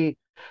to be,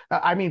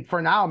 I mean, for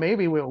now,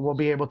 maybe we'll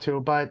be able to,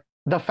 but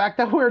the fact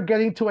that we're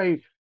getting to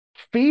a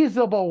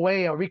feasible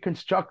way of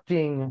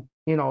reconstructing,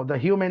 the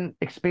human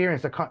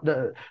experience,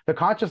 the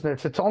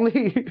consciousness, it's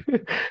only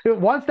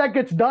once that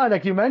gets done,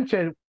 like you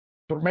mentioned,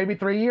 maybe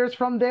 3 years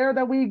from there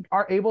that we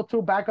are able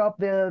to back up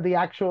the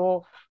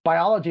actual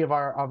biology of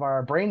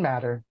our brain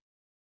matter.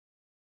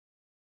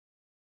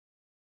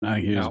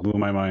 You just blew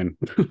my mind.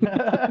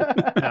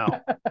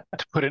 Now,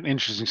 to put an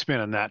interesting spin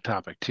on that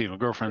topic too, my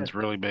girlfriend's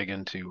really big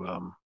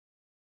into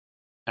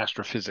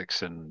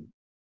astrophysics and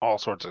all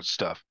sorts of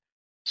stuff.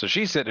 So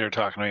she's sitting there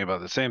talking to me about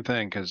the same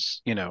thing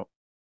because,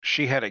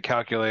 she had it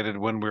calculated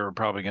when we were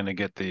probably going to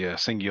get the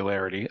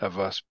singularity of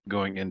us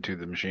going into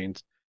the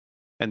machines.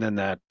 And then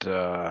that,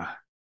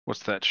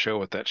 what's that show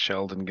with that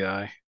Sheldon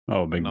guy?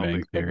 Oh, Big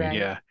Bang Theory.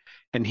 Yeah.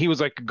 And he was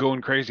like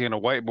going crazy on a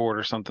whiteboard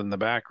or something in the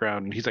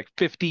background. And he's like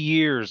 50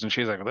 years. And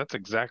she's like, well, that's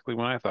exactly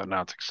what I thought.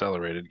 Now it's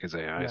accelerated because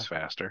AI is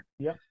faster.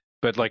 Yep.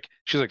 But like,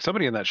 she's like,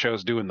 somebody in that show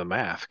is doing the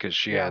math because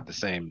she had the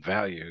same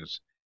values.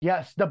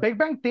 Yes, the Big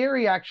Bang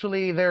Theory,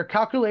 actually, their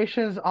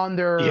calculations on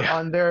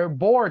their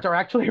boards are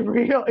actually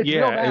real. It's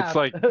real math. It's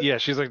like,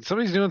 she's like,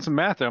 somebody's doing some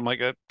math there. I'm like,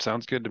 that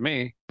sounds good to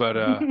me.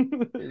 But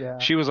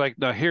she was like,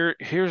 no,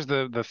 here's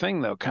the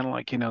thing though, kind of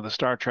like, the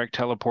Star Trek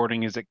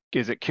teleporting, is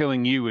it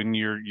killing you and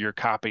your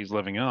copy's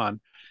living on?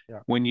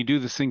 Yeah. When you do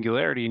the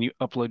singularity and you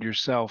upload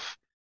yourself,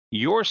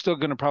 you're still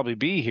going to probably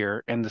be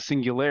here, and the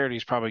singularity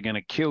is probably going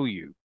to kill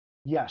you.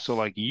 Yes. So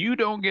like, you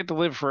don't get to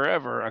live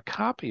forever. A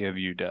copy of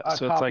you does.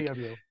 So it's like, of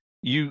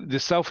you, the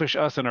selfish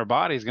us in our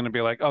body is going to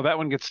be like, oh, that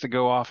one gets to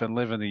go off and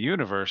live in the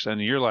universe. And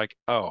you're like,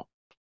 oh,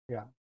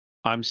 yeah,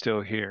 I'm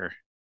still here.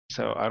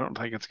 So I don't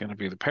think it's going to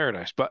be the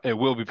paradise, but it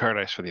will be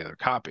paradise for the other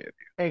copy of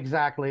you.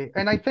 Exactly.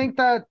 And I think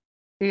that,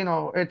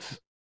 it's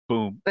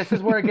boom. This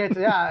is where it gets.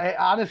 Yeah,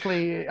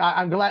 honestly,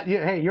 I'm glad.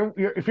 You're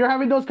if you're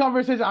having those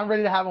conversations, I'm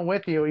ready to have them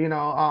with you.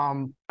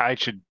 I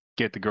should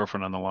get the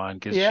girlfriend on the line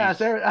because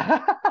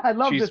I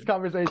love this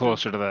conversation.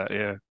 Closer to that,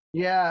 yeah.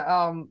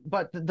 Yeah.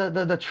 But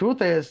the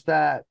truth is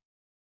that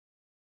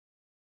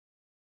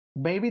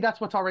maybe that's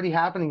what's already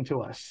happening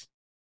to us.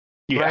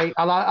 Yeah. Right.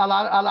 A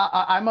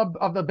lot. I'm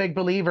of the big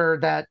believer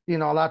that, a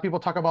lot of people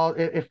talk about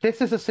if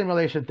this is a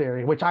simulation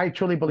theory, which I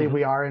truly believe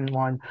we are in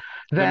one,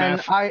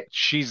 then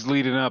she's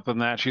leading up on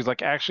that. She's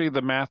like, actually,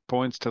 the math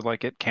points to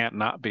like, it can't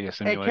not be a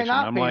simulation. It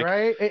cannot be, like,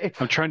 right?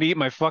 I'm trying to eat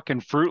my fucking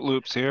Fruit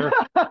Loops here.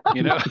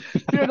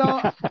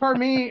 For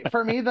me,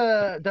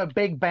 the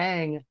Big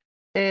Bang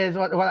is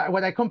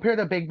what I compare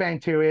the Big Bang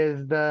to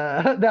is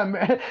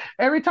the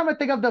every time I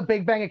think of the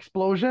Big Bang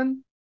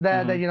explosion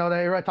that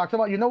everyone talks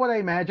about, what I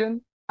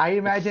imagine? I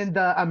imagine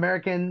the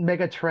American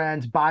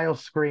Megatrends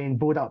BIOS screen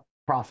boot up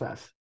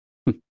process.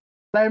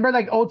 Like, remember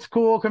like old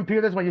school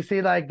computers when you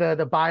see like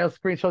the BIOS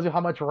screen shows you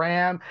how much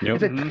RAM? Yep.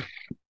 Is it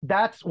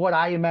that's what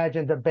I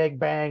imagine the Big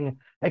Bang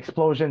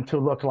explosion to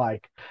look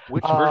like.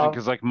 Which version? Uh,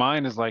 Because like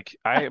mine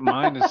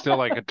is still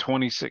like a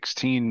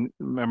 2016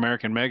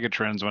 American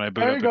Megatrends when I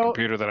boot there up you the go.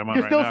 computer that I'm on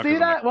You right still now. see Because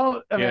I'm like, that?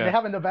 Well, I mean, they yeah,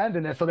 haven't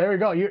abandoned it, so there we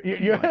go. You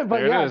like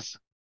but there it yeah, is.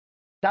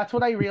 that's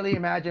what I really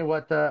imagine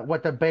what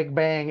the Big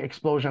Bang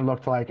explosion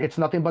looked like. It's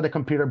nothing but a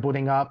computer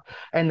booting up,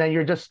 and then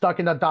you're just stuck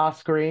in the DOS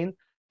screen,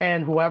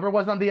 and whoever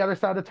was on the other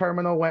side of the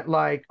terminal went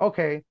like,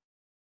 okay,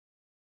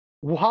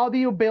 how do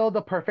you build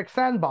a perfect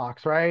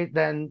sandbox, right?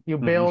 Then you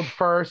Hmm. build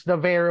first the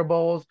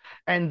variables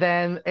and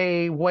then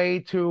a way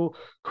to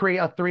create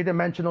a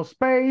three-dimensional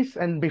space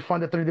and before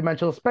the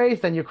three-dimensional space,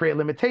 then you create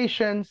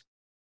limitations.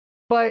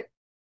 But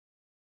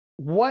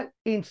what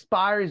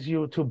inspires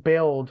you to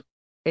build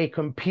a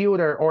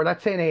computer or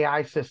let's say an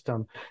AI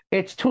system?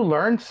 It's to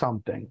learn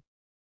something,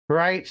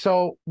 right?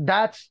 So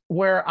that's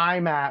where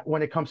I'm at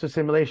when it comes to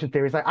simulation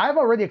theories. Like I've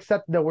already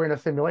accepted that we're in a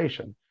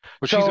simulation.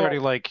 But she's already So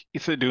like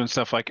doing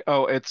stuff like,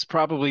 oh, it's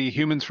probably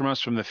humans from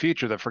us from the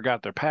future that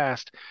forgot their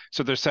past.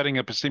 So they're setting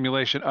up a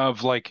simulation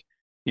of like,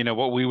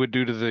 what we would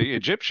do to the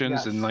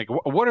Egyptians, and yes. like,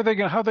 what are they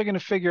gonna, how are they gonna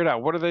figure it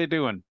out? What are they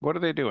doing? What are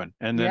they doing?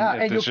 And then Yeah,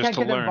 and you it's just can't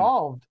to get learn,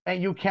 involved,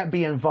 and you can't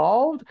be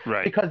involved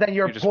right? because then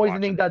you're You're just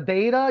poisoning watching. the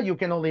data. You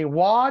can only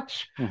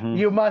watch. Hmm.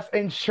 You must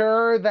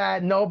ensure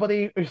that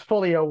nobody is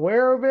fully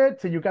aware of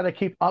it. So you got to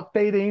keep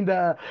updating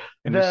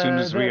And as soon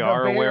as we the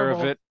are aware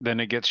of variables. it, then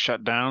it gets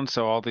shut down.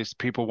 So all these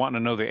people wanting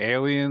to know the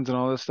aliens and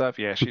all this stuff,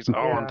 yeah, she's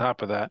all on Yeah.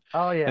 top of that.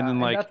 Oh And yeah, then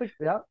and like that's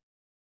yeah.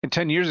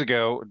 10 years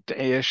ago,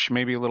 ish,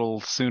 maybe a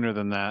little sooner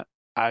than that,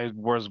 I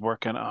was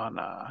working on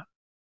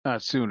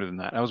not sooner than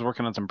that. I was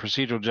working on some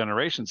procedural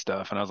generation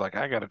stuff, and I was like,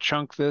 I gotta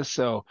chunk this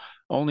so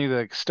only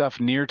the stuff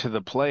near to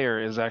the player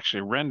is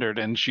actually rendered.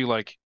 And she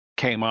like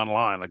came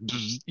online, like,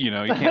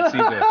 you can't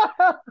see the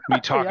me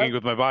talking Yep.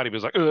 with my body, but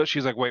it's like,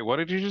 she's like, wait, what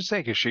did you just say?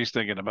 Because she's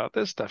thinking about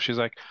this stuff. She's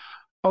like,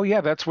 oh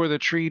yeah, that's where the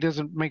tree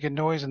doesn't make a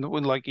noise in the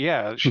wind. Like,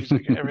 yeah, she's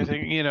like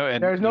everything,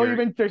 and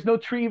There's no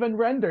tree even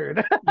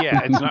rendered.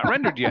 yeah, it's not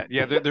rendered yet.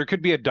 Yeah, there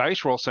could be a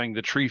dice roll saying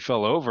the tree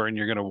fell over, and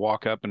you're going to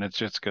walk up and it's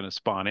just going to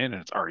spawn in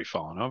and it's already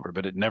fallen over,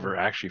 but it never Yeah.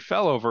 actually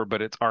fell over,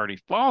 but it's already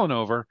fallen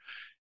over.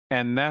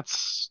 And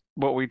that's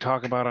what we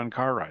talk about on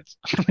car rides.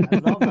 I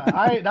love that.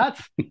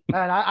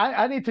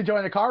 I need to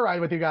join a car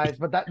ride with you guys,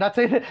 but that's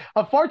it.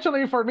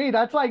 Unfortunately for me,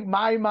 that's like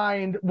my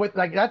mind with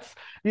like that's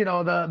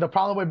the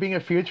problem with being a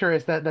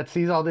futurist that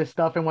sees all this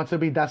stuff and wants to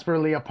be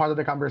desperately a part of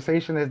the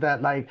conversation is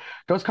that like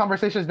those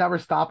conversations never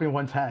stop in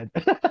one's head.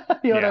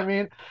 You know what I Yeah,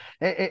 mean?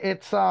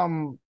 It's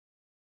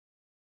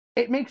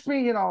it makes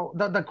me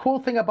the cool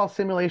thing about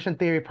simulation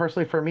theory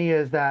personally for me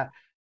is that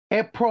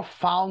it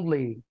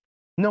profoundly,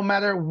 no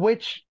matter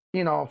which,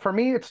 for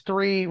me it's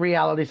three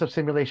realities of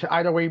simulation.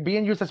 Either we're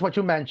being used as what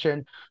you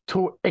mentioned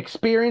to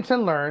experience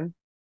and learn,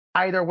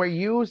 either we're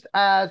used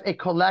as a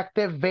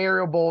collective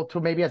variable to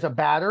maybe as a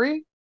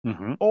battery,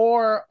 hmm,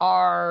 or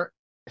our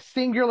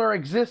singular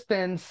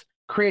existence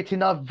creates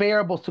enough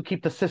variables to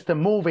keep the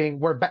system moving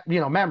where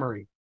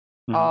memory.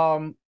 hmm,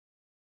 um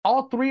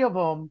all three of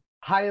them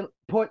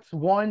puts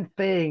one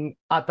thing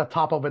at the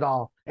top of it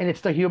all, and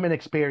it's the human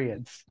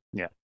experience.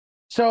 yeah,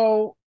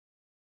 So,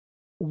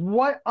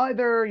 what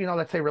other,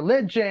 let's say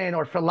religion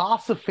or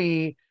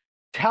philosophy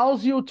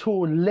tells you to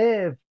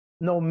live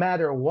no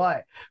matter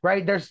what,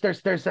 right? There's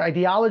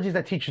ideologies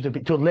that teach you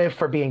to live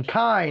for being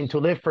kind, to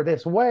live for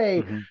this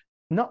way. hmm.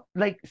 No,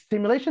 like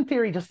simulation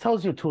theory just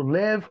tells you to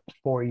live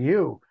for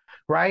you,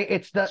 right?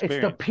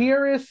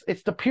 Experience.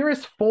 It's the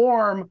purest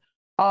form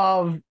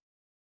of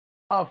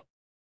of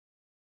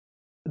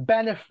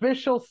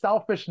beneficial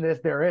selfishness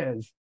there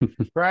is,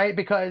 right?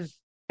 Because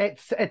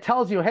it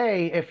tells you,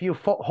 hey, if you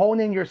hone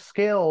in your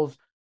skills,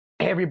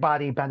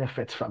 everybody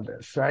benefits from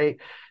this, right?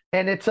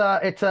 And it's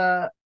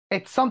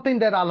something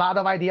that a lot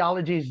of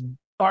ideologies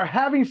are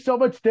having so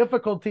much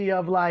difficulty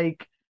of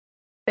like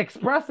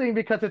expressing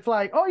because it's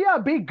like, oh yeah,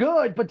 be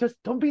good, but just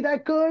don't be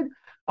that good.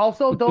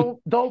 Also,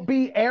 don't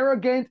be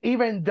arrogant,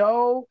 even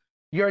though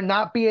you're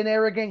not being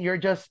arrogant, you're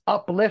just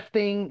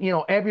uplifting,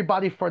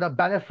 everybody for the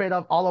benefit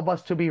of all of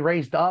us to be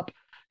raised up.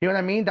 You know what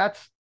I mean?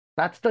 That's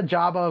the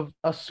job of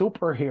a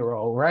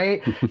superhero,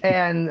 right?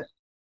 And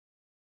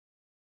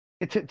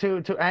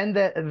to end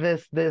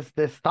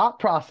this thought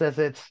process,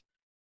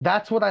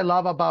 that's what I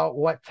love about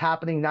what's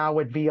happening now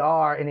with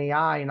VR and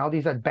AI and all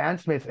these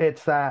advancements.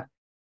 It's that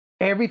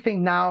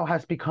everything now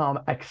has become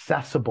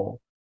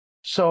accessible.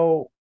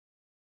 So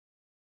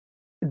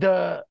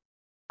the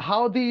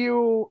how do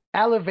you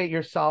elevate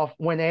yourself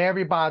when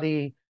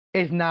everybody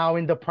is now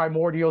in the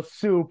primordial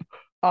soup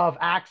of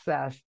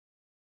access?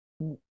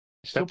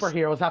 That's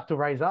Superheroes have to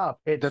rise up.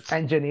 It's that's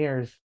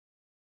engineers.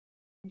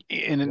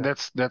 and Yeah.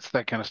 that's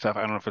that kind of stuff.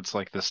 I don't know if it's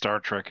like the Star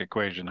Trek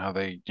equation, how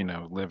they,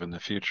 live in the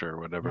future or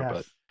whatever,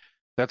 but Yes.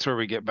 that's where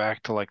we get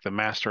back to like the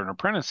master and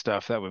apprentice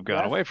stuff that we've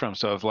gone Yes. away from.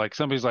 So if like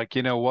somebody's like,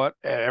 you know what,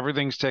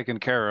 everything's taken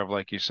care of,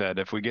 like you said,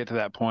 if we get to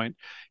that point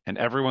and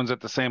everyone's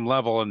at the same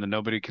level and then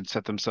nobody can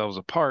set themselves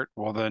apart,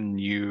 well, then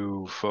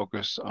you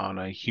focus on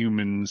a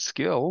human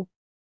skill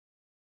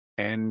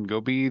and go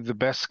be the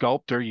best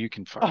sculptor you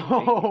can fucking be.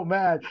 Oh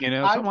man,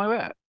 I Something like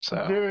that.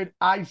 So dude,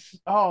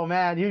 oh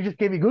man, you just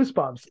gave me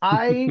goosebumps.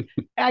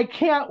 I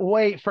can't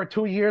wait for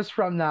 2 years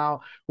from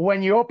now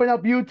when you open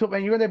up YouTube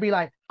and you're gonna be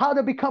like, how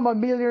to become a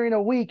millionaire in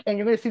a week, and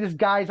you're gonna see this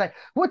guy's like,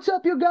 what's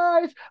up, you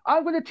guys?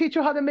 I'm gonna teach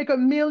you how to make a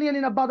million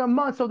in about a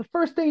month. So the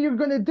first thing you're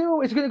gonna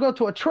do is you're gonna go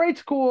to a trade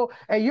school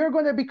and you're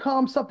gonna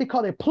become something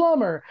called a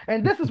plumber,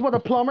 and this is what a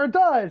plumber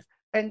does.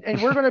 And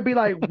we're gonna be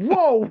like,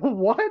 whoa,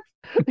 what?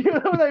 You know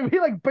what I mean?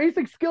 Like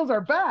basic skills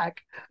are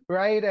back,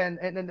 right?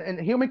 And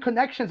human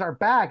connections are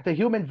back. The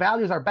human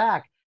values are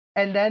back.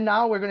 And then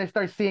now we're going to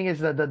start seeing is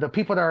the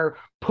people that are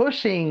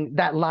pushing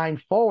that line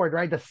forward,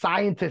 right? The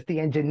scientists, the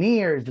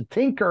engineers, the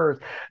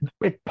tinkers.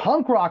 It's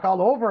punk rock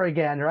all over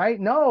again, right?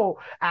 No,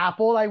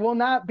 Apple, I will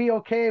not be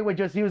okay with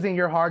just using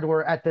your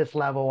hardware at this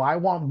level. I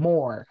want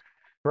more,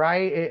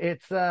 right?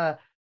 It's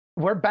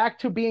we're back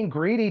to being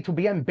greedy, to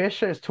be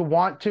ambitious, to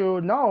want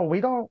to. No,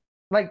 we don't.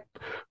 Like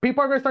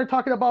people are going to start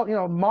talking about,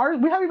 Mars.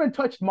 We haven't even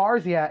touched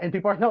Mars yet, and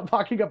people are not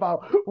talking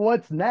about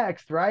what's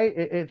next,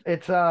 right?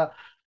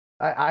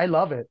 I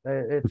love it.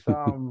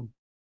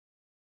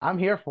 I'm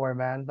here for it,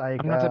 man.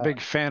 Like I'm not a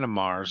big fan of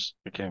Mars.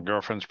 Again,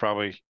 girlfriend's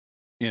probably,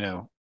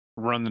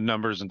 run the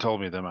numbers and told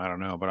me them. I don't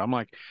know, but I'm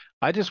like,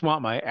 I just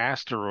want my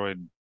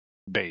asteroid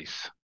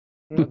base.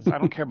 I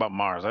don't care about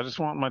Mars. I just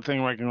want my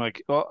thing where I can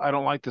well, I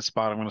don't like this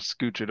spot. I'm going to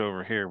scooch it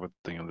over here with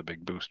the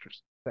big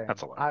boosters. Same.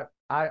 That's a lot.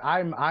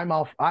 I'm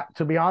all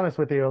to be honest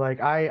with you, like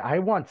I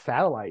want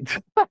satellites.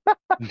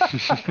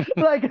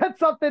 Like that's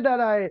something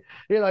that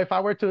if I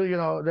were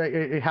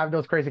to, have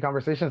those crazy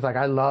conversations, like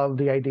I love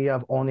the idea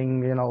of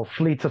owning,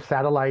 fleets of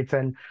satellites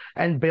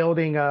and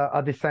building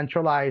a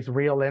decentralized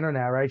real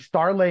internet, right?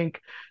 Starlink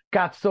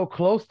got so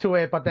close to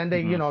it, but then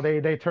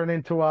they turned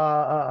into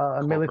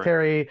a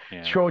military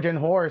Trojan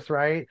horse,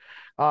 right?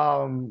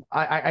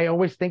 I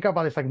always think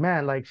about it, it's like,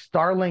 man, like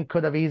Starlink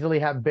could have easily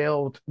have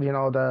built,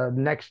 the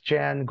next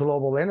gen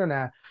global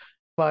internet.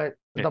 But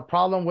the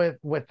problem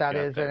with that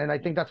is, and I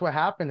think that's what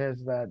happened,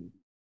 is that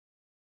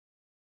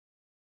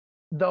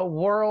the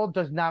world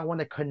does not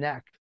want to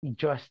connect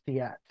just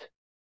yet.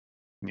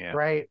 Yeah.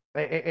 Right.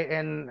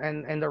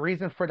 And the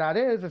reason for that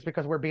is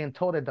because we're being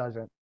told it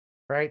doesn't.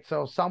 Right.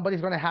 So somebody's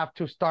going to have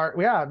to start.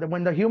 Yeah.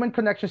 When the human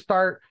connections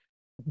start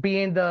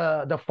being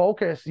the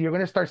focus, you're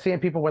going to start seeing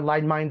people with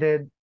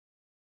like-minded,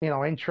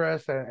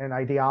 interests and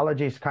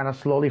ideologies kind of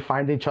slowly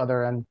find each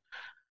other. And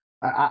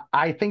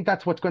I think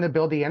that's what's going to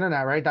build the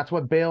internet, right? That's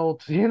what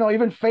built,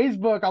 even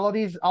Facebook,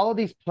 all of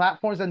these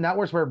platforms and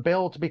networks were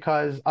built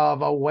because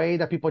of a way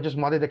that people just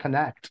wanted to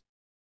connect.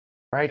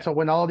 Right. Yeah. So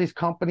when all of these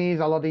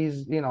companies, all of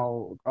these,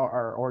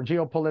 or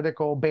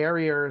geopolitical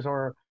barriers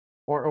or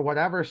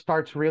whatever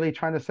starts really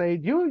trying to say,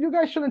 you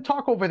guys shouldn't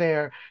talk over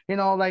there,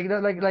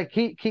 like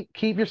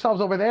keep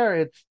yourselves over there.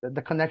 It's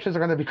the connections are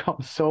going to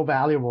become so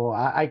valuable.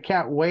 I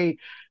can't wait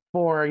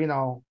for,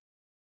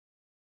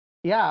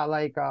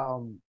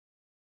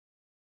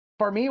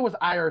 for me, it was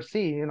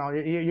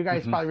IRC. You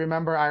guys probably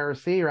remember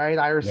IRC, right?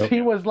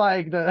 IRC was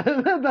like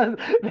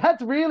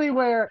that's really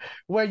where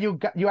you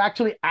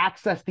actually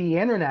access the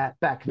internet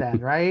back then,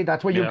 right?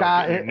 That's where you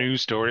got it.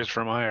 News stories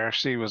from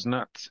IRC was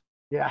nuts.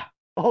 Yeah.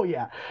 Oh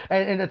yeah,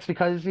 and it's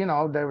because it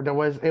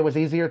was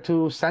easier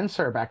to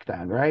censor back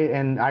then, right?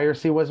 And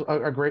IRC was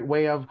a great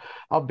way of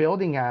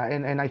building it,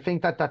 and I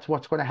think that's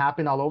what's going to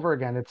happen all over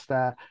again. It's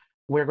that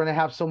we're going to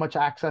have so much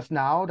access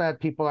now that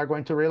people are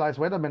going to realize,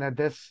 wait a minute,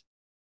 this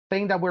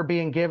thing that we're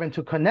being given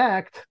to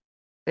connect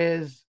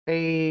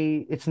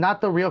it's not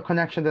the real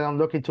connection that I'm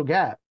looking to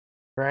get,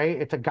 right?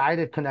 It's a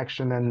guided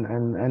connection,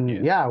 and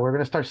we're going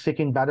to start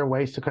seeking better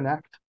ways to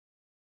connect.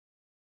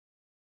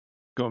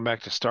 Going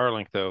back to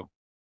Starlink though,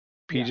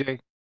 PJ,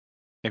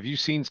 have you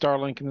seen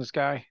Starlink in the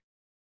sky?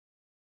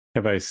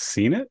 Have I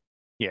seen it?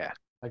 Yeah.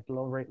 Like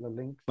low rate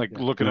links. Like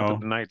looking up at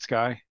the night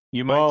sky.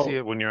 You might see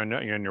it when you're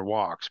on your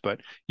walks, but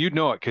you'd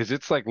know it because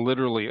it's like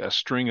literally a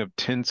string of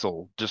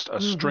tinsel, just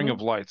a string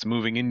of lights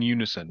moving in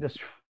unison.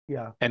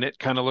 And it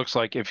kind of looks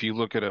like if you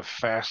look at a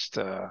fast,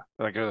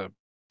 like a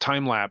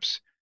time lapse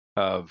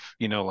of,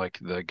 like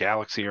the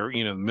galaxy or,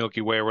 the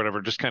Milky Way or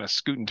whatever, just kind of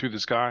scooting through the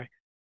sky.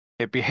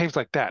 It behaves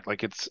like that.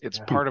 Like it's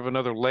part of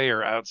another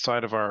layer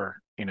outside of our,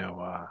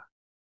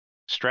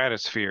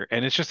 stratosphere.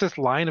 And it's just this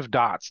line of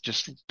dots,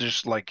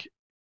 just like,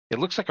 it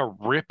looks like a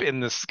rip in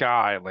the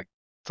sky, like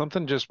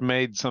something just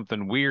made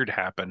something weird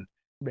happen.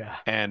 Yeah.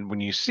 And when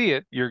you see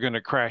it, you're going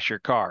to crash your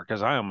car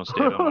because I almost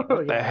did. I'm like,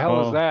 what the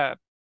hell is that?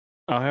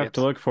 I'll have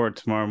to look for it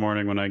tomorrow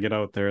morning when I get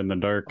out there in the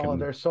dark. Oh,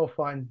 they're so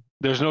fun.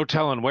 There's no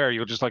telling where.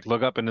 You'll just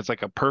look up and it's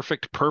like a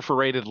perfect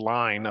perforated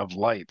line of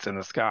lights in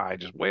the sky,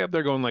 just way up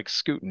there going like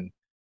scooting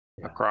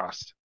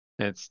across.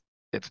 It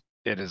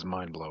is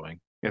mind blowing.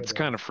 It's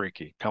kind of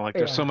freaky. Kind of like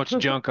there's so much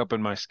junk up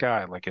in my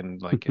sky, like in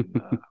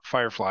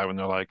Firefly when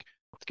they're like,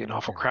 it's getting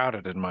awful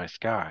crowded in my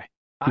sky.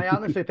 I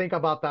honestly think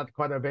about that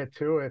quite a bit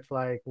too. It's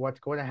like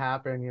what's going to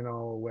happen,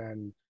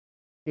 when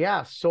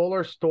yeah,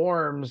 solar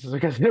storms,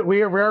 because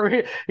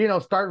we're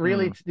start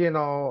really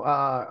Mm.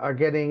 are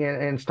getting in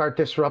and start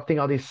disrupting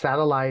all these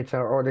satellites,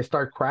 or they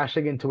start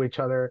crashing into each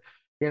other.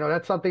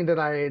 That's something that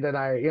I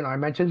I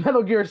mentioned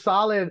Metal Gear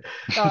Solid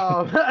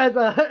as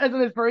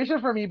an inspiration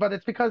for me, but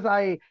it's because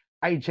I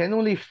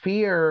genuinely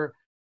fear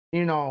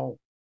you know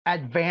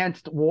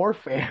advanced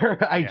warfare.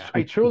 I Yeah.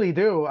 I truly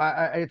do.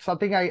 It's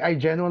something I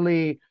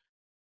genuinely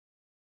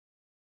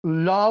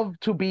love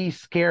to be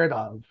scared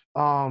of.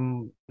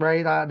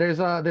 Right. There's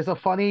a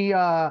funny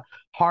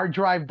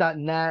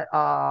harddrive.net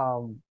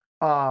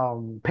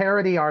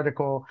parody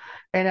article,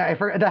 and I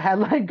forget, the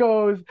headline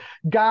goes,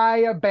 "Guy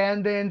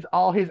abandons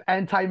all his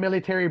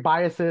anti-military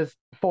biases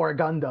for a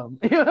Gundam."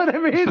 You know what I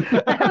mean?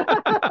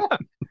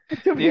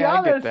 To be Yeah,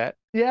 I get honest, that.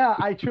 yeah,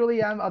 I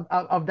truly am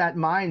of that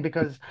mind,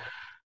 because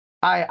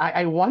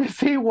I want to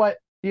see what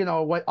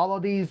all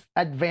of these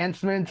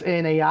advancements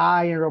in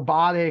AI and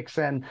robotics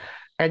and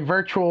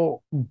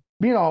virtual,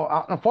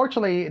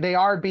 unfortunately they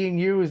are being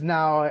used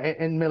now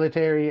in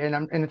military,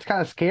 and it's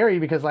kind of scary,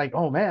 because like,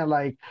 oh man,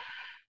 like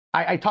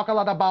I talk a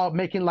lot about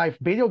making life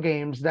video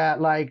games, that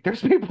like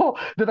there's people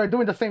that are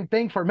doing the same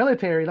thing for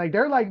military.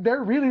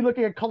 They're really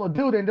looking at Call of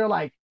Duty, and they're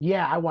like,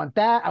 yeah, I want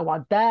that, I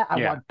want that, I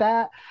Yeah, want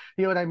that.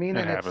 You know what I mean?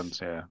 it And it's happens.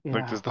 Yeah.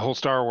 Like yeah. this, the whole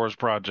Star Wars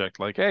project.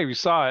 Like, hey, we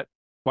saw it.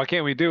 Why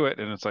can't we do it?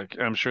 And it's like,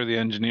 I'm sure the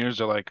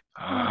engineers are like,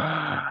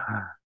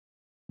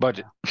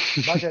 budget.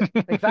 Budget.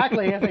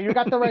 Exactly. So you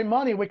got the right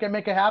money, we can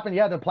make it happen.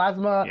 Yeah, the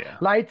plasma Yeah.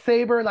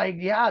 lightsaber, like,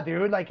 yeah,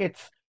 dude, like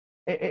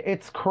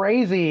it's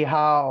crazy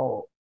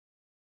how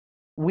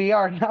we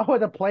are now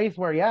at a place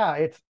where, yeah,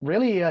 it's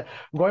really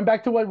going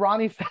back to what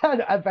Ronnie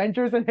said,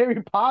 Avengers and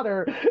Harry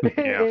Potter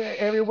Yeah.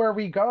 everywhere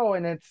we go.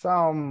 And it's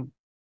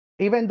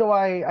even though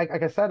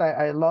like I said,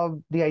 I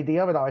love the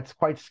idea of it all, it's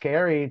quite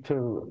scary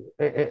to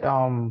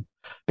Well,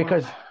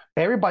 because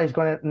everybody's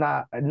gonna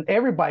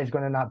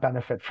not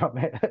benefit from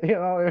it.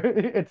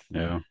 It's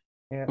Yeah.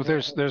 yeah, well,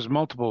 there's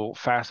multiple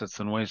facets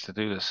and ways to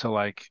do this. So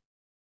like,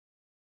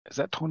 is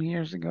that 20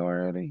 years ago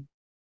already?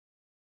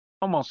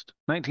 Almost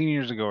 19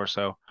 years ago or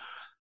so.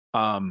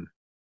 Um,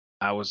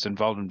 I was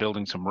involved in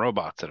building some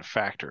robots at a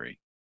factory.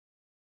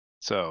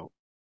 So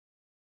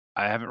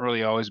I haven't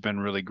really always been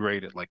really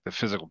great at like the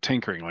physical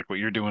tinkering, like what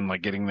you're doing,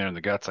 like getting there in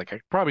the guts. Like I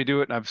could probably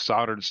do it, and I've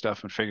soldered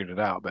stuff and figured it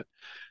out, but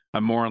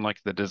I'm more in like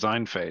the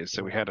design phase.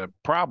 So we had a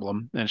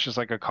problem, and it's just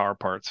like a car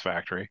parts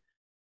factory.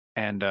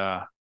 And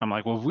I'm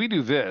like, well, if we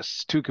do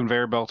this, two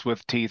conveyor belts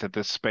with teeth at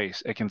this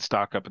space, it can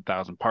stock up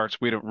 1,000 parts.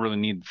 We don't really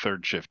need the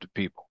third shift of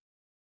people.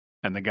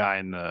 And the guy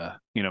in the,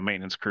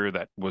 maintenance crew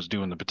that was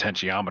doing the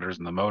potentiometers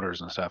and the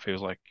motors and stuff, he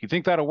was like, "You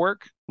think that'll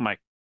work?" I'm like,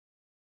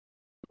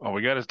 "All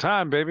we got is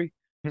time, baby."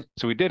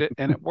 So we did it,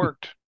 and it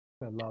worked.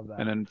 I love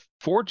And that.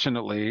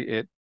 unfortunately,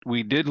 it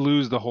we did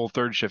lose the whole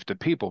third shift of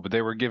people, but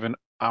they were given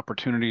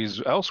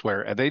opportunities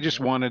elsewhere, and they just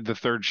Yeah. wanted the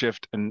third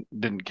shift and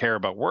didn't care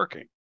about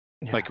working.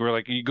 Yeah. Like we're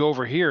like, you go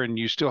over here and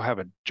you still have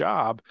a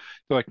job.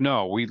 They're like,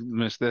 no, we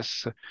missed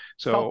this.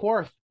 So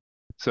Self-worth.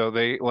 so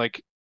they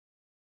like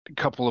a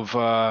couple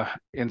of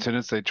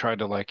incidents. They tried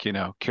to like,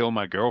 kill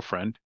my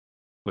girlfriend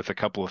with a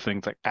couple of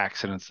things like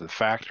accidents to the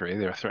factory.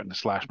 They were threatening to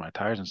slash my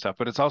tires and stuff.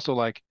 But it's also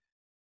like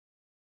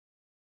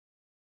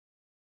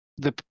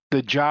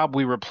the job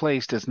we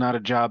replaced is not a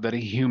job that a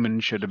human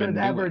should have Should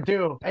been ever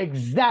doing. do. It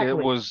Exactly.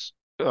 was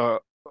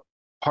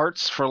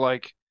parts for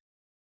like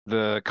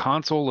the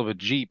console of a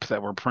Jeep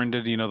that were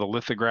printed, the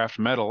lithographed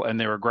metal, and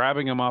they were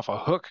grabbing them off a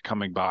hook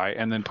coming by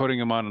and then putting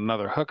them on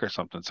another hook or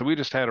something. So we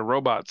just had a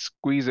robot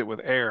squeeze it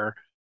with air,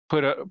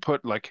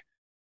 put like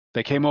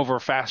they came over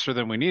faster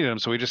than we needed them,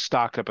 so we just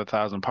stocked up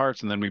 1,000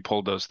 parts and then we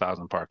pulled those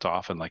 1,000 parts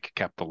off and like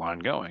kept the line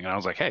going. And I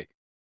was like, hey,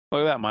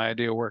 look at that, my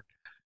idea worked.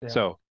 Yeah.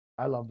 So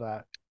I love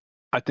that.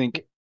 I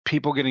think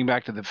people getting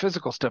back to the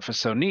physical stuff is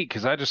so neat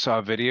because I just saw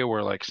a video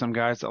where like some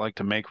guys that like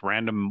to make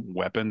random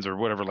weapons or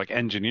whatever, like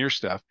engineer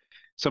stuff,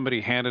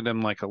 somebody handed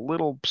him like a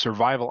little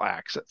survival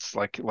axe. It's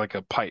like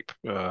a pipe,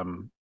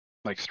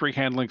 like 3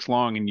 hand lengths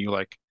long, and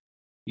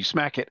you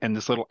smack it and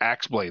this little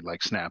axe blade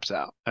like snaps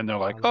out. And they're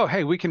like, oh,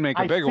 hey, we can make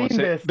a I've bigger one. seen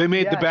So this. they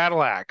made the Yes.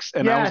 battle axe.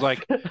 And I was Yes.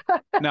 like,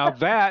 now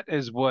that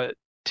is what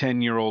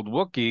 10-year-old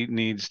Wookiee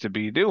needs to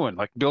be doing.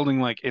 Like building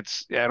like I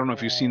don't know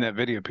if you've seen Yeah. that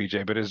video,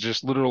 PJ, but it's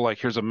just literal like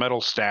here's a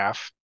metal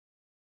staff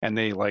and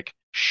they like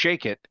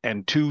shake it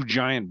and two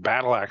giant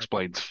battle axe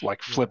blades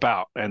like flip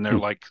out and they're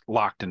like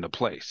locked into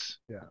place.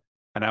 Yeah.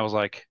 And I was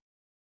like,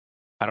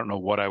 I don't know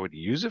what I would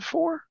use it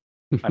for.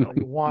 I You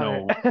don't want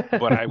know, it.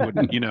 but I would,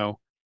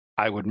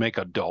 I would make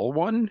a dull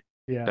one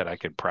Yeah. that I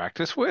could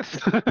practice with.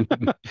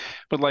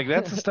 But like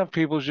that's the stuff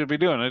people should be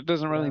doing. It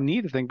doesn't really Yeah.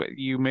 need a thing, but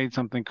you made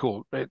something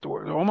cool.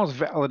 We're almost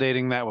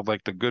validating that with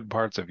like the good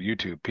parts of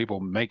YouTube.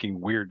 People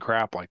making weird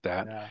crap like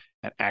that Yeah.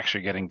 and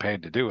actually getting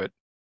paid to do it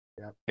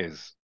Yeah.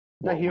 is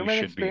The what we human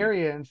should be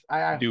experience.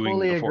 I doing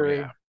fully before. agree.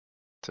 Yeah.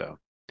 So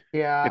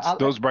Yeah. it's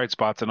those bright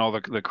spots and all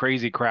the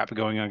crazy crap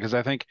going on. Because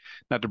I think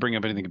not to bring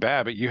up anything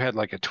bad, but you had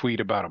like a tweet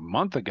about a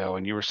month ago,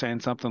 and you were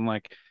saying something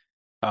like,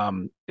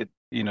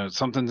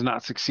 something's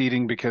not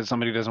succeeding because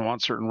somebody doesn't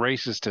want certain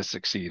races to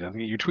succeed. I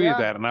think you tweeted Yeah.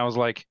 that, and I was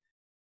like,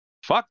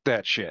 fuck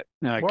that shit.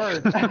 Like,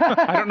 Word.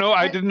 I don't know.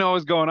 I didn't know what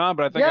was going on,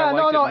 but I think I Yeah, no,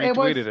 liked it no, and it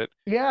was, retweeted it.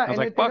 yeah, I was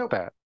like, fuck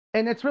that.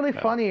 and it's really No.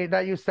 funny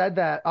that you said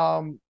that.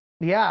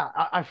 Yeah,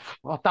 I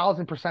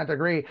 1,000%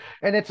 agree,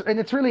 and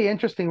it's really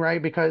interesting,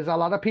 right? Because a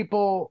lot of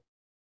people,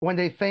 when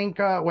they think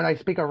when I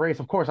speak of race,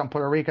 of course, I'm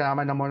Puerto Rican, I'm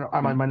a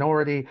Mhm.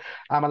 minority,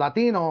 I'm a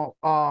Latino.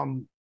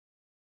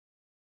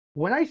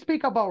 When I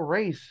speak about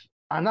race,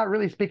 I'm not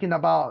really speaking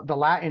about the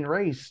Latin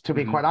race, to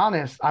be Mhm. quite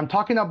honest. I'm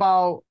talking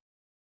about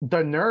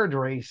the nerd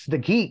race, the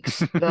geeks,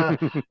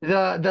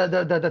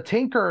 the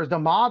tinkers, the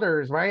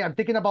modders, right? I'm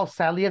thinking about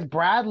Salius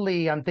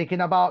Bradley. I'm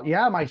thinking about,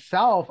 yeah,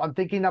 myself. I'm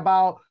thinking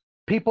about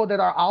people that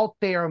are out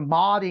there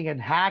modding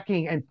and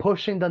hacking and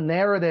pushing the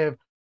narrative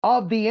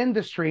of the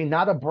industry,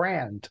 not a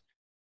brand,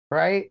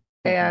 right?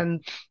 Mhm.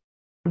 And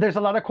there's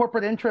a lot of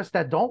corporate interests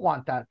that don't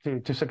want that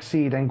to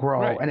succeed and grow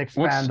Right. and Once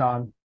expand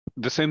on.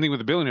 the same thing with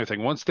the billionaire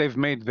thing. Once they've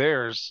made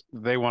theirs,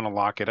 they want to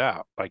lock it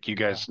out. Like you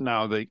Yeah. guys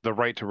now the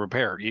right to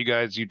repair. You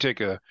guys, you take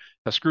a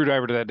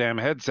screwdriver to that damn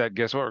headset.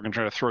 Guess what? We're gonna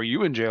try to throw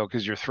you in jail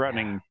because you're Yeah.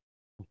 threatening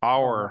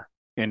Oh man. our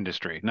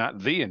industry, not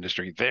the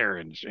industry, their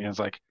industry. And it's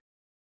like,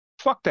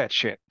 fuck that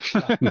shit.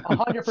 Yeah, a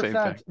hundred Same thing.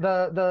 percent.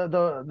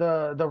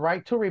 The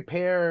right to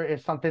repair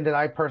is something that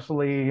I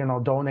personally,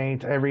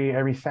 donate every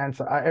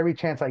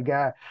chance I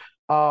get.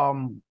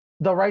 Um,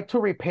 the right to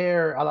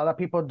repair, a lot of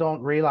people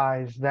don't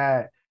realize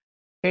that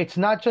it's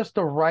not just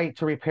the right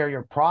to repair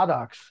your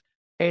products.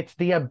 It's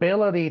the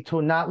ability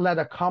to not let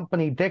a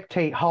company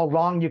dictate how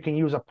long you can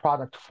use a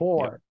product Yep.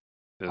 for.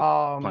 The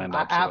planned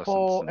obsolescence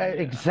Apple, and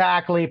yeah.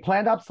 exactly.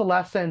 Planned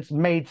obsolescence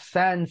made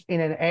sense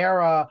in an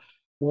era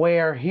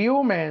where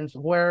humans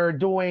were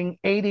doing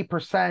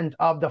 80%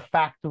 of the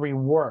factory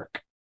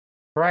work,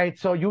 right?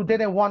 So you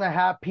didn't want to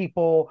have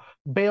people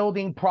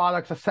building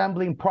products,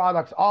 assembling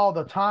products all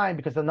the time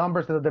because the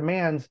numbers and the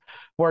demands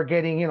were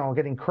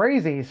getting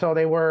crazy. So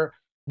they were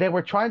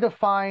trying to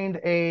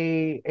find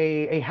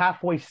a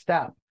halfway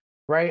step,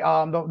 right?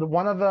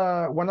 One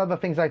of the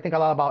things I think a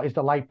lot about is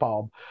the light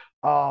bulb.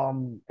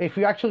 If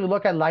you actually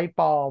look at light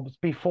bulbs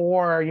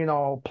before,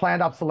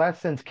 planned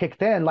obsolescence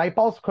kicked in, light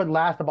bulbs could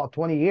last about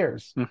 20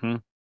 years. Hmm. We're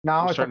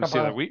Now it's like starting to see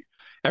that about, we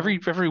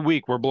Mhm. every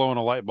week we're blowing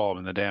a light bulb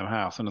in the damn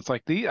house, and it's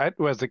like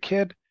as a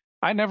kid,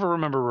 I never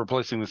remember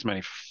replacing this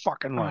many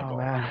fucking light Oh bulbs.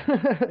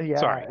 man, yeah.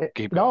 Sorry,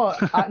 keep going.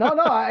 No,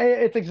 no.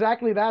 It's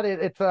exactly that.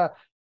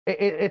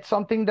 It's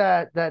something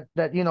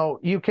that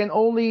you can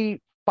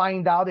only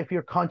find out if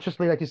you're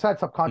consciously, like you said, Hmm.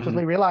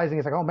 subconsciously realizing.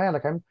 It's like, oh man,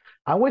 like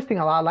I'm wasting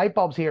a lot of light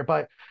bulbs here,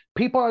 but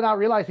people are not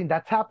realizing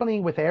that's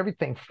happening with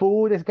everything.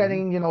 Food is Hmm.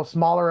 getting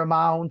smaller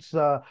amounts.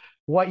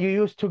 What you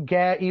used to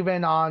get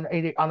even on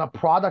a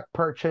product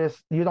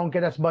purchase, you don't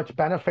get as much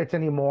benefits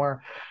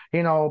anymore.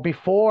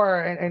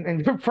 Before,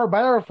 and for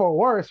better or for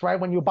worse, right?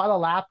 When you bought a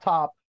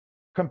laptop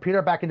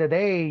computer back in the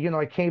day,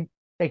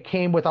 it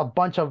came with a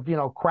bunch of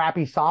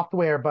crappy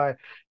software, but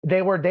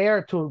they were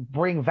there to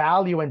bring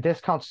value and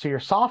discounts to your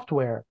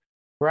software,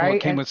 Well, it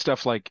right? came with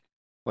stuff like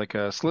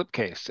a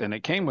slipcase, and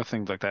it came with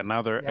things like that.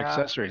 Now they're Yeah,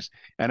 accessories,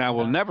 and I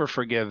will yeah, never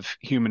forgive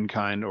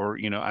humankind, or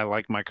I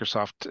like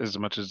Microsoft as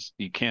much as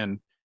you can.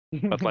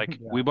 But like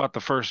we yeah, bought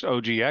the first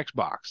OG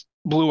Xbox,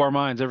 blew our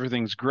minds.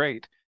 Everything's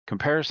great.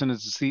 Comparison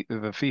is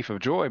the thief of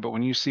joy. But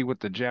when you see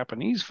what the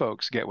Japanese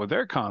folks get with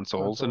their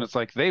consoles, and consoles. it's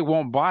like they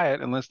won't buy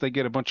it unless they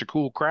get a bunch of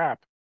cool crap.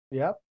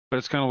 Yep, But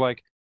it's kind of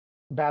like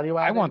value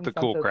I added want the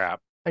cool incentives.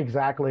 crap.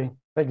 Exactly,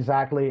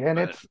 exactly, and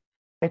But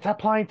it's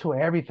applying to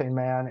everything,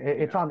 man.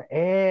 It's yeah, on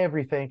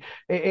everything.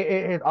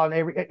 It on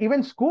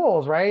even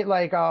schools, right?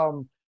 Like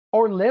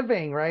or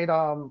living, right?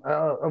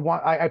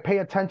 I pay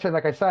attention.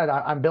 Like I said,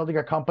 I'm building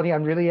a company. I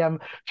really am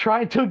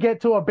trying to get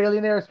to a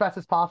billionaire as fast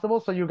as possible.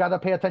 So you got to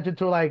pay attention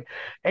to like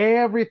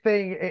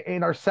everything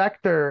in our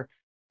sector.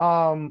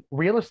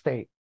 Real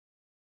estate,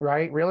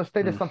 right? Real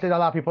estate is mm. something that a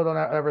lot of people don't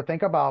ever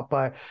think about,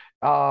 but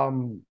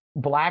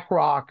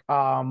BlackRock,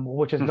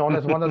 which is known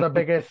as one of the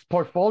biggest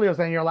portfolios,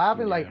 and you're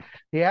laughing like,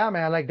 Yeah, yeah,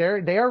 man, like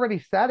they already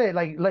said it,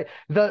 like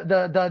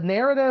the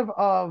narrative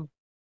of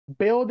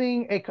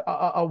building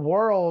a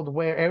world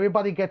where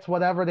everybody gets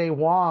whatever they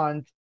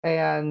want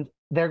and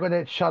they're going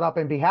to shut up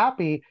and be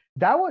happy.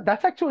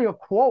 That's actually a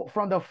quote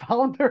from the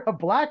founder of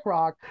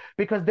BlackRock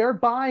because they're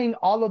buying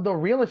all of the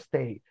real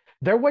estate.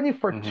 They're waiting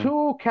for hmm,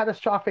 two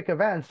catastrophic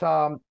events.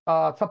 Some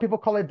people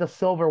call it the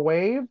silver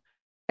wave,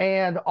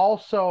 and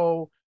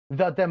also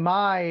the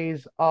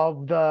demise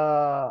of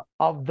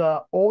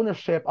the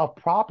ownership of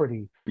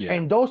property. yeah.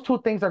 And those two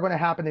things are going to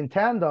happen in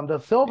tandem. The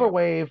silver Yep.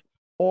 wave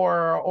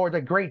or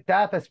the great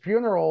death, as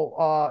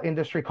funeral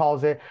industry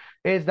calls it,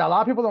 is that a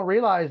lot of people don't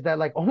realize that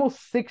like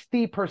almost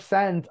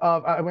 60%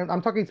 of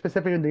I'm talking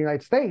specifically in the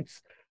United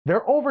States,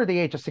 they're over the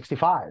age of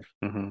 65.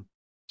 Hmm.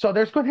 So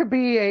there's going to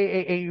be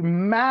a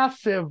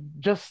massive,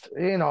 just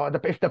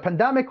if the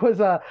pandemic was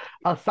a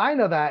sign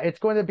of that, it's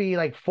going to be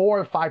like 4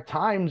 or 5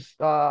 times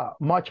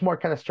much more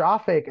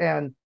catastrophic.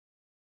 And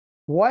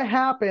what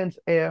happens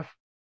if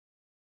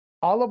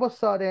all of a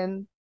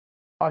sudden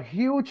a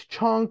huge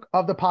chunk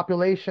of the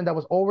population that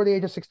was over the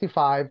age of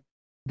 65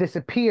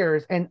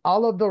 disappears and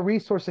all of the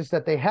resources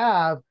that they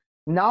have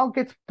now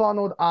gets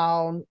funneled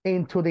out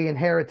into the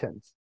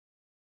inheritance.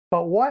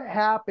 But what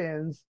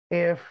happens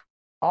if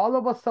all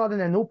of a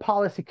sudden a new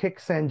policy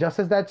kicks in just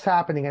as that's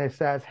happening and it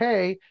says,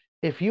 hey,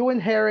 if you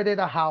inherited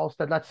a house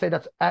that, let's say,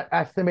 that's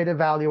estimated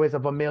value is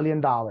of $1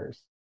 million,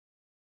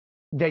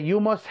 that you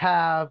must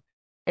have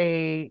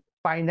a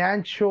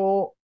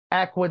financial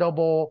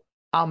equitable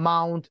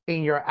amount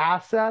in your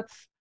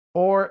assets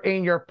or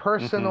in your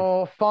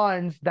personal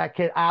funds that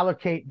can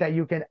allocate that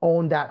you can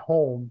own that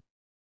home.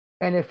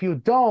 And if you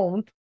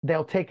don't,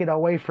 they'll take it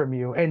away from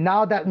you. And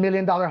now that $1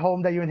 million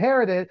home that you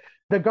inherited,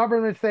 the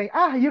government's saying,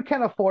 you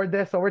can't afford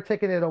this, so we're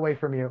taking it away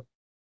from you.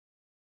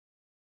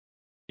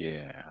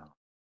 Yeah.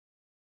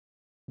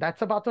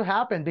 That's about to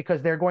happen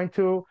because they're going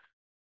to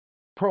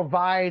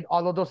provide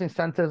all of those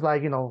incentives,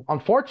 like,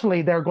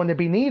 unfortunately, they're going to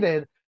be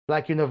needed,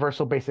 like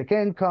universal basic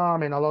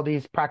income and all of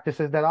these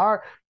practices that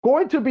are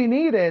going to be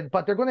needed,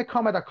 but they're going to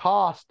come at a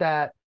cost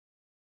that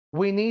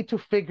we need to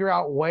figure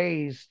out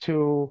ways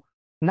to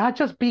not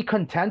just be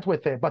content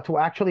with it, but to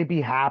actually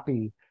be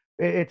happy.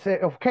 It's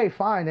okay,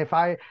 fine.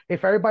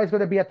 If everybody's going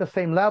to be at the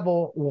same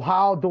level,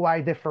 how do I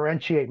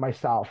differentiate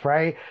myself,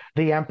 right?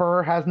 The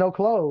emperor has no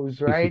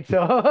clothes, right?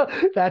 So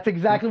that's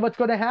exactly what's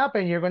going to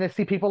happen. You're going to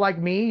see people like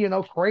me,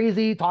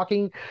 crazy,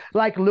 talking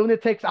like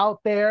lunatics out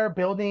there,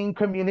 building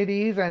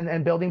communities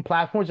and building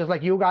platforms just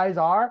like you guys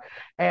are.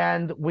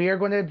 And we are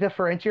going to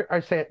differentiate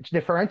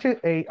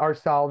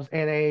ourselves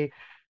in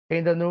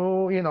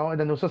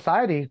the new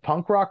society,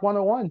 punk rock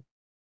 101.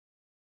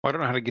 Well, I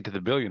don't know how to get to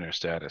the billionaire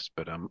status,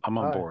 but I'm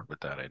on board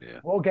with that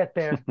idea. We'll get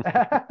there.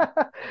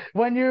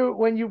 when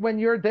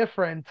you're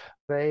different,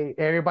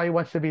 everybody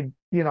wants to be,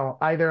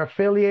 either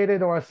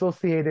affiliated or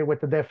associated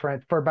with the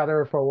different, for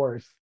better or for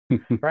worse.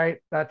 Right?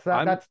 That's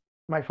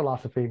my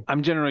philosophy.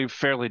 I'm generally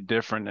fairly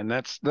different, and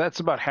that's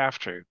about half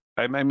true.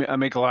 I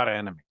make a lot of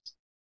enemies.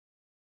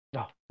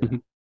 Oh.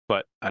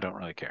 But I don't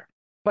really care.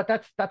 But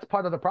that's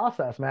part of the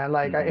process, man.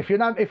 Like if you're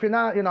not,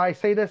 I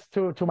say this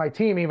to my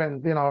team,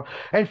 even,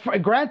 and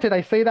granted,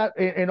 I say that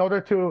in order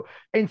to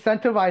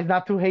incentivize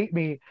not to hate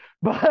me,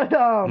 but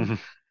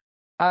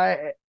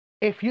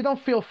if you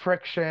don't feel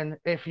friction,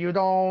 if you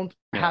don't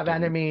have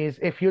enemies,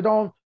 if you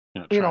don't,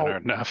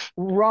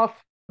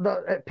 rough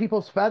the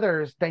people's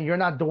feathers, then you're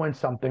not doing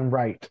something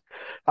right.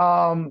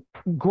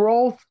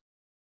 Growth.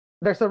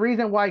 There's a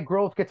reason why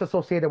growth gets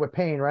associated with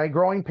pain, right?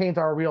 Growing pains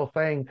are a real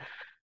thing.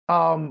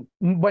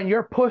 When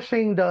you're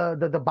pushing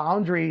the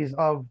boundaries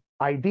of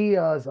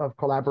ideas, of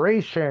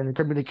collaboration,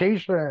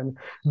 communication,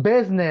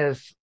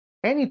 business,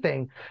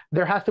 anything,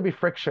 there has to be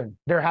friction.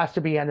 There has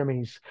to be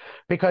enemies,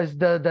 because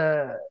one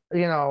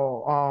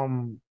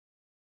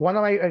of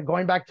my,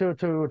 going back to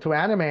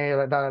anime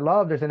that I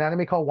love, there's an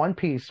anime called One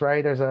Piece,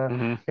 right?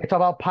 It's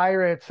about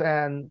pirates,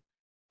 and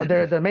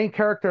the main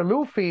character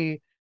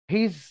Luffy,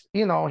 he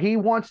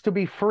wants to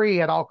be free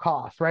at all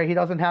costs, right? He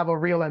doesn't have a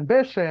real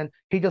ambition.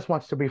 He just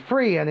wants to be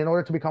free. And in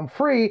order to become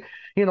free,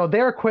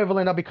 their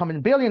equivalent of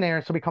becoming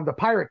billionaires to become the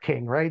pirate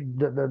king, right?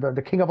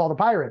 The king of all the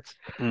pirates.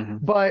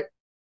 But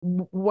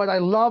what I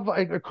love,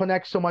 it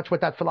connects so much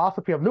with that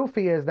philosophy of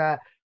Luffy, is that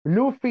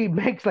Luffy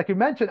makes, like you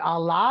mentioned, a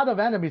lot of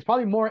enemies,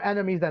 probably more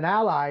enemies than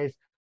allies.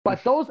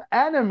 But those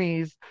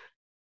enemies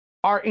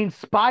are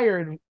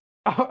inspired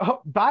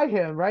by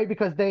him, right?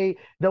 Because the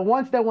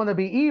ones that want to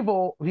be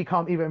evil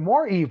become even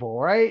more evil,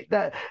 right?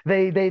 That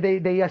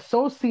they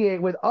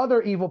associate with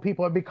other evil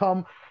people and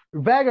become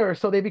bigger,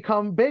 so they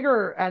become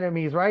bigger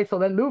enemies, right? So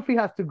then Luffy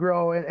has to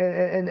grow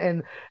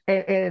and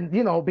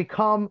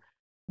become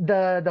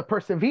the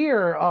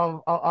persevere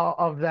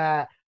of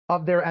their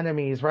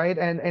enemies, right?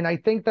 And I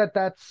think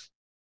that's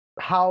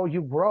how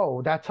you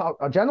grow. That's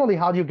generally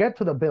how you get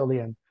to the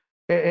billion.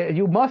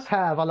 You must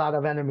have a lot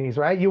of enemies,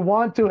 right? You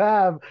want to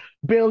have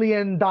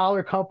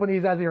billion-dollar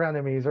companies as your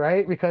enemies,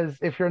 right? Because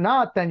if you're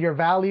not, then your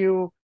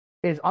value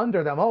is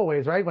under them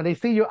always, right? When they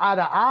see you eye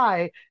to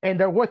eye and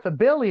they're worth $1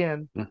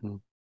 billion,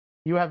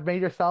 you have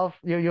made yourself,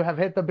 you have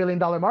hit the $1 billion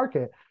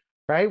market,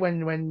 right? When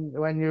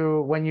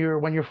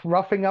you're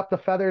roughing up the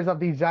feathers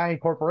of these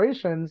giant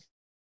corporations,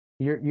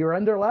 you're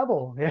under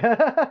level,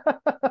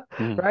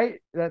 right?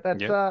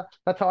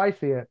 That's how I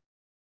see it.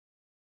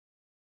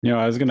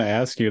 I was going to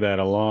ask you that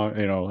about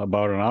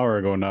an hour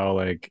ago now,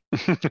 like,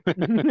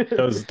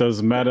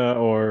 does Meta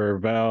or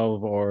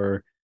Valve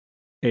or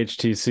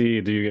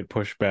HTC, do you get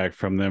pushback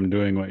from them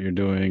doing what you're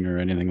doing or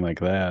anything like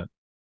that?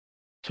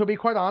 To be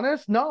quite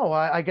honest, no,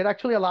 I get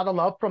actually a lot of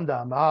love from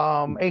them.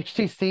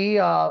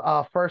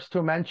 HTC, first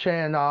to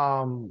mention,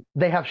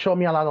 they have shown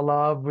me a lot of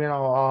love,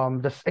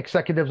 the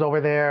executives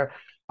over there,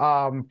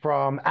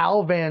 from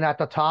Alvin at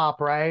the top,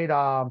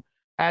 right?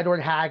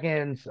 Edward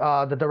Haggins,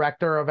 the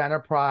director of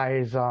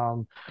enterprise,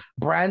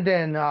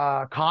 Brandon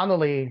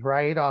Connolly,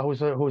 right?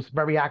 Who's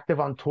very active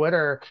on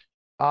Twitter,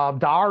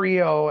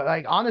 Dario.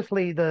 Like,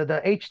 honestly,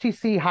 the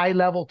HTC high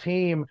level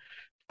team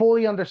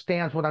fully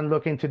understands what I'm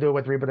looking to do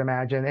with Reboot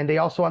Imagine, and they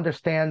also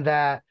understand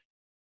that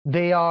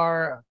they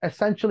are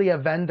essentially a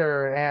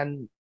vendor,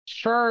 and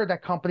sure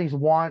that companies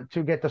want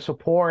to get the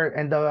support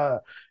and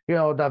the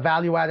the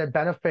value added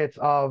benefits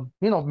of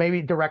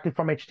maybe directly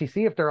from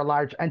HTC if they're a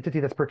large entity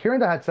that's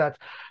procuring the headsets,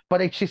 but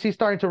HTC is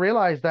starting to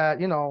realize that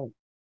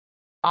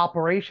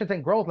operations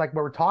and growth, like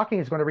we're talking,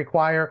 is going to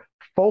require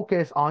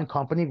focus on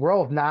company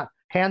growth, not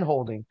hand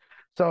holding.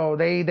 So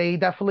they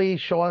definitely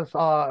shows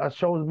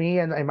me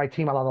and my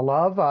team a lot of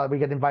love. We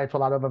get invited to a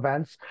lot of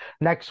events.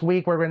 Next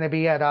week we're going to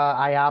be at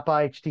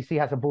IAPA. HTC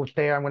has a booth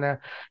there. I'm going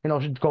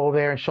to go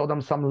there and show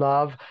them some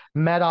love.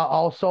 Meta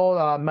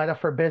also, Meta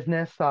for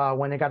Business.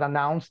 When it got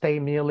announced, they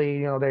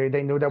immediately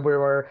they knew that we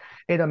were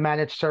in a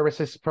managed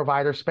services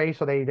provider space,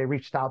 so they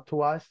reached out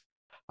to us.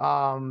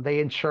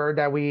 They ensured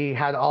that we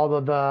had all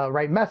of the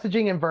right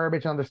messaging and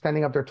verbiage and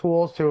understanding of their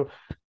tools to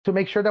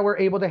make sure that we're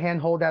able to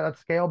handhold that at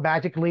scale.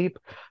 Magic Leap,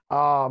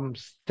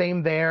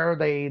 same there.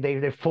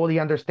 They fully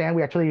understand.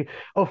 We actually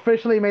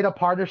officially made a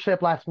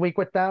partnership last week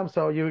with them,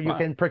 so you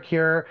can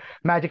procure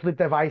Magic Leap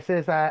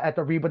devices at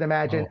the Reboot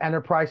Imagine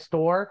Enterprise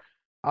store.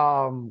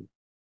 I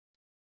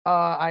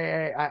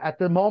at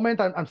the moment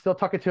I'm still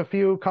talking to a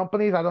few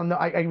companies. I don't know.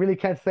 I really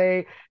can't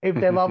say if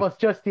they love us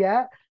just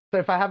yet. So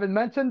if I haven't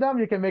mentioned them,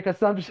 you can make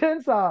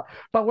assumptions.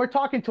 But we're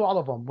talking to all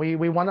of them.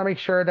 We want to make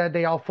sure that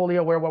they all fully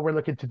aware what we're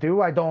looking to do.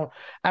 I don't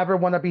ever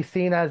want to be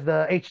seen as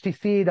the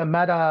HTC, the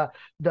Meta,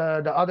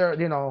 the other,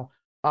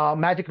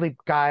 Magic Leap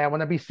guy. I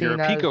want to be seen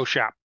You're a Pico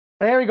shop.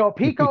 There we go.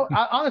 Pico,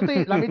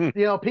 honestly, let me,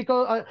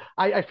 Pico,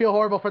 I feel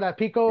horrible for that.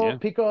 Pico, Yeah.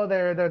 Pico,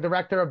 their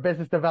director of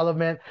business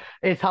development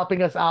is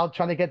helping us out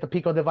trying to get the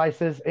Pico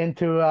devices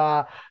into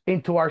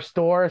our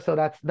store. So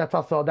that's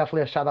also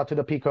definitely a shout out to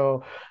the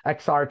Pico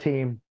XR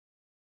team.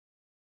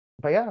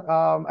 But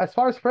yeah, as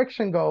far as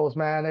friction goes,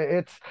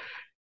 man,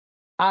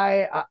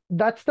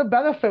 that's the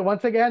benefit.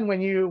 Once again,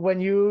 when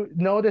you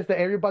notice that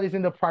everybody's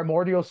in the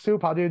primordial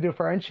soup, how do you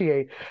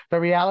differentiate? The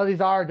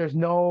realities are there's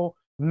no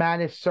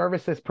managed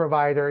services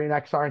provider in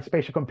XR and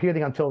spatial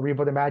computing until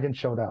Reboot Imagine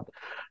showed up.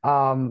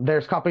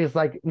 There's companies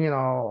like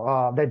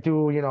that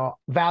do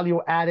value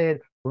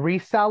added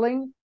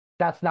reselling.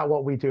 That's not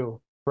what we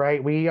do,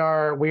 right?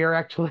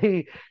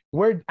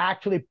 We're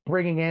actually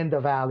bringing in the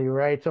value,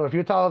 right? So if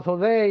you tell us,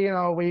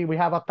 Jose, we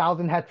have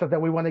 1,000 headsets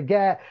that we want to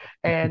get,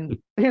 and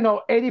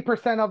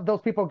 80% of those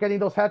people getting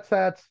those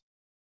headsets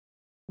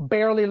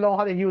barely know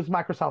how to use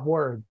Microsoft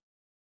Word,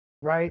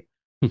 right?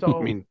 So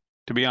I mean,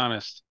 to be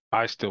honest,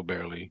 I still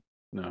barely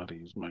know how to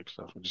use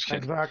Microsoft. I'm just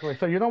kidding. exactly.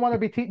 So you don't want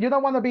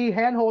to be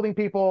hand holding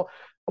people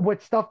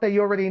with stuff that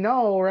you already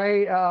know,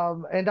 right?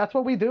 And that's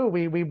what we do.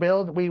 We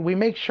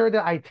make sure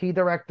that IT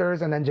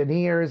directors and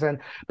engineers and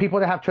people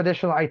that have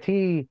traditional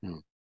IT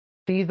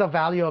see the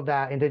value of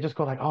that, and they just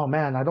go like, oh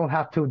man, I don't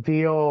have to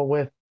deal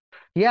with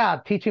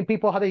teaching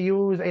people how to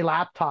use a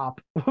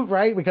laptop,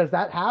 right? Because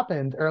that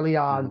happened early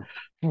on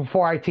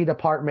for IT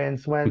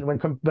departments when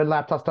the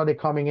laptops started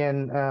coming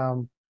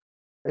in.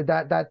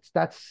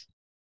 That's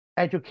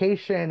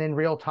education in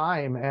real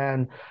time,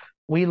 and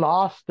we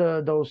lost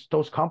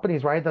those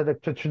companies, right? The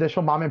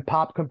traditional mom and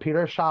pop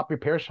computer shop,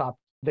 repair shop,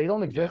 they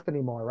don't exist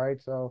anymore,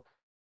 right? So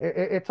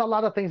it's a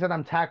lot of things that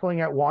I'm tackling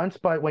at once.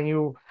 But when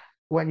you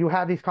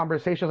have these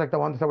conversations like the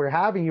ones that we're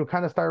having, you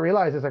kind of start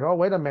realizing it's like, oh,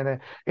 wait a minute,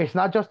 it's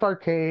not just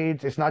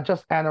arcades, it's not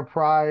just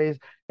enterprise,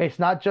 it's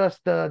not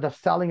just the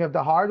selling of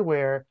the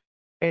hardware.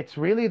 It's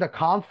really the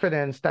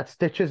confidence that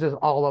stitches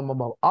all of them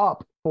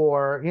up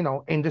for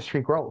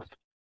industry growth.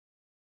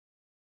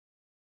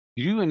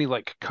 You do any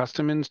like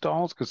custom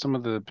installs? Because some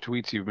of the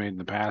tweets you've made in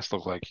the past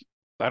look like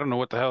I don't know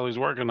what the hell he's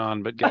working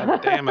on, but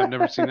god damn, I've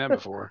never seen that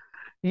before.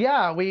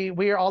 Yeah, we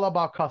are all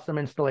about custom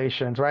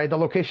installations, right? The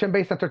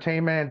location-based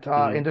entertainment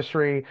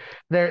industry,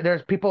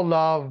 there's people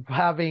love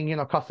having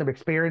custom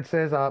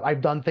experiences.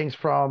 I've done things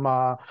from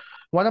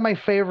one of my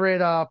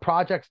favorite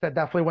projects that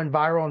definitely went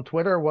viral on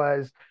Twitter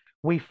was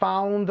we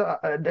found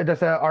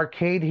there's an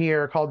arcade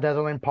here called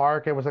Desolate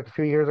Park. It was like a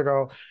few years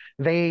ago.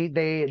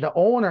 The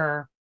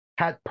owner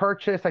had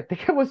purchased, I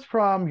think it was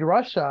from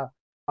Russia,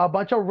 a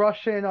bunch of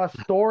Russian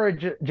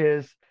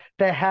storages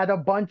that had a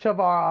bunch of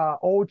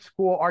old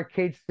school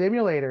arcade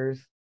simulators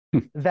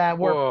that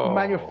were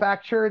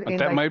manufactured in.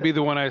 That might be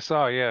the one I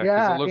saw. Yeah,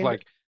 because it looked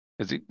like.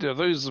 Are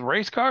those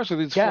race cars or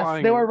these flying?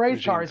 Yes, they were race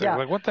machines? cars. Yeah,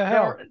 like what the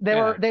hell? They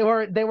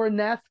were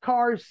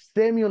NASCAR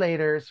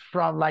simulators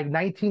from like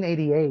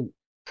 1988.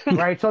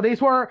 Right, so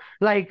these were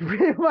like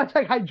pretty much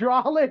like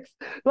hydraulics,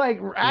 like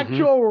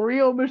actual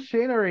real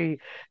machinery,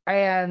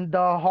 and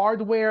the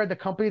hardware, the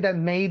company that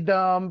made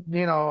them,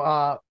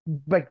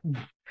 like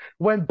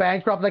went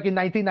bankrupt like in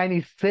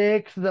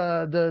 1996.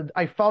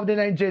 I found an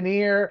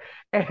engineer,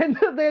 and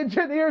the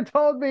engineer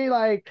told me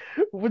like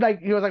he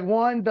was like,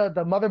 one, the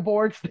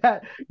motherboards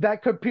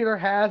that computer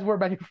has were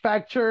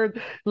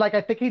manufactured, like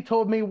I think he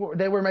told me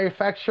they were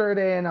manufactured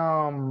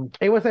in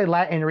it was a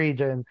Latin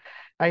region.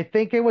 I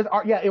think it was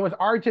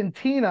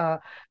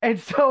Argentina, and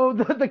so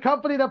the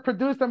company that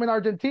produced them in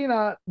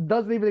Argentina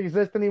doesn't even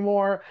exist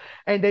anymore,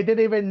 and they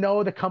didn't even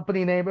know the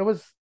company name. It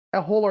was a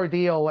whole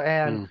ordeal,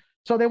 and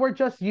so they were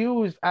just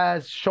used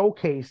as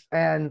showcase.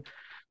 And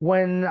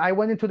when I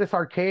went into this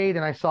arcade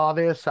and I saw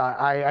this,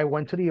 I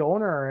went to the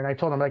owner and I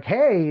told him like,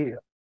 hey,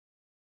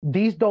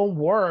 these don't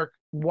work.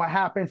 What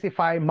happens if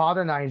I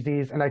modernize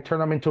these and I turn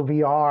them into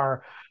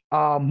VR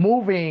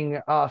moving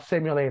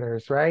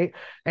simulators, right?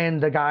 And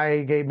the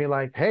guy gave me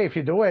like, hey, if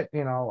you do it,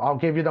 I'll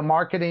give you the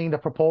marketing, the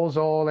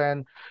proposal,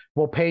 and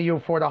we'll pay you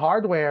for the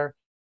hardware.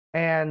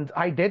 And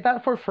I did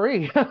that for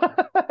free.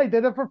 I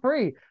did it for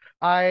free.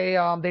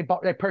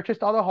 They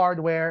purchased all the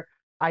hardware.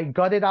 I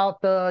gutted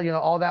out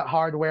all that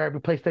hardware,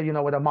 replaced it,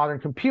 with a modern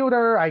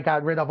computer. I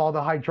got rid of all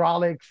the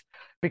hydraulics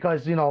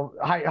because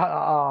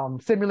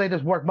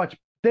simulators work much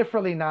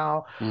differently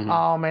now.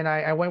 And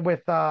I went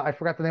with I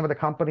forgot the name of the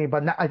company,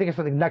 but I think it's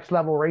something Next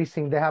Level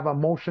Racing. They have a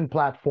motion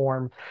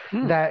platform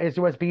that is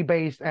USB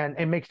based, and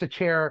it makes the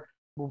chair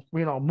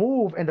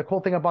move. And the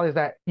cool thing about it is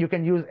that you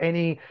can use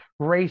any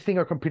racing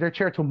or computer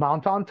chair to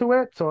mount onto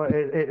it. So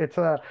it's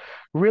a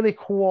really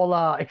cool,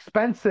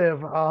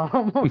 expensive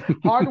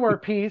hardware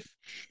piece.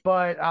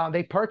 But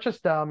they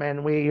purchased them,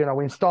 and we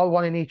installed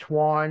one in each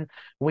one.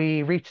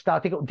 We reached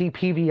out to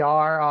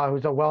DPVR,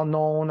 who's a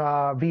well-known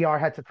VR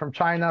headset from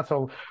China.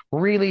 So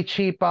really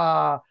cheap.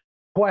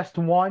 Quest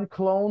 1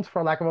 clones,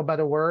 for lack of a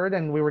better word,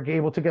 and we were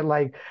able to get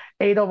like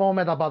 8 of them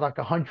at about like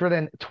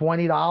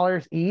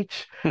 $120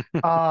 each.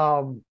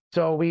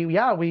 So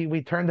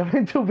we turned them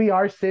into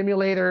VR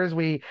simulators.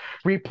 We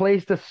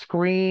replaced the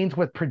screens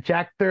with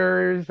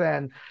projectors,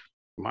 and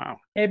Wow.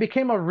 it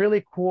became a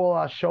really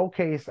cool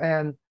showcase.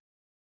 And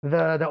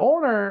the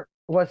owner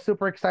was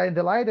super excited and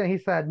delighted. He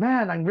said,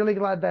 "Man, I'm really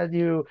glad that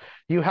you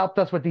helped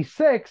us with these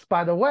 6.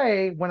 By the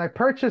way, when I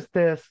purchased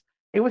this,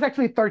 it was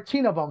actually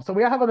 13 of them. So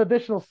we have an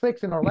additional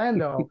 6 in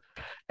Orlando."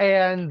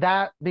 And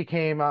that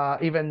became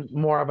even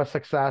more of a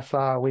success.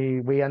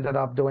 We ended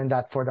up doing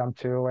that for them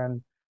too.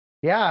 And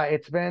yeah,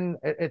 it's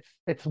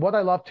what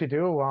I love to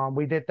do.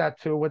 We did that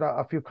too with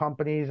a few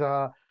companies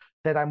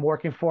that I'm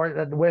working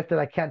that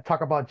I can't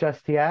talk about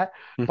just yet.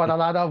 But a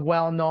lot of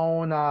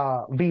well-known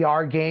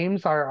VR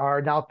games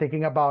are now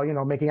thinking about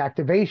making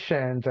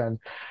activations and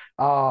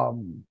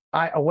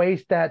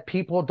ways that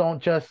people don't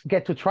just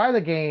get to try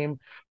the game,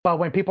 but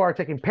when people are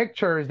taking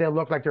pictures, they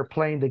look like they're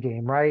playing the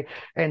game, right?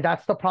 And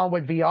that's the problem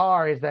with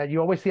VR, is that you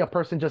always see a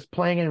person just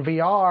playing in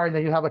VR, and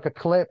then you have like a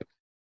clip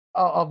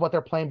of what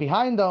they're playing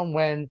behind them,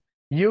 when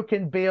you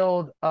can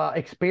build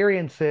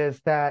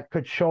experiences that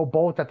could show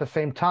both at the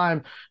same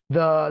time.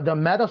 The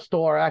Meta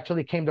Store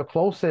actually came the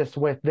closest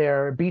with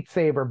their Beat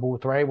Saber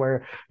booth, right?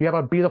 Where you have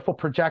a beautiful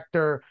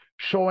projector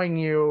showing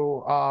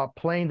you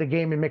playing the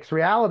game in mixed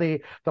reality.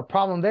 The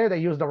problem there, they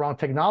used the wrong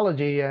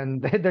technology,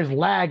 and there's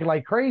lag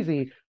like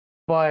crazy.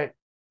 But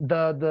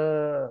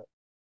the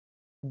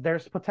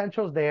there's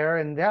potentials there,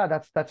 and yeah,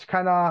 that's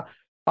kind of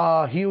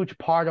a huge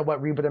part of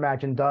what Reboot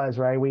Imagine does,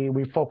 right?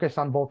 We focus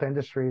on both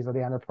industries of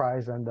the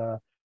enterprise and the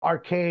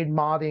arcade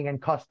modding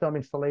and custom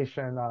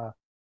installation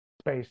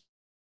space.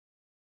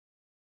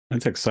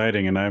 That's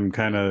exciting, and I'm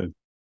kind of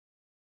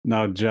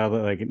now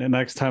jealous. Like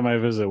next time I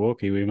visit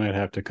Wookie, we might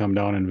have to come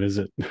down and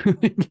visit.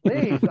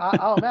 Please,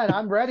 oh man,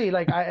 I'm ready.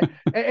 Like I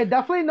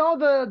definitely know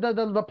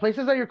the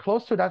places that you're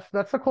close to.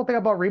 That's the cool thing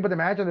about Reboot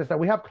Imagine, is that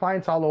we have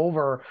clients all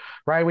over,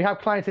 right? We have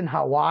clients in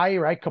Hawaii,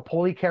 right?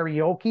 Kapoli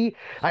Karaoke.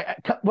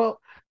 Well,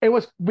 it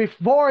was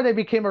before they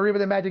became a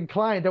Reboot Imagine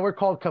client. They were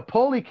called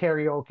Kapoli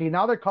Karaoke.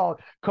 Now they're called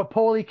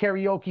Kapoli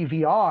Karaoke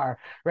VR,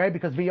 right?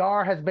 Because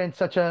VR has been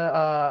such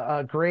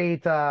a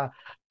great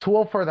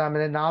tool for them,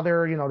 and then now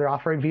they're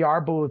offering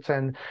VR booths,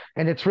 and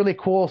it's really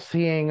cool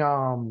seeing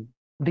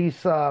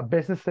these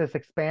businesses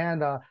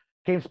expand.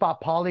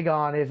 GameSpot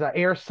Polygon is an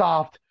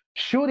airsoft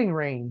shooting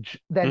range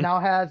that now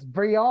has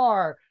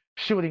VR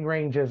shooting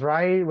ranges,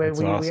 right?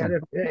 That's awesome.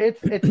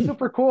 It's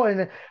super cool,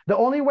 and the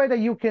only way that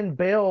you can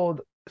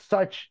build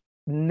such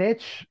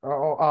niche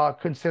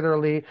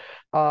considerably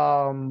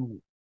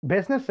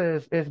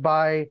businesses is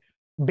by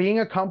being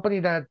a company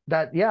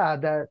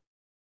that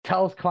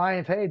tells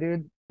clients, hey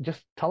dude,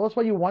 just tell us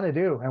what you want to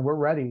do and we're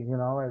ready.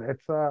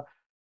 It's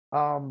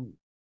um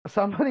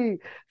somebody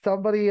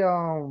told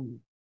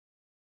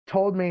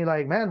me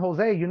like, man,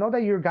 Jose, you know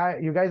that you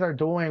guys are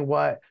doing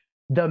what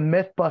the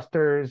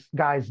Mythbusters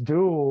guys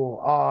do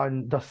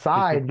on the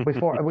side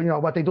before,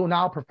 what they do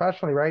now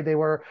professionally, right?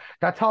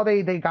 That's how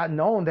they got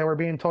known. They were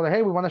being told,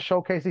 hey, we want to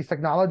showcase this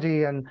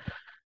technology, and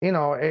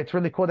it's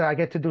really cool that I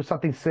get to do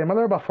something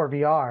similar but for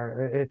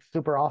VR. It's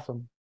super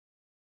awesome.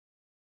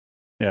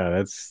 Yeah,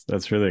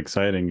 that's really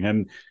exciting,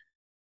 and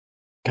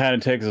kind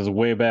of takes us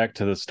way back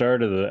to the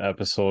start of the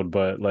episode.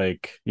 But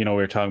like, we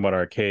were talking about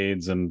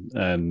arcades and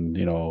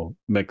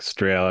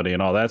mixed reality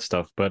and all that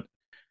stuff. But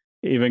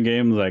even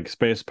games like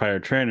Space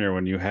Pirate Trainer,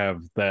 when you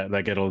have that,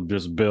 like it'll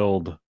just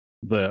build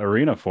the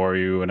arena for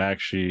you, and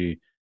actually,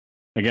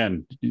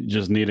 again,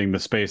 just needing the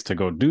space to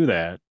go do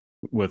that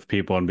with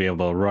people and be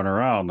able to run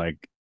around,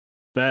 like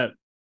that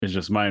is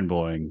just mind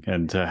blowing.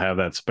 And to have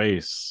that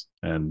space,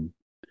 and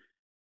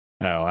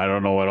I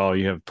don't know what all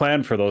you have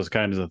planned for those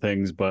kinds of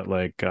things, but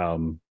like, I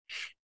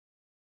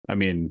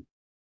mean,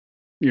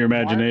 Your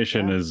Wire,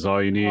 imagination yeah. is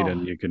all you need, Oh,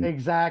 and you can.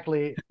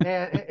 exactly.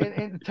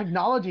 And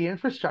technology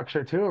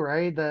infrastructure too,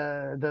 right?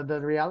 The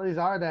realities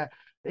are that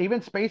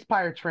even Space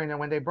Pirate Trainer,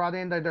 when they brought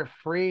in their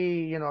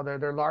free,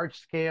 their large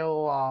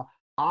scale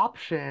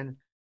option,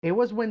 it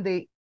was when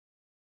they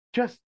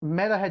just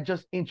Meta had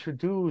just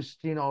introduced,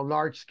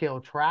 large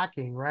scale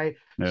tracking, right?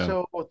 Yeah,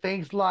 So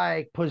things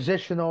like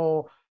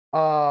positional,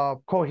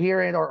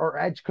 coherent or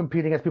edge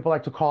computing, as people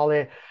like to call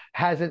it,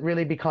 hasn't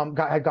really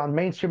had gone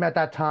mainstream at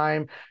that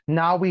time.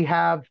 Now we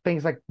have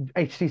things like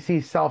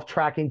HTC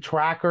self-tracking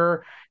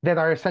tracker that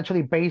are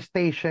essentially base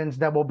stations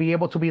that will be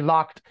able to be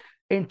locked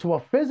into a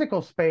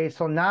physical space.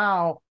 So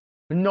now,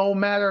 no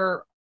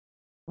matter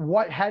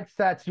what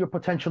headsets you're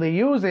potentially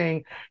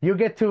using, you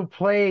get to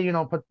play,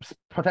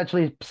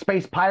 potentially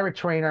Space Pirate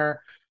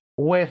Trainer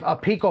with a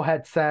Pico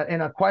headset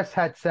and a Quest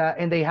headset,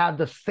 and they have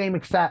the same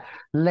exact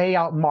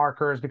layout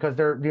markers because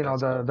they're,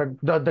 That's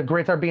cool. the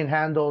grids are being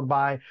handled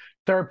by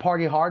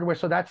third-party hardware.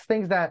 So that's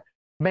things that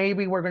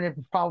maybe we're going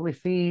to probably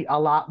see a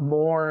lot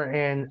more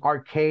in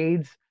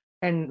arcades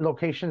and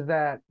locations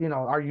that,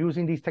 are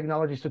using these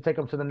technologies to take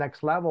them to the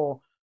next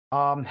level.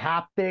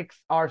 Haptics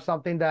are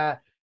something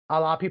that a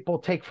lot of people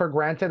take for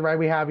granted, right?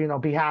 We have,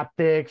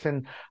 BHaptics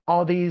and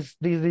all these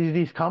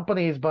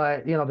companies,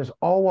 but there's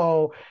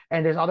OO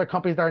and there's other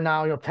companies that are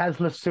now,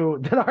 Tesla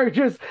Suit that are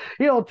just,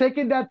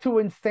 taking that to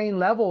insane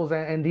levels.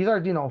 And these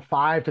are,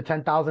 five to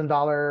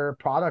 $10,000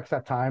 products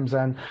at times.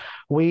 And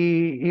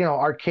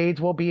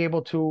arcades will be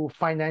able to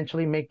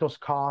financially make those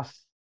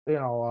costs,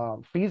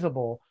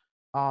 feasible.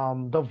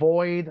 The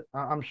Void,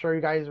 I'm sure you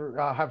guys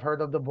have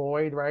heard of the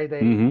Void, right? They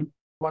hmm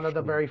one of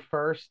the very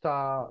first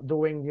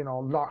doing,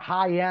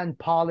 high-end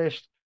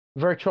polished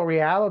virtual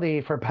reality,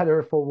 for better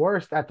or for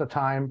worse at the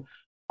time.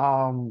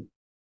 Um,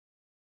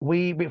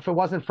 if it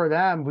wasn't for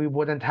them, we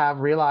wouldn't have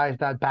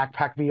realized that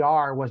backpack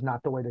VR was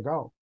not the way to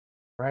go,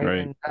 right? right.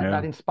 And that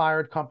Yeah,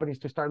 inspired companies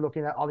to start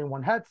looking at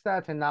all-in-one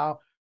headsets. And now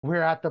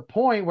we're at the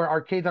point where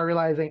arcades are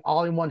realizing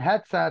all-in-one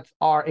headsets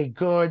are a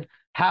good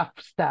half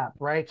step,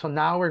 right? So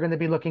now we're going to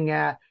be looking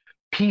at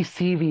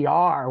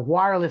PCVR,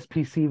 wireless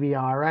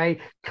PCVR, right?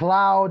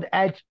 Cloud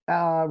edge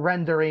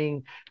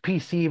rendering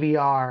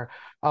PCVR.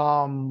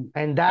 And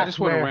I that's just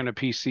want to where, rent a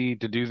PC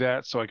to do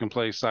that so I can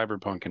play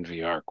Cyberpunk in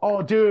VR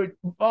oh, dude,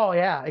 oh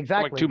yeah, for like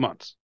exactly. 2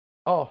 months.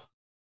 Oh,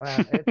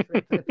 man,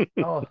 it's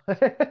oh,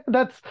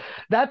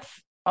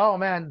 that's oh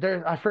man,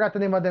 there I forgot the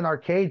name of an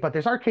arcade, but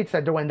there's arcades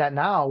that are doing that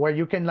now where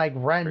you can like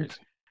rent Crazy.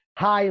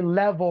 high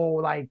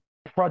level like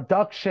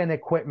production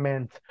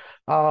equipment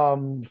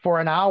for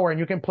an hour and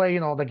you can play,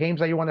 the games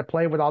that you want to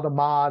play with all the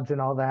mods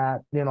and all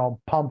that,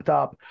 pumped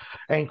up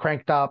and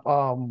cranked up.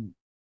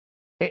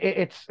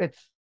 It's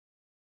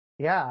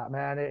yeah,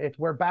 man, it's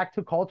we're back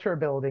to culture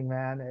building,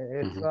 man.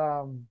 It's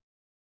Hmm.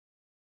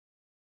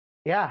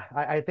 yeah,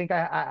 I think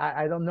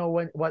I don't know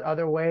what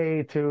other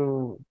way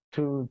to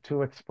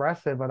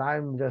express it, but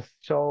I'm just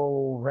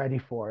so ready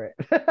for it.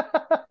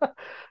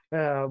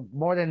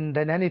 More than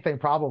anything,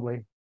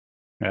 probably.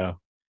 yeah.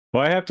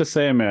 Well, I have to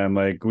say, man,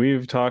 like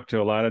we've talked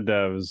to a lot of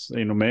devs,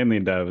 mainly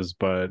devs,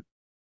 but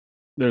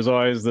there's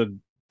always the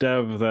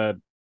dev that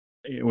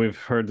we've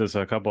heard this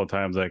a couple of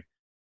times. Like,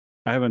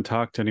 I haven't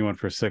talked to anyone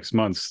for 6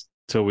 months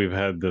till we've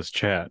had this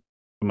chat.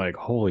 I'm like,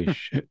 holy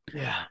shit.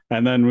 Yeah.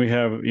 And then we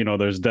have,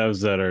 there's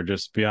devs that are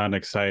just beyond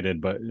excited,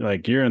 but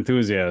like your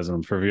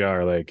enthusiasm for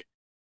VR, like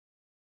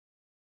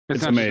It's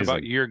it's not just about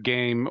amazing. your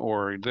game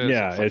or this.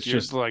 Yeah, It's like it's you're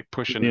just like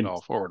pushing it the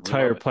all forward. We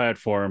entire love it.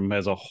 platform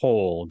as a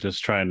whole,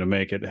 just trying to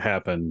make it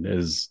happen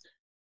is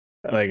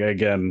like,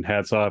 again,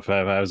 hats off. If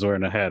I was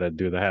wearing a hat, I'd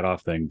do the hat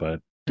off thing, but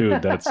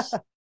dude, that's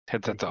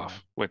Headsets Thank you, off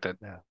man. with it.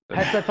 Yeah.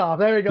 That's Headsets off.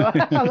 There we go.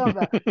 I love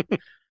that.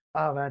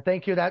 Oh man,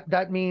 thank you.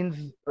 That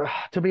means,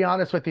 to be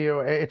honest with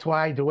you, it's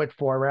why I do it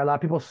for. Right? A lot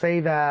of people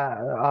say that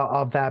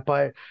of that,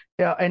 but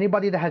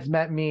anybody that has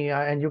met me,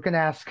 and you can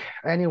ask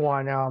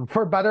anyone,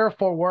 for better or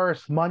for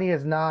worse, money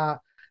is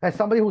not. As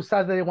somebody who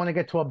says that they want to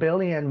get to 1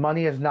 billion,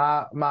 money is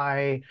not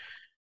my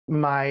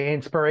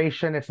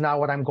inspiration. It's not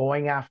what I'm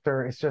going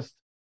after. It's just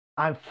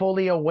I'm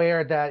fully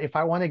aware that if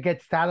I want to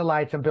get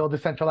satellites and build a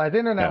centralized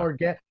internet yeah. or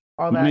get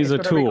all that, Money's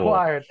it's a going to tool.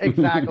 require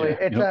exactly.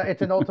 Yeah, yep.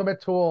 It's an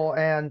ultimate tool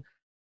and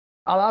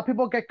a lot of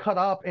people get caught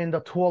up in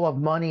the tool of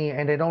money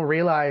and they don't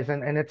realize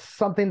and it's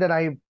something that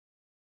I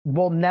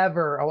will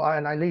never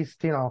and at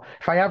least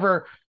if I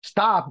ever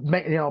stop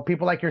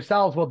people like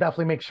yourselves will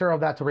definitely make sure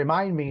of that to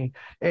remind me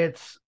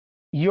it's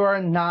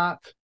you're not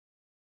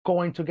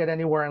going to get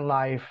anywhere in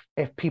life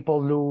if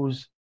people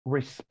lose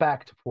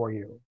respect for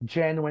you,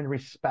 genuine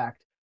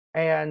respect.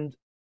 And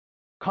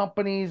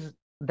companies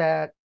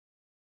that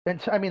and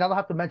I mean, I don't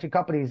have to mention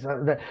companies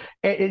that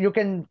you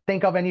can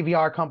think of any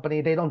VR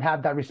company. They don't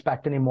have that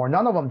respect anymore.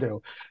 None of them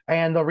do.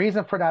 And the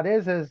reason for that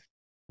is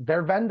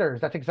they're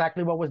vendors. That's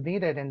exactly what was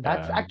needed. And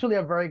that's Yeah, actually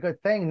a very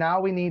good thing. Now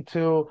we need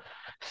to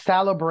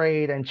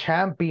celebrate and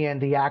champion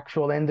the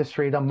actual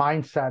industry, the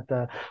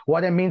mindset,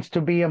 what it means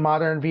to be a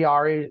modern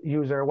VR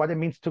user, what it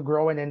means to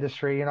grow an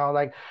industry.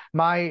 Like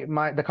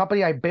the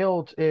company I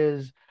built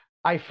is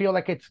I feel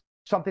like it's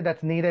something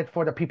that's needed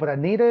for the people that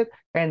need it,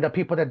 and the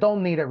people that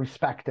don't need it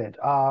respect it.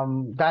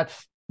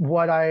 That's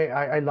what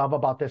I love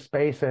about this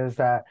space is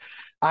that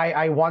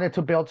I wanted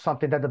to build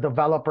something that the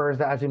developers,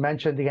 that, as you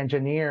mentioned, the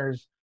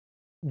engineers,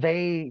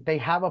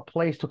 they have a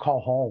place to call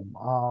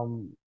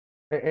home.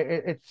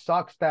 It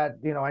sucks that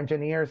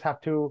engineers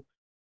have to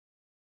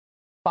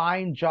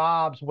find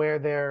jobs where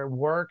their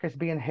work is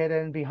being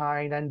hidden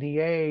behind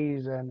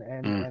NDAs,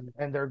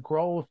 and their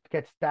growth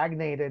gets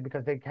stagnated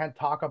because they can't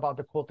talk about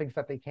the cool things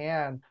that they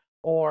can,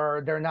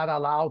 or they're not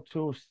allowed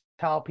to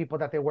tell people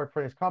that they work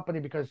for this company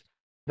because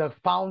the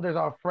founders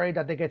are afraid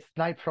that they get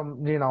sniped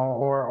from,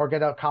 or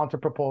get a counter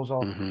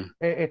proposal. Mm-hmm.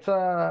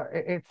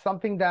 It's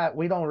something that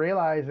we don't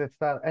realize. It's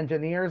that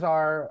engineers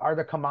are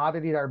the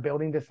commodity that are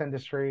building this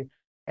industry,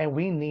 and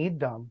we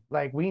need them.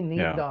 Like, we need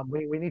Yeah. them.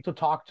 We need to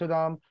talk to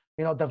them.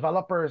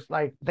 Developers,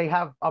 like, they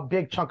have a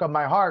big chunk of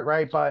my heart,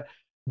 right? But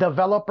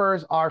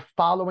developers are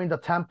following the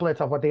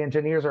templates of what the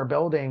engineers are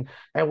building.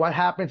 And what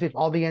happens if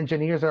all the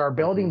engineers that are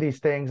building these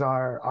things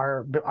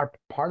are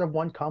part of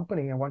one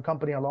company and one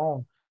company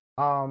alone?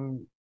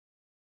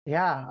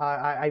 Yeah,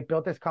 I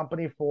built this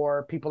company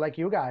for people like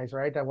you guys,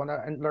 right? That want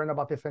to learn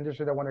about this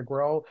industry, that want to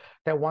grow,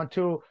 that want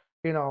to,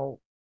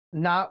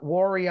 not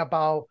worry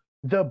about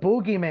the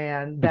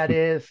boogeyman that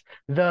is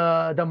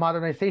the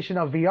modernization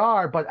of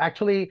VR, but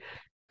actually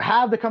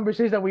have the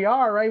conversations that we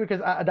are, right? Because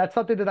that's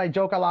something that I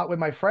joke a lot with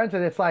my friends,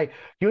 and it's like,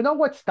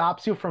 what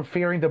stops you from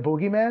fearing the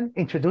boogeyman?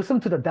 Introduce them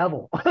to the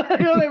devil. You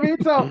know what I mean?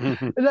 So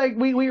like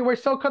we're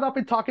so caught up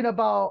in talking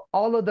about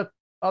all of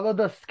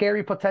the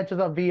scary potentials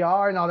of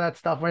VR and all that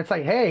stuff, when it's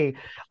like, hey,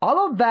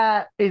 all of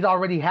that is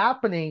already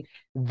happening.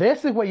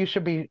 This is what you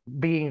should be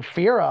being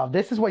fear of.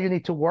 This is what you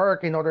need to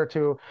work in order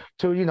to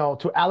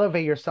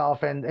elevate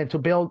yourself and to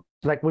build,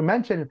 like we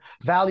mentioned,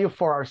 value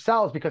for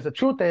ourselves. Because the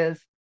truth is,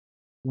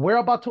 we're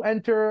about to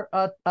enter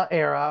a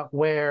era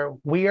where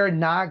we are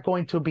not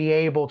going to be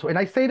able to, and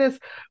I say this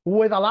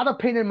with a lot of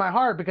pain in my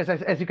heart, because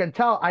as you can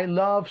tell, I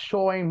love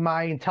showing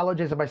my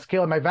intelligence and my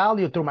skill and my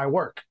value through my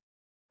work,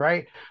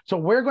 right? So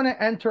we're going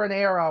to enter an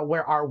era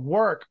where our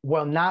work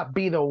will not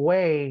be the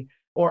way,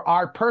 or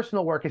our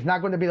personal work is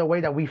not going to be the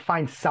way that we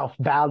find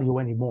self-value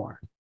anymore.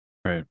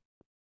 Right.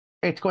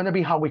 It's going to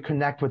be how we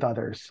connect with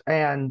others.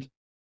 And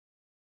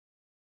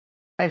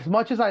as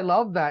much as I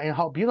love that and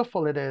how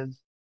beautiful it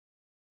is,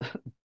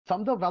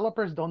 some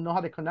developers don't know how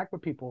to connect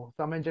with people.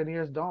 Some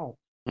engineers don't.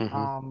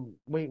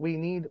 We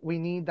need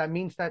that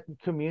means that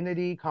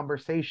community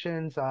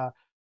conversations,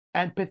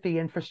 empathy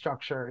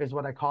infrastructure is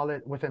what I call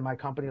it within my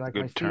company. Like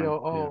my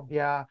COO,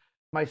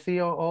 my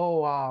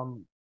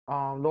COO,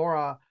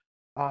 Laura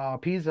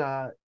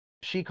Pisa,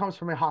 she comes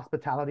from a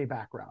hospitality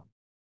background,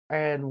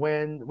 and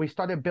when we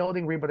started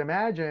building Reboot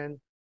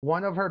Imagine,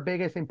 one of her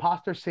biggest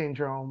imposter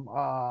syndrome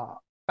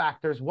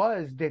factors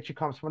was that she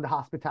comes from the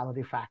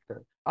hospitality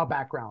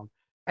background.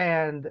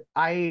 And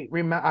I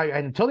remember,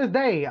 until this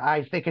day,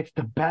 I think it's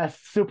the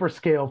best super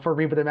skill for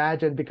Reboot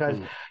Imagine, because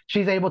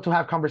she's able to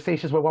have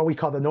conversations with what we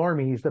call the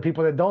normies, the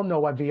people that don't know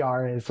what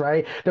VR is,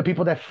 right? The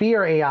people that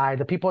fear AI,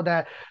 the people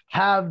that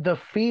have the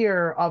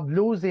fear of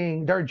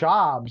losing their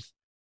jobs.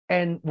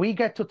 And we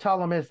get to tell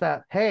them is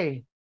that,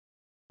 hey,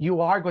 you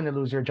are going to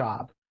lose your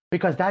job,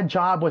 because that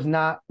job was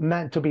not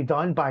meant to be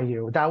done by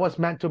you. That was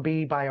meant to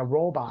be by a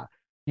robot.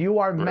 You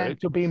are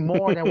meant to be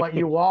more than what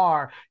you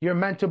are. You're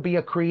meant to be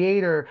a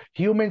creator.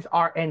 Humans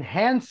are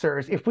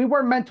enhancers. If we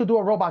were meant to do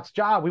a robot's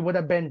job, we would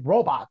have been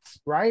robots,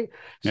 right?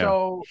 Yeah.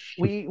 So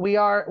we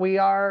are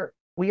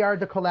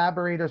the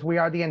collaborators. We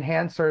are the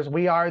enhancers.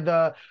 We are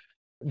the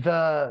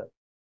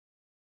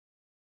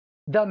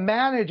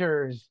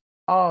managers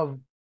of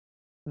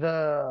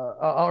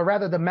or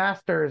rather the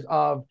masters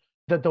of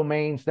the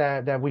domains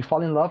that we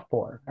fall in love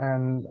for.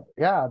 And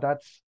yeah,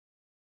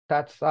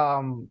 that's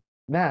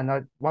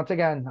man, once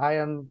again,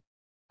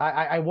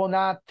 I will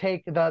not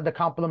take the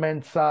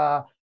compliments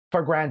for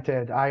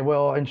granted. I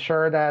will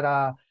ensure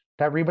that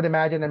Reboot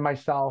Imagine and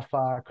myself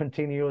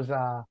continues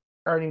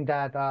earning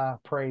that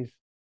praise.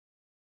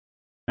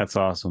 That's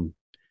awesome.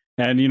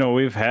 And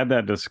we've had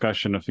that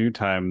discussion a few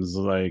times,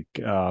 like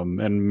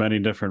in many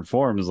different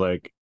forms,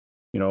 like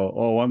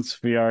once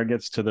VR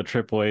gets to the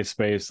AAA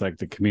space, like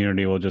the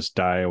community will just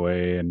die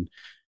away. And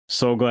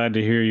so glad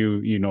to hear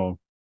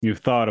you've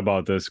thought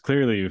about this.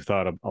 Clearly, you've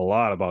thought a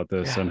lot about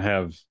this, and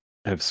have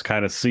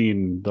kind of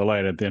seen the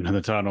light at the end of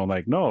the tunnel.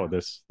 Like, no,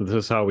 this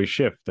is how we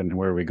shift and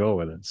where we go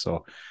with it.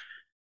 So,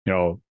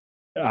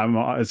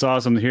 it's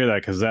awesome to hear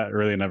that, because that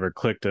really never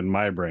clicked in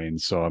my brain.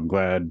 So I'm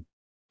glad.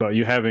 But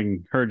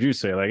having heard you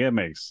say, like, it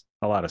makes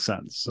a lot of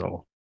sense.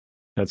 So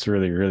that's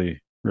really, really,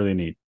 really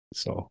neat.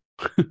 So,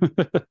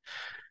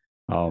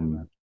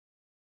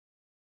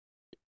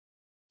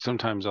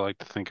 sometimes I like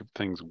to think of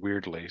things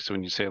weirdly. So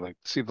when you say, like,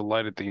 see the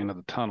light at the end of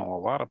the tunnel, a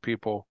lot of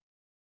people,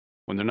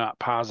 when they're not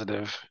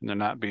positive and they're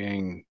not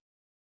being,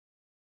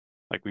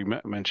 like we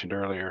mentioned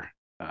earlier,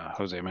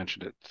 Jose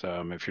mentioned it.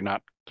 If you're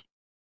not,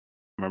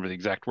 remember the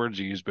exact words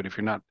you used, but if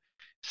you're not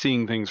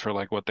seeing things for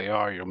like what they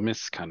are, you'll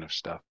miss kind of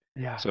stuff.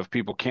 Yeah. So if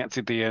people can't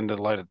see the end of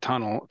the light of the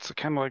tunnel, it's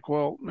kind of like,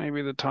 well,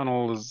 maybe the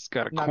tunnel has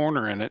got a Not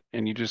corner in it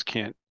and you just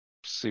can't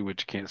see what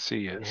you can't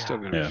see. It's still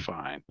yeah. going to be Yeah.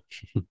 fine.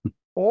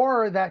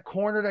 Or that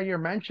corner that you're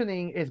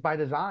mentioning is by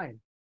design,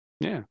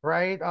 Yeah.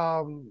 right?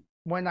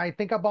 When I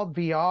think about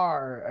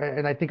VR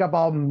and I think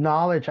about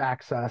knowledge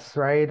access,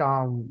 right?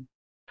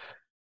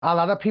 A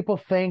lot of people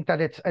think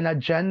that it's an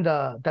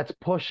agenda that's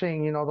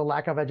pushing, the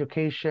lack of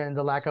education,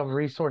 the lack of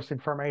resource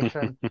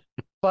information.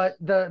 But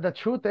the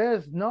truth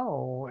is,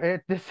 no,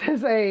 this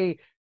is a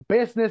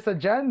business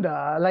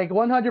agenda. Like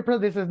 100%,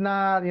 this is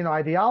not,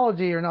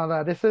 ideology or none of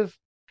that. This is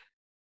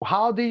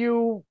how do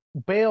you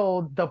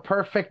build the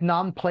perfect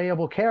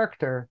non-playable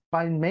character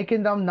by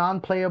making them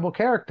non-playable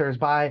characters,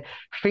 by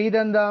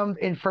feeding them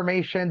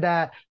information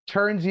that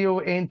turns you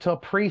into a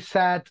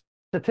preset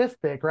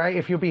statistic, right?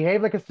 If you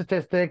behave like a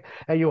statistic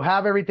and you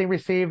have everything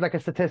received like a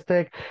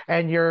statistic,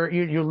 and you're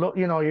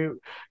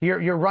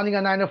running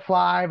a 9 to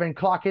 5 and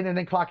clocking and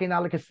then clocking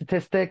out like a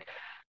statistic,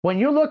 when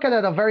you look at it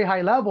at a very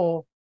high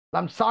level,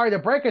 I'm sorry to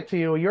break it to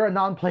you, you're a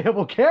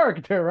non-playable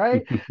character,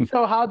 right?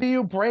 So how do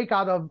you break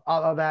out of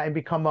that and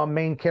become a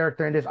main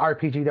character in this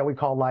RPG that we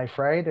call life,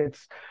 right?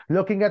 It's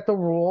looking at the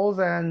rules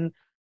and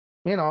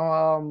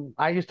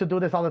I used to do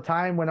this all the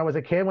time when I was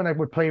a kid when I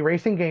would play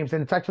racing games,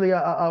 and it's actually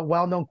a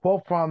well-known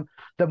quote from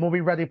the movie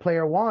Ready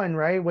Player One,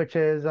 right? Which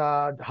is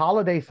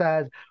Holiday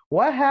says,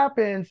 "What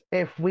happens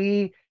if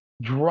we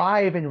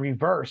drive in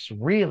reverse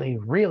really,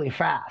 really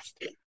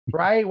fast?"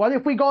 Right? What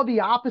if we go the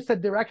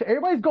opposite direction?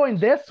 Everybody's going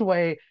this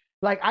way.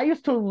 Like I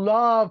used to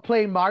love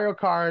playing Mario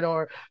Kart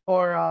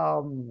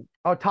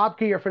or Top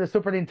Gear for the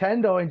Super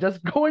Nintendo and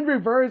just go in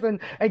reverse and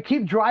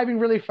keep driving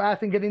really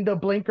fast and getting the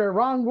blinker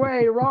wrong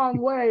way, wrong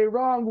way,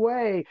 wrong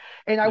way.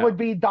 And I would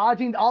be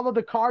dodging all of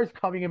the cars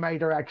coming in my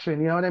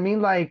direction. You know what I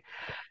mean? Like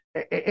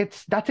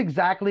that's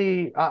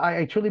exactly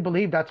I truly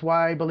believe that's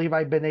why I believe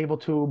I've been able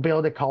to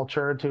build a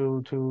culture,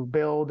 to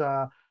build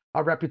a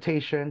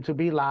reputation, to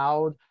be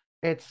loud.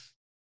 It's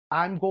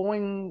I'm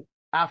going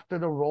after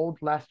the road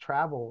less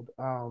traveled.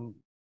 Now,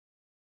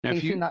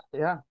 Chasing that,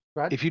 yeah,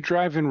 right. if you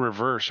drive in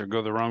reverse or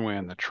go the wrong way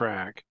on the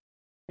track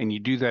and you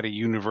do that at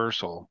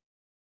Universal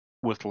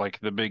with like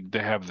they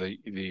have the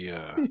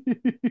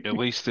at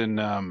least in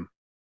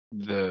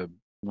the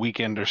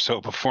weekend or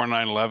so before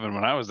 9/11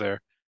 when I was there,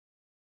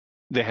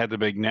 they had the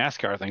big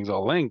NASCAR things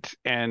all linked,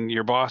 and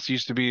your boss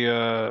used to be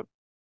at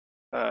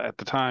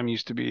the time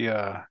used to be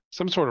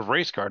some sort of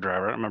race car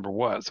driver. I don't remember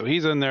what. So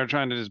he's in there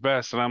trying to do his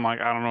best, and I'm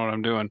like, I don't know what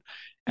I'm doing,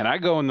 and I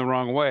go in the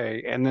wrong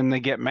way, and then they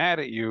get mad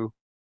at you,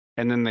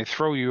 and then they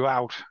throw you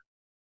out.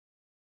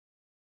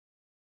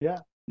 Yeah,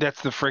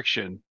 That's the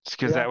friction. It's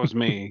because yeah, that was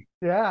me.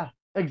 yeah,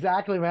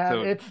 exactly, man.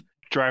 So It's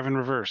drive in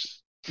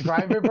reverse.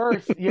 drive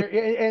reverse.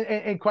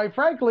 And quite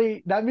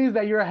frankly, that means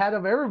that you're ahead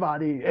of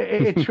everybody.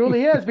 It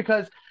truly is,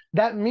 because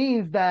that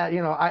means that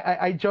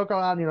I joke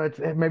around.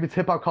 Maybe it's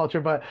hip hop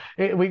culture, but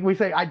we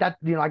say I got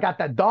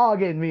that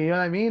dog in me. You know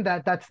what I mean?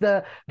 That's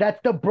the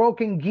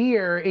broken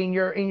gear in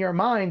your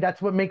mind.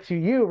 That's what makes you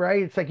you,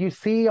 right? It's like you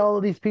see all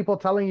of these people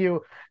telling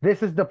you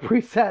this is the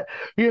preset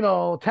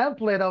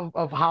template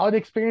of how an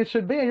experience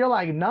should be, and you're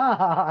like, nah,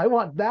 I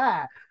want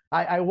that.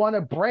 I want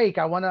to break.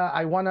 I want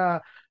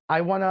to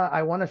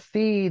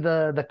see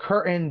the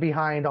curtain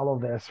behind all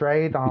of this,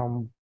 right?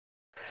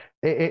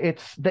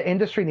 It's the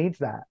industry needs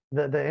that.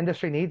 The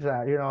industry needs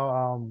that.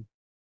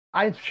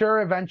 I'm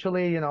sure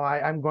eventually,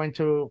 I'm going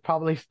to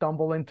probably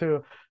stumble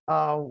into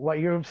what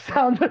you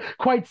sound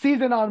quite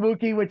seasoned on,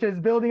 Mookie, which is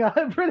building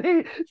on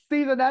pretty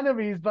seasoned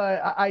enemies.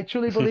 But I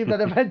truly believe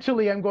that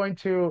eventually I'm going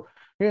to,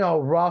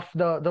 rough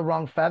the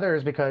wrong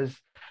feathers, because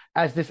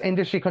as this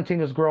industry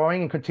continues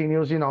growing and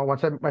continues,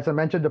 as I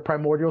mentioned, the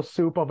primordial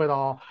soup of it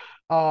all,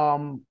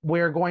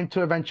 we're going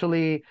to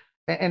eventually,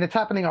 and it's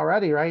happening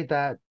already, right?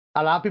 That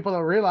a lot of people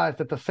don't realize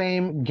that the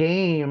same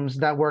games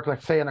that work,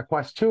 let's say, in a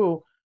Quest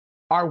 2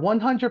 are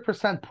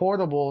 100%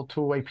 portable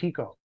to a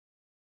Pico.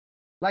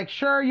 Like,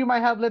 sure, you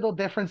might have little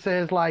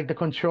differences, like the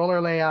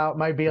controller layout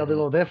might be a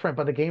little different,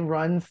 but the game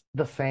runs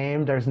the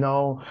same. There's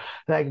no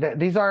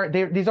these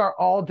are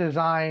all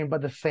designed by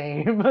the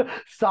same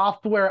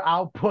software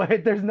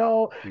output. There's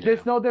no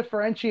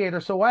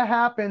differentiator. So what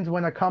happens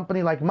when a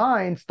company like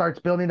mine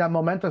starts building that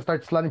momentum,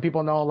 starts letting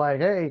people know, like,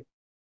 hey,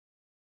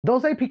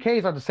 those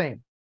APKs are the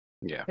same.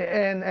 Yeah.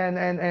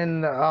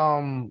 And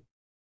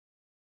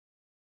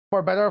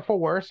for better or for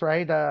worse,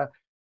 right?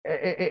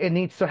 It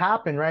needs to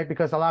happen, right?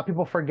 Because a lot of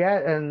people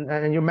forget,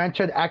 and you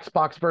mentioned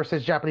Xbox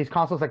versus Japanese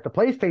consoles like the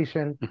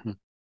PlayStation.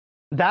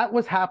 That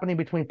was happening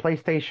between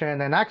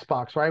PlayStation and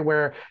Xbox, right?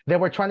 Where they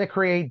were trying to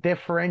create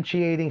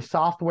differentiating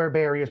software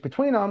barriers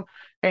between them,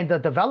 and the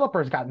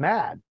developers got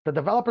mad. The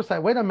developers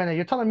said, "Wait a minute,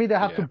 you're telling me they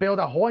have to build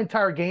a whole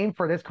entire game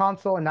for this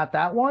console and not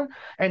that one?"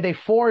 And they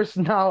forced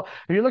now.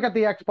 If you look at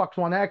the Xbox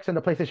One X and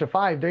the PlayStation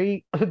 5,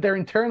 their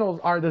internals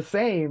are the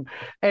same.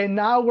 And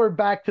now we're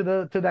back to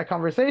that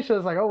conversation.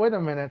 It's like, oh, wait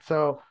a minute,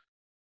 so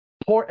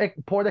port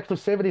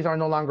exclusivities are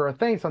no longer a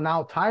thing. So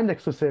now timed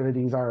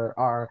exclusivities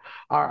are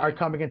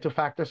coming into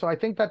factor. So I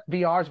think that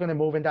VR is going to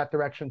move in that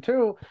direction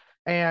too.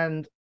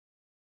 And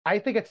I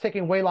think it's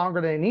taking way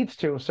longer than it needs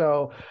to.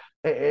 So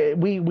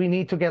we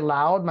need to get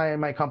loud.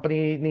 My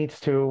company needs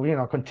to, you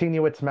know,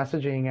 continue its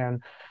messaging,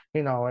 and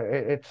you know,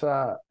 it's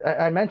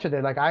I mentioned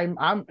it, like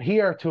I'm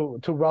here to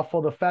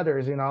ruffle the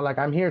feathers, you know, like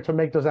I'm here to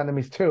make those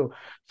enemies too.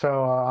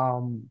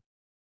 So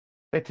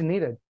it's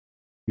needed.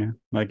 Yeah,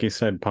 like you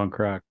said, punk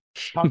rock.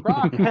 Punk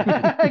rock.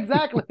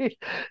 Exactly.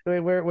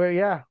 We're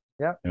yeah.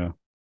 Yeah. Yeah.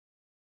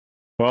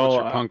 What's Well,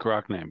 your punk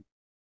rock name?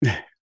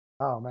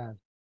 Oh man.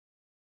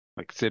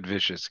 Like Sid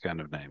Vicious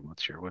kind of name.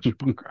 What's your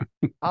punk rock?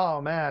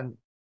 Oh man.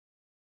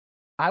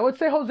 I would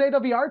say Jose the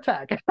VR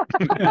Tech.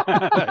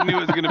 I knew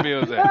it was gonna be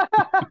Jose.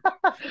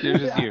 It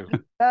was just you.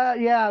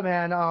 Yeah,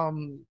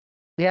 man.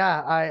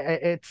 Yeah,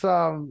 it's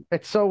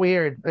so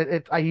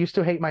weird. I used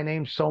to hate my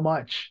name so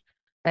much,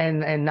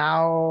 and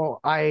now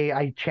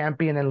I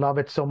champion and love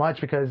it so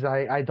much because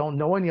I don't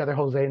know any other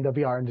Jose in the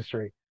VR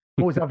industry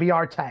who's a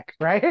VR tech,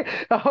 right?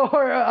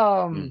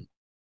 Or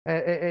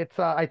it's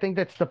I think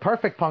that's the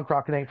perfect punk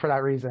rock name for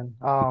that reason.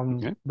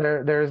 Yeah.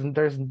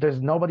 There's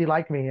nobody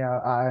like me.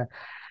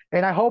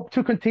 And I hope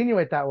to continue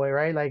it that way,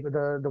 right? Like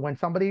the when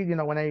somebody, you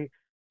know, when I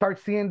start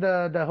seeing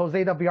the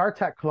Jose WR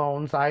Tech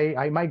clones,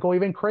 I might go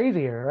even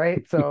crazier,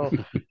 right? So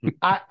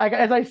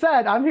as I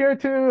said, I'm here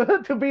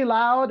to to be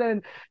loud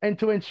and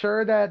to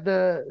ensure that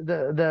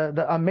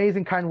the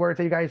amazing kind words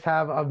that you guys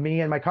have of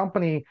me and my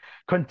company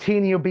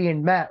continue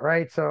being met,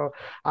 right? So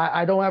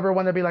I don't ever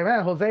want to be like,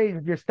 man, Jose,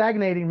 you're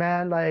stagnating,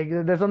 man. Like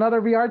there's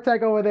another VR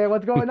Tech over there.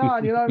 What's going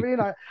on? You know what I mean?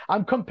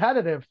 I'm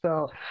competitive,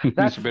 so You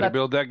that's better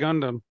build that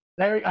Gundam.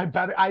 Larry, I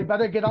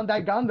better get on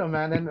that Gundam,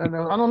 man. And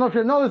I don't know if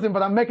you're noticing,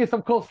 but I'm making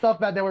some cool stuff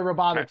back there with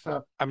robotics.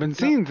 So I've been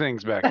seeing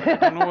things back there.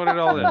 I don't know what it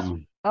all is.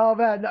 oh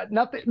man,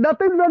 nothing's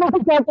gonna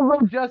get the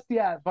road just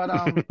yet. But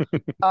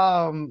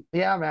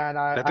yeah, man.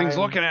 That thing's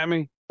looking at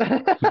me.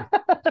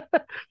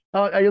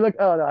 Oh, are you look?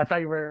 Oh no, I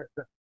thought you were.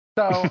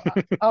 So,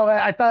 oh,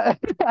 I thought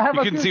I have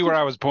You a couldn't few see where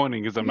I was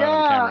pointing because I'm not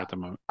on Yeah, camera at the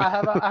moment. I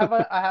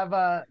have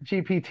a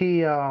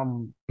GPT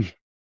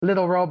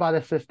little robot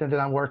assistant that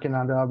I'm working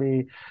on that I'll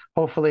be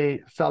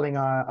hopefully selling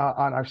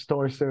on our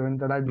store soon.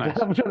 That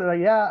Nice. I'm trying to like,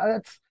 yeah,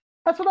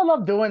 that's what I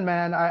love doing,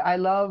 man. I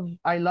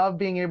love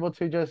being able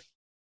to just,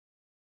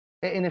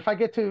 and if I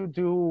get to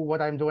do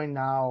what I'm doing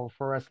now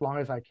for as long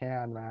as I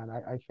can, man,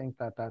 I think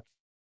that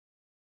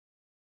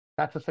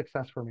that's a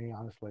success for me,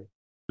 honestly.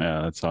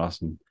 Yeah, that's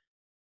awesome.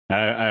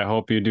 I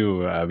hope you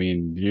do. I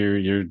mean,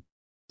 you're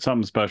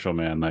something special,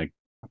 man. Like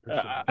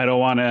I don't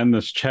want to end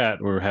this chat.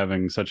 We're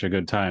having such a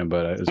good time,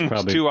 but it's It's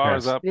probably 2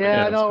 hours past, up.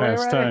 Yeah, it's no, we're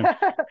past ready. time.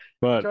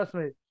 But Trust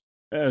me.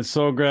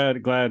 so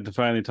glad to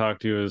finally talk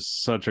to you. It was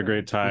such a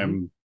great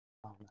time.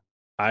 Oh,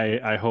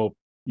 man. I hope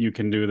you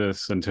can do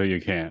this until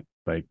you can't.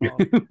 Like Oh,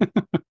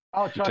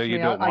 oh, trust Until you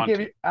me. don't I want give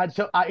to.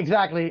 you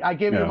exactly. I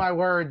give you Yeah. my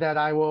word that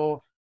I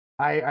will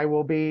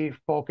be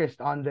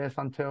focused on this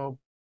until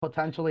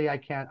potentially I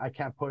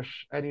can't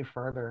push any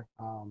further.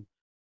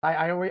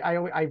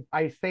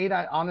 I say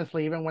that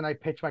honestly, even when I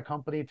pitch my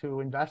company to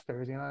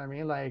investors, you know what I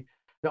mean? Like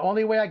the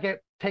only way I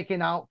get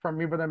taken out from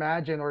Me Brother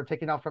Imagine or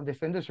taken out from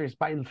this industry is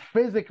by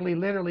physically,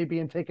 literally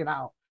being taken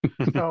out.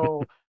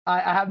 So I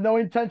have no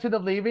intention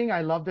of leaving.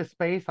 I love this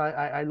space.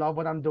 I love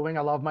what I'm doing.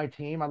 I love my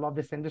team. I love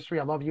this industry.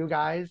 I love you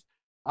guys.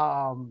 So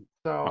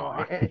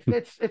Aw.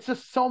 it's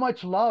just so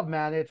much love,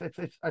 man.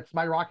 It's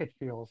my rocket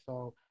fuel.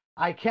 So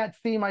I can't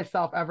see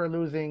myself ever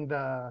losing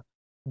the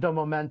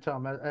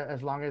momentum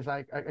as long as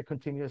I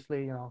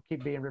continuously, you know,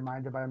 keep being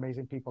reminded by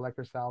amazing people like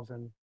yourselves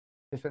in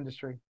this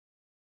industry.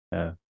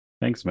 Yeah.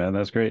 Thanks, man.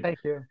 That's great. Thank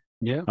you.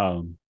 Yeah.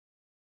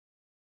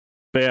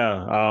 But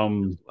yeah,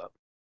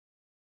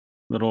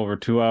 little over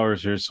 2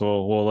 hours here,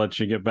 so we'll let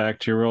you get back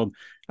to your world.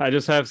 I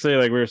just have to say,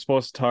 like, we were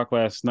supposed to talk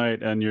last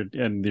night, and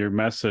your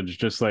message,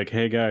 just like,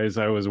 hey guys,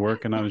 I was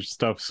working on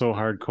stuff so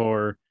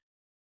hardcore,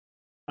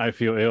 I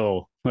feel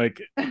ill.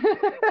 Like,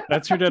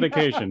 that's your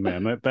dedication,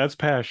 man. That's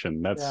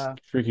passion. That's Yeah.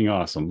 freaking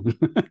awesome.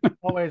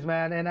 Always,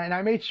 man. And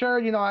I made sure,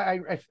 you know,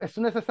 as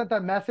soon as I sent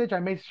that message, I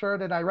made sure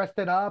that I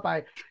rested up.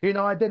 I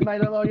did my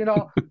little, you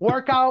know,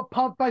 workout,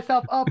 pumped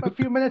myself up a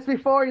few minutes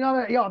before, you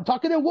know, I'm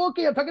talking to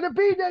Wookie, I'm talking to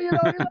PJ, you know,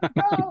 let's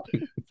go.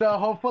 So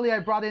hopefully I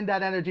brought in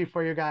that energy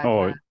for you guys,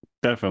 Oh, man.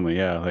 definitely,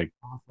 yeah. Like,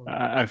 Awesome.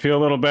 I feel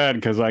a little bad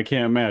because I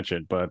can't match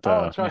it, but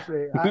Oh, trust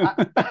me.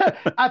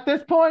 At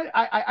this point,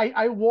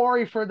 I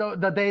worry for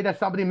the day that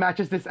somebody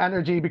matches this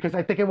energy because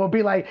I think it will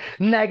be like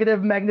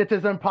negative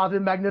magnetism,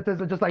 positive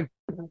magnetism, just like.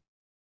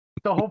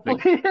 So hopefully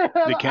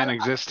They can't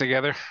exist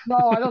together. No,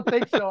 I don't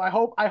think so.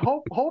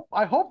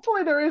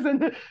 Hopefully there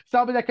isn't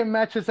somebody that can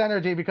match this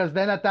energy because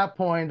then at that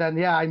point, then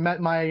yeah, I met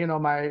my, you know,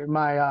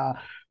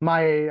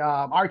 my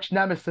arch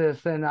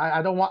nemesis, and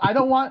I don't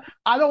want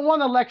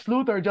a Lex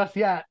Luthor just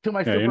yet to my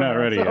Yeah, Superman. you're not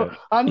ready So yet.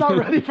 I'm not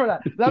ready for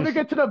that. Let me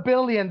get to the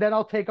billion, then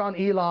I'll take on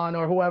Elon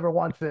or whoever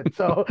wants it.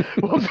 So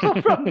we'll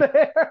go from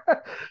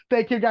there.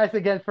 Thank you guys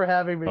again for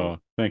having me. Oh,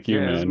 thank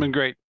you, It's man. been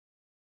great.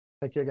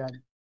 Thank you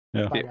again.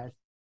 Yeah. Bye, guys.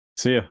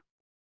 See ya.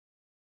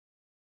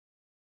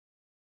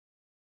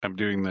 I'm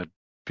doing the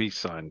peace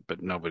sign,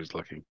 but nobody's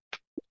looking.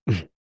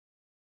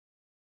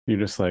 You're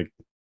just like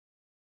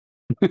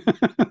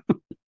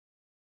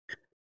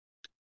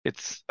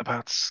It's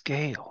about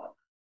scale.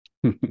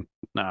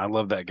 No, I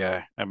love that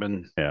guy. I've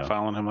been Yeah.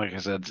 following him, like I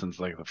said, since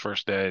like the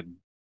first day I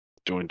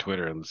joined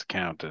Twitter on this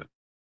account to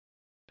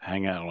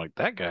hang out. I'm like,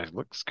 that guy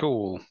looks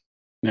cool.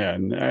 Yeah,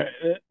 and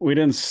we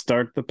didn't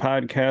start the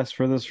podcast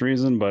for this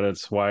reason, but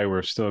it's why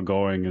we're still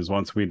going. Is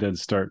once we did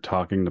start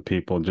talking to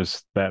people,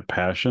 just that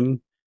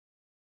passion.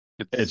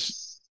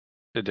 It's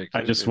It's addictive.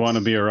 I just want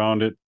to be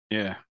around it,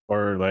 Yeah.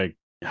 or like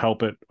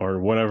help it, or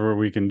whatever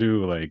we can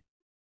do. Like,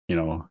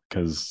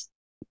 because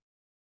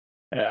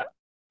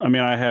I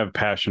mean, I have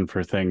passion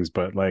for things,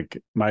 but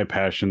like my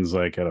passion's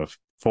like at a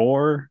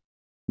 4,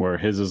 where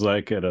his is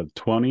like at a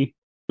 20.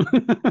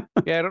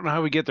 Yeah, I don't know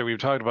how we get there. We've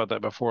talked about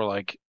that before,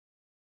 like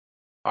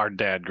our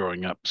dad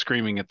growing up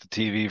screaming at the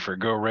TV for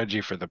 "Go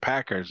Reggie" for the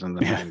Packers in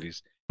the Yeah.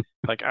 90s.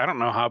 Like, I don't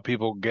know how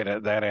people get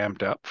that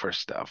amped up for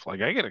stuff.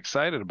 Like, I get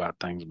excited about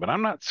things, but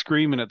I'm not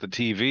screaming at the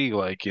TV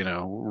like,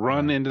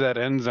 run Yeah. into that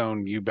end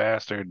zone, you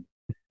bastard.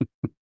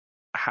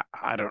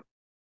 I don't,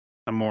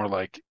 I'm more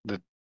like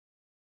the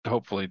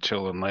hopefully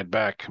chill and laid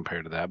back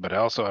compared to that. But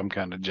also, I'm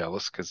kind of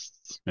jealous because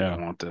I Yeah.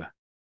 want to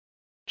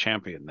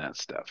champion that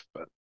stuff.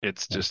 But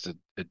it's Yeah. just,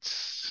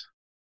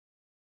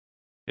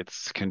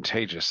 it's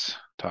contagious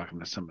talking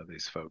to some of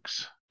these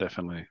folks.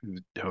 Definitely,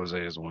 Jose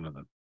is one of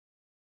them.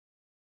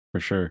 For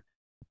sure.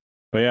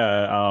 But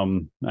yeah,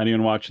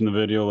 anyone watching the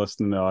video,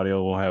 listening to the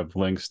audio, we'll have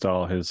links to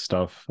all his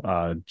stuff.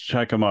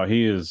 Check him out.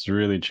 He is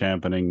really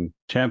championing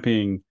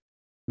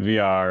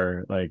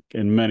VR like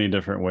in many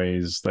different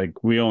ways.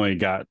 Like we only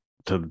got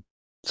to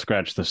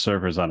scratch the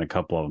surface on a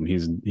couple of them.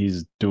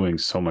 He's doing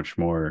so much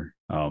more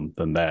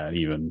than that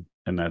even,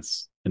 and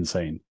that's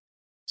insane.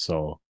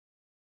 So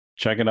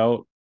check it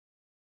out.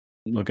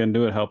 Look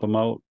into it. Help him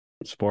out.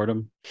 Support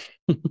him.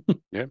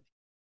 Yeah,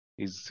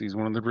 he's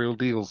one of the real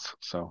deals.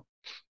 So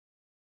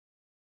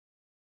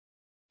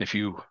if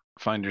you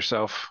find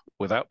yourself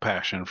without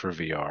passion for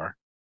VR,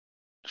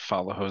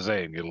 follow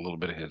Jose and get a little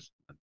bit of his.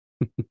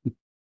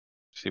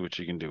 See what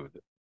you can do with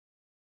it.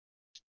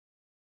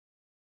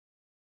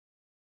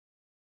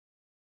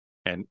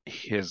 And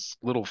his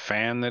little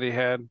fan that he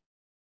had,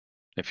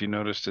 if you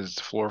noticed his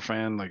floor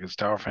fan, like his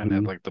tower fan,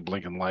 had Mhm. like the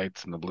blinking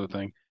lights and the blue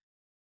thing.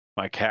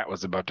 My cat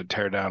was about to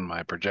tear down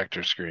my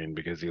projector screen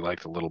because he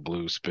liked the little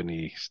blue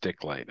spinny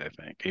stick light, I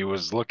think. He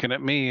was looking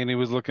at me and he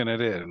was looking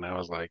at it, and I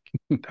was like,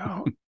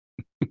 don't,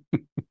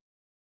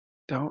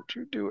 don't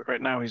you do it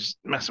right now. He's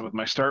messing with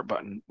my start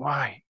button.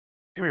 Why?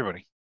 Come here,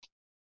 buddy.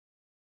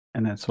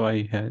 And that's why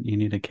you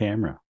need a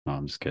camera. No,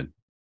 I'm just kidding.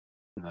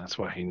 And that's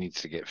why he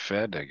needs to get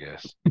fed, I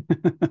guess.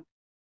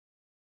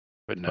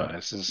 But no, But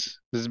this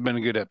has been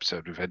a good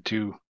episode. We've had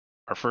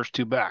our first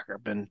two back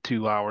have been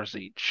 2 hours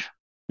each.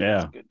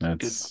 That's yeah, good. Good,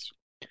 that's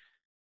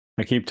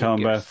I keep good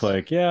telling Beth, gifts.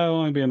 like, yeah, I'll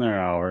only be in there an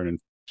hour. And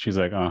she's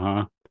like,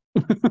 uh-huh.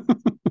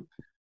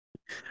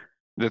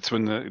 That's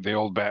when the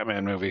old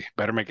Batman movie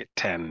better make it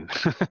 10.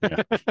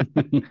 Yeah.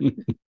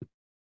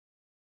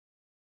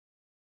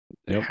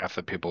 Yep. Half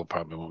the people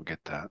probably won't get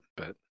that,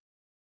 but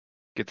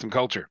get some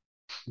culture.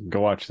 Go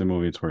watch the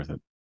movie. It's worth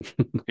it.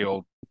 The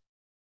old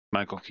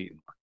Michael Keaton.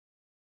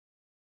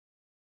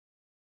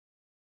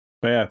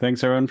 But yeah,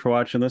 thanks everyone for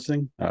watching,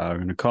 listening. We're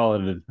going to call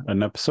it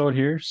an episode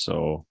here.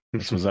 So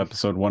this was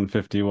episode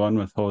 151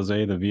 with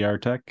Jose, the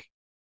VR tech.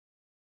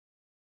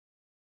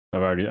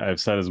 I've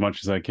said as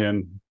much as I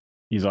can.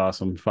 He's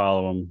awesome.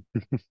 Follow him.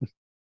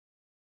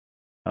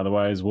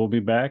 Otherwise, we'll be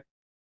back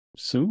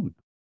soon.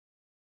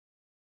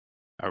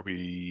 Are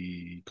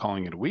we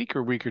calling it a week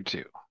or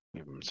two?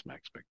 Give them some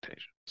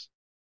expectations.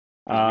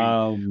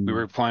 We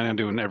were planning on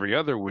doing every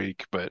other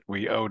week, but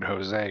we owed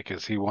Jose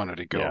because he wanted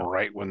to go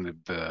right when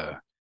the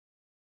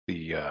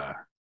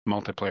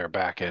multiplayer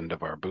back end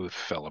of our booth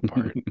fell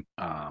apart.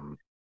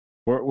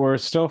 We're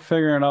still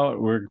figuring out.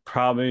 We're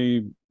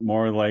probably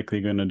more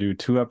likely going to do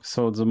 2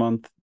 episodes a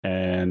month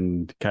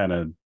and kind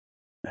of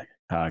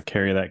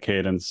carry that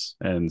cadence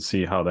and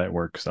see how that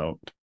works out.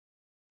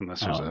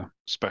 Unless there's a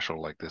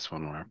special like this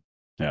one where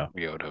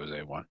we owed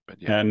Jose one.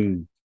 But yeah.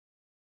 And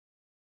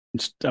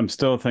I'm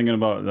still thinking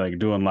about like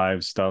doing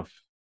live stuff,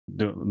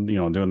 doing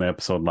the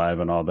episode live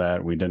and all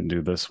that. We didn't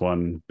do this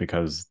one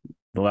because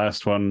the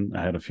last one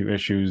I had a few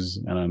issues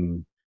and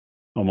I'm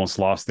almost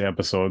lost the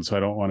episode, so I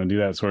don't want to do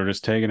that. So we're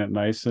just taking it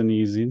nice and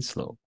easy and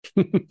slow.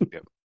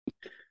 Yep.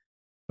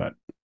 But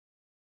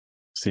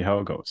see how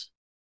it goes.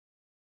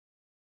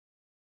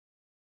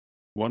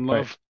 One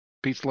love,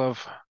 peace,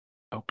 love.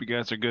 I hope you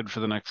guys are good for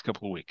the next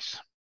couple of weeks.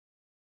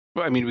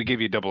 Well, I mean, we gave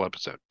you a double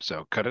episode,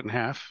 so cut it in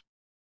half.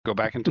 Go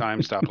back in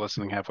time, stop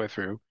listening halfway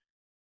through,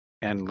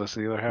 and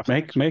listen to the other half.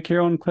 Make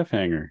your own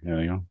cliffhanger.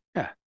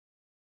 Yeah.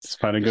 Just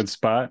find a good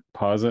spot,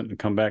 pause it, and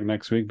come back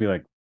next week. Be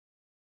like,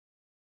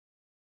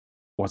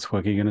 what's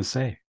Wookie gonna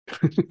say?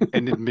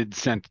 And in mid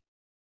sentence.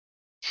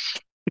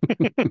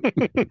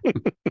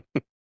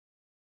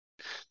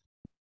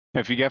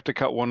 If you have to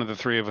cut one of the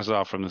three of us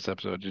off from this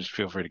episode, just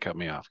feel free to cut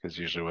me off because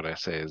usually what I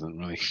say isn't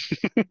really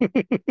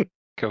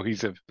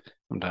cohesive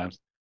sometimes.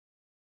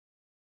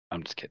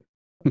 I'm just kidding.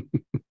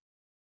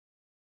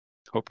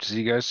 Hope to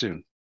see you guys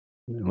soon.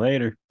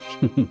 Later.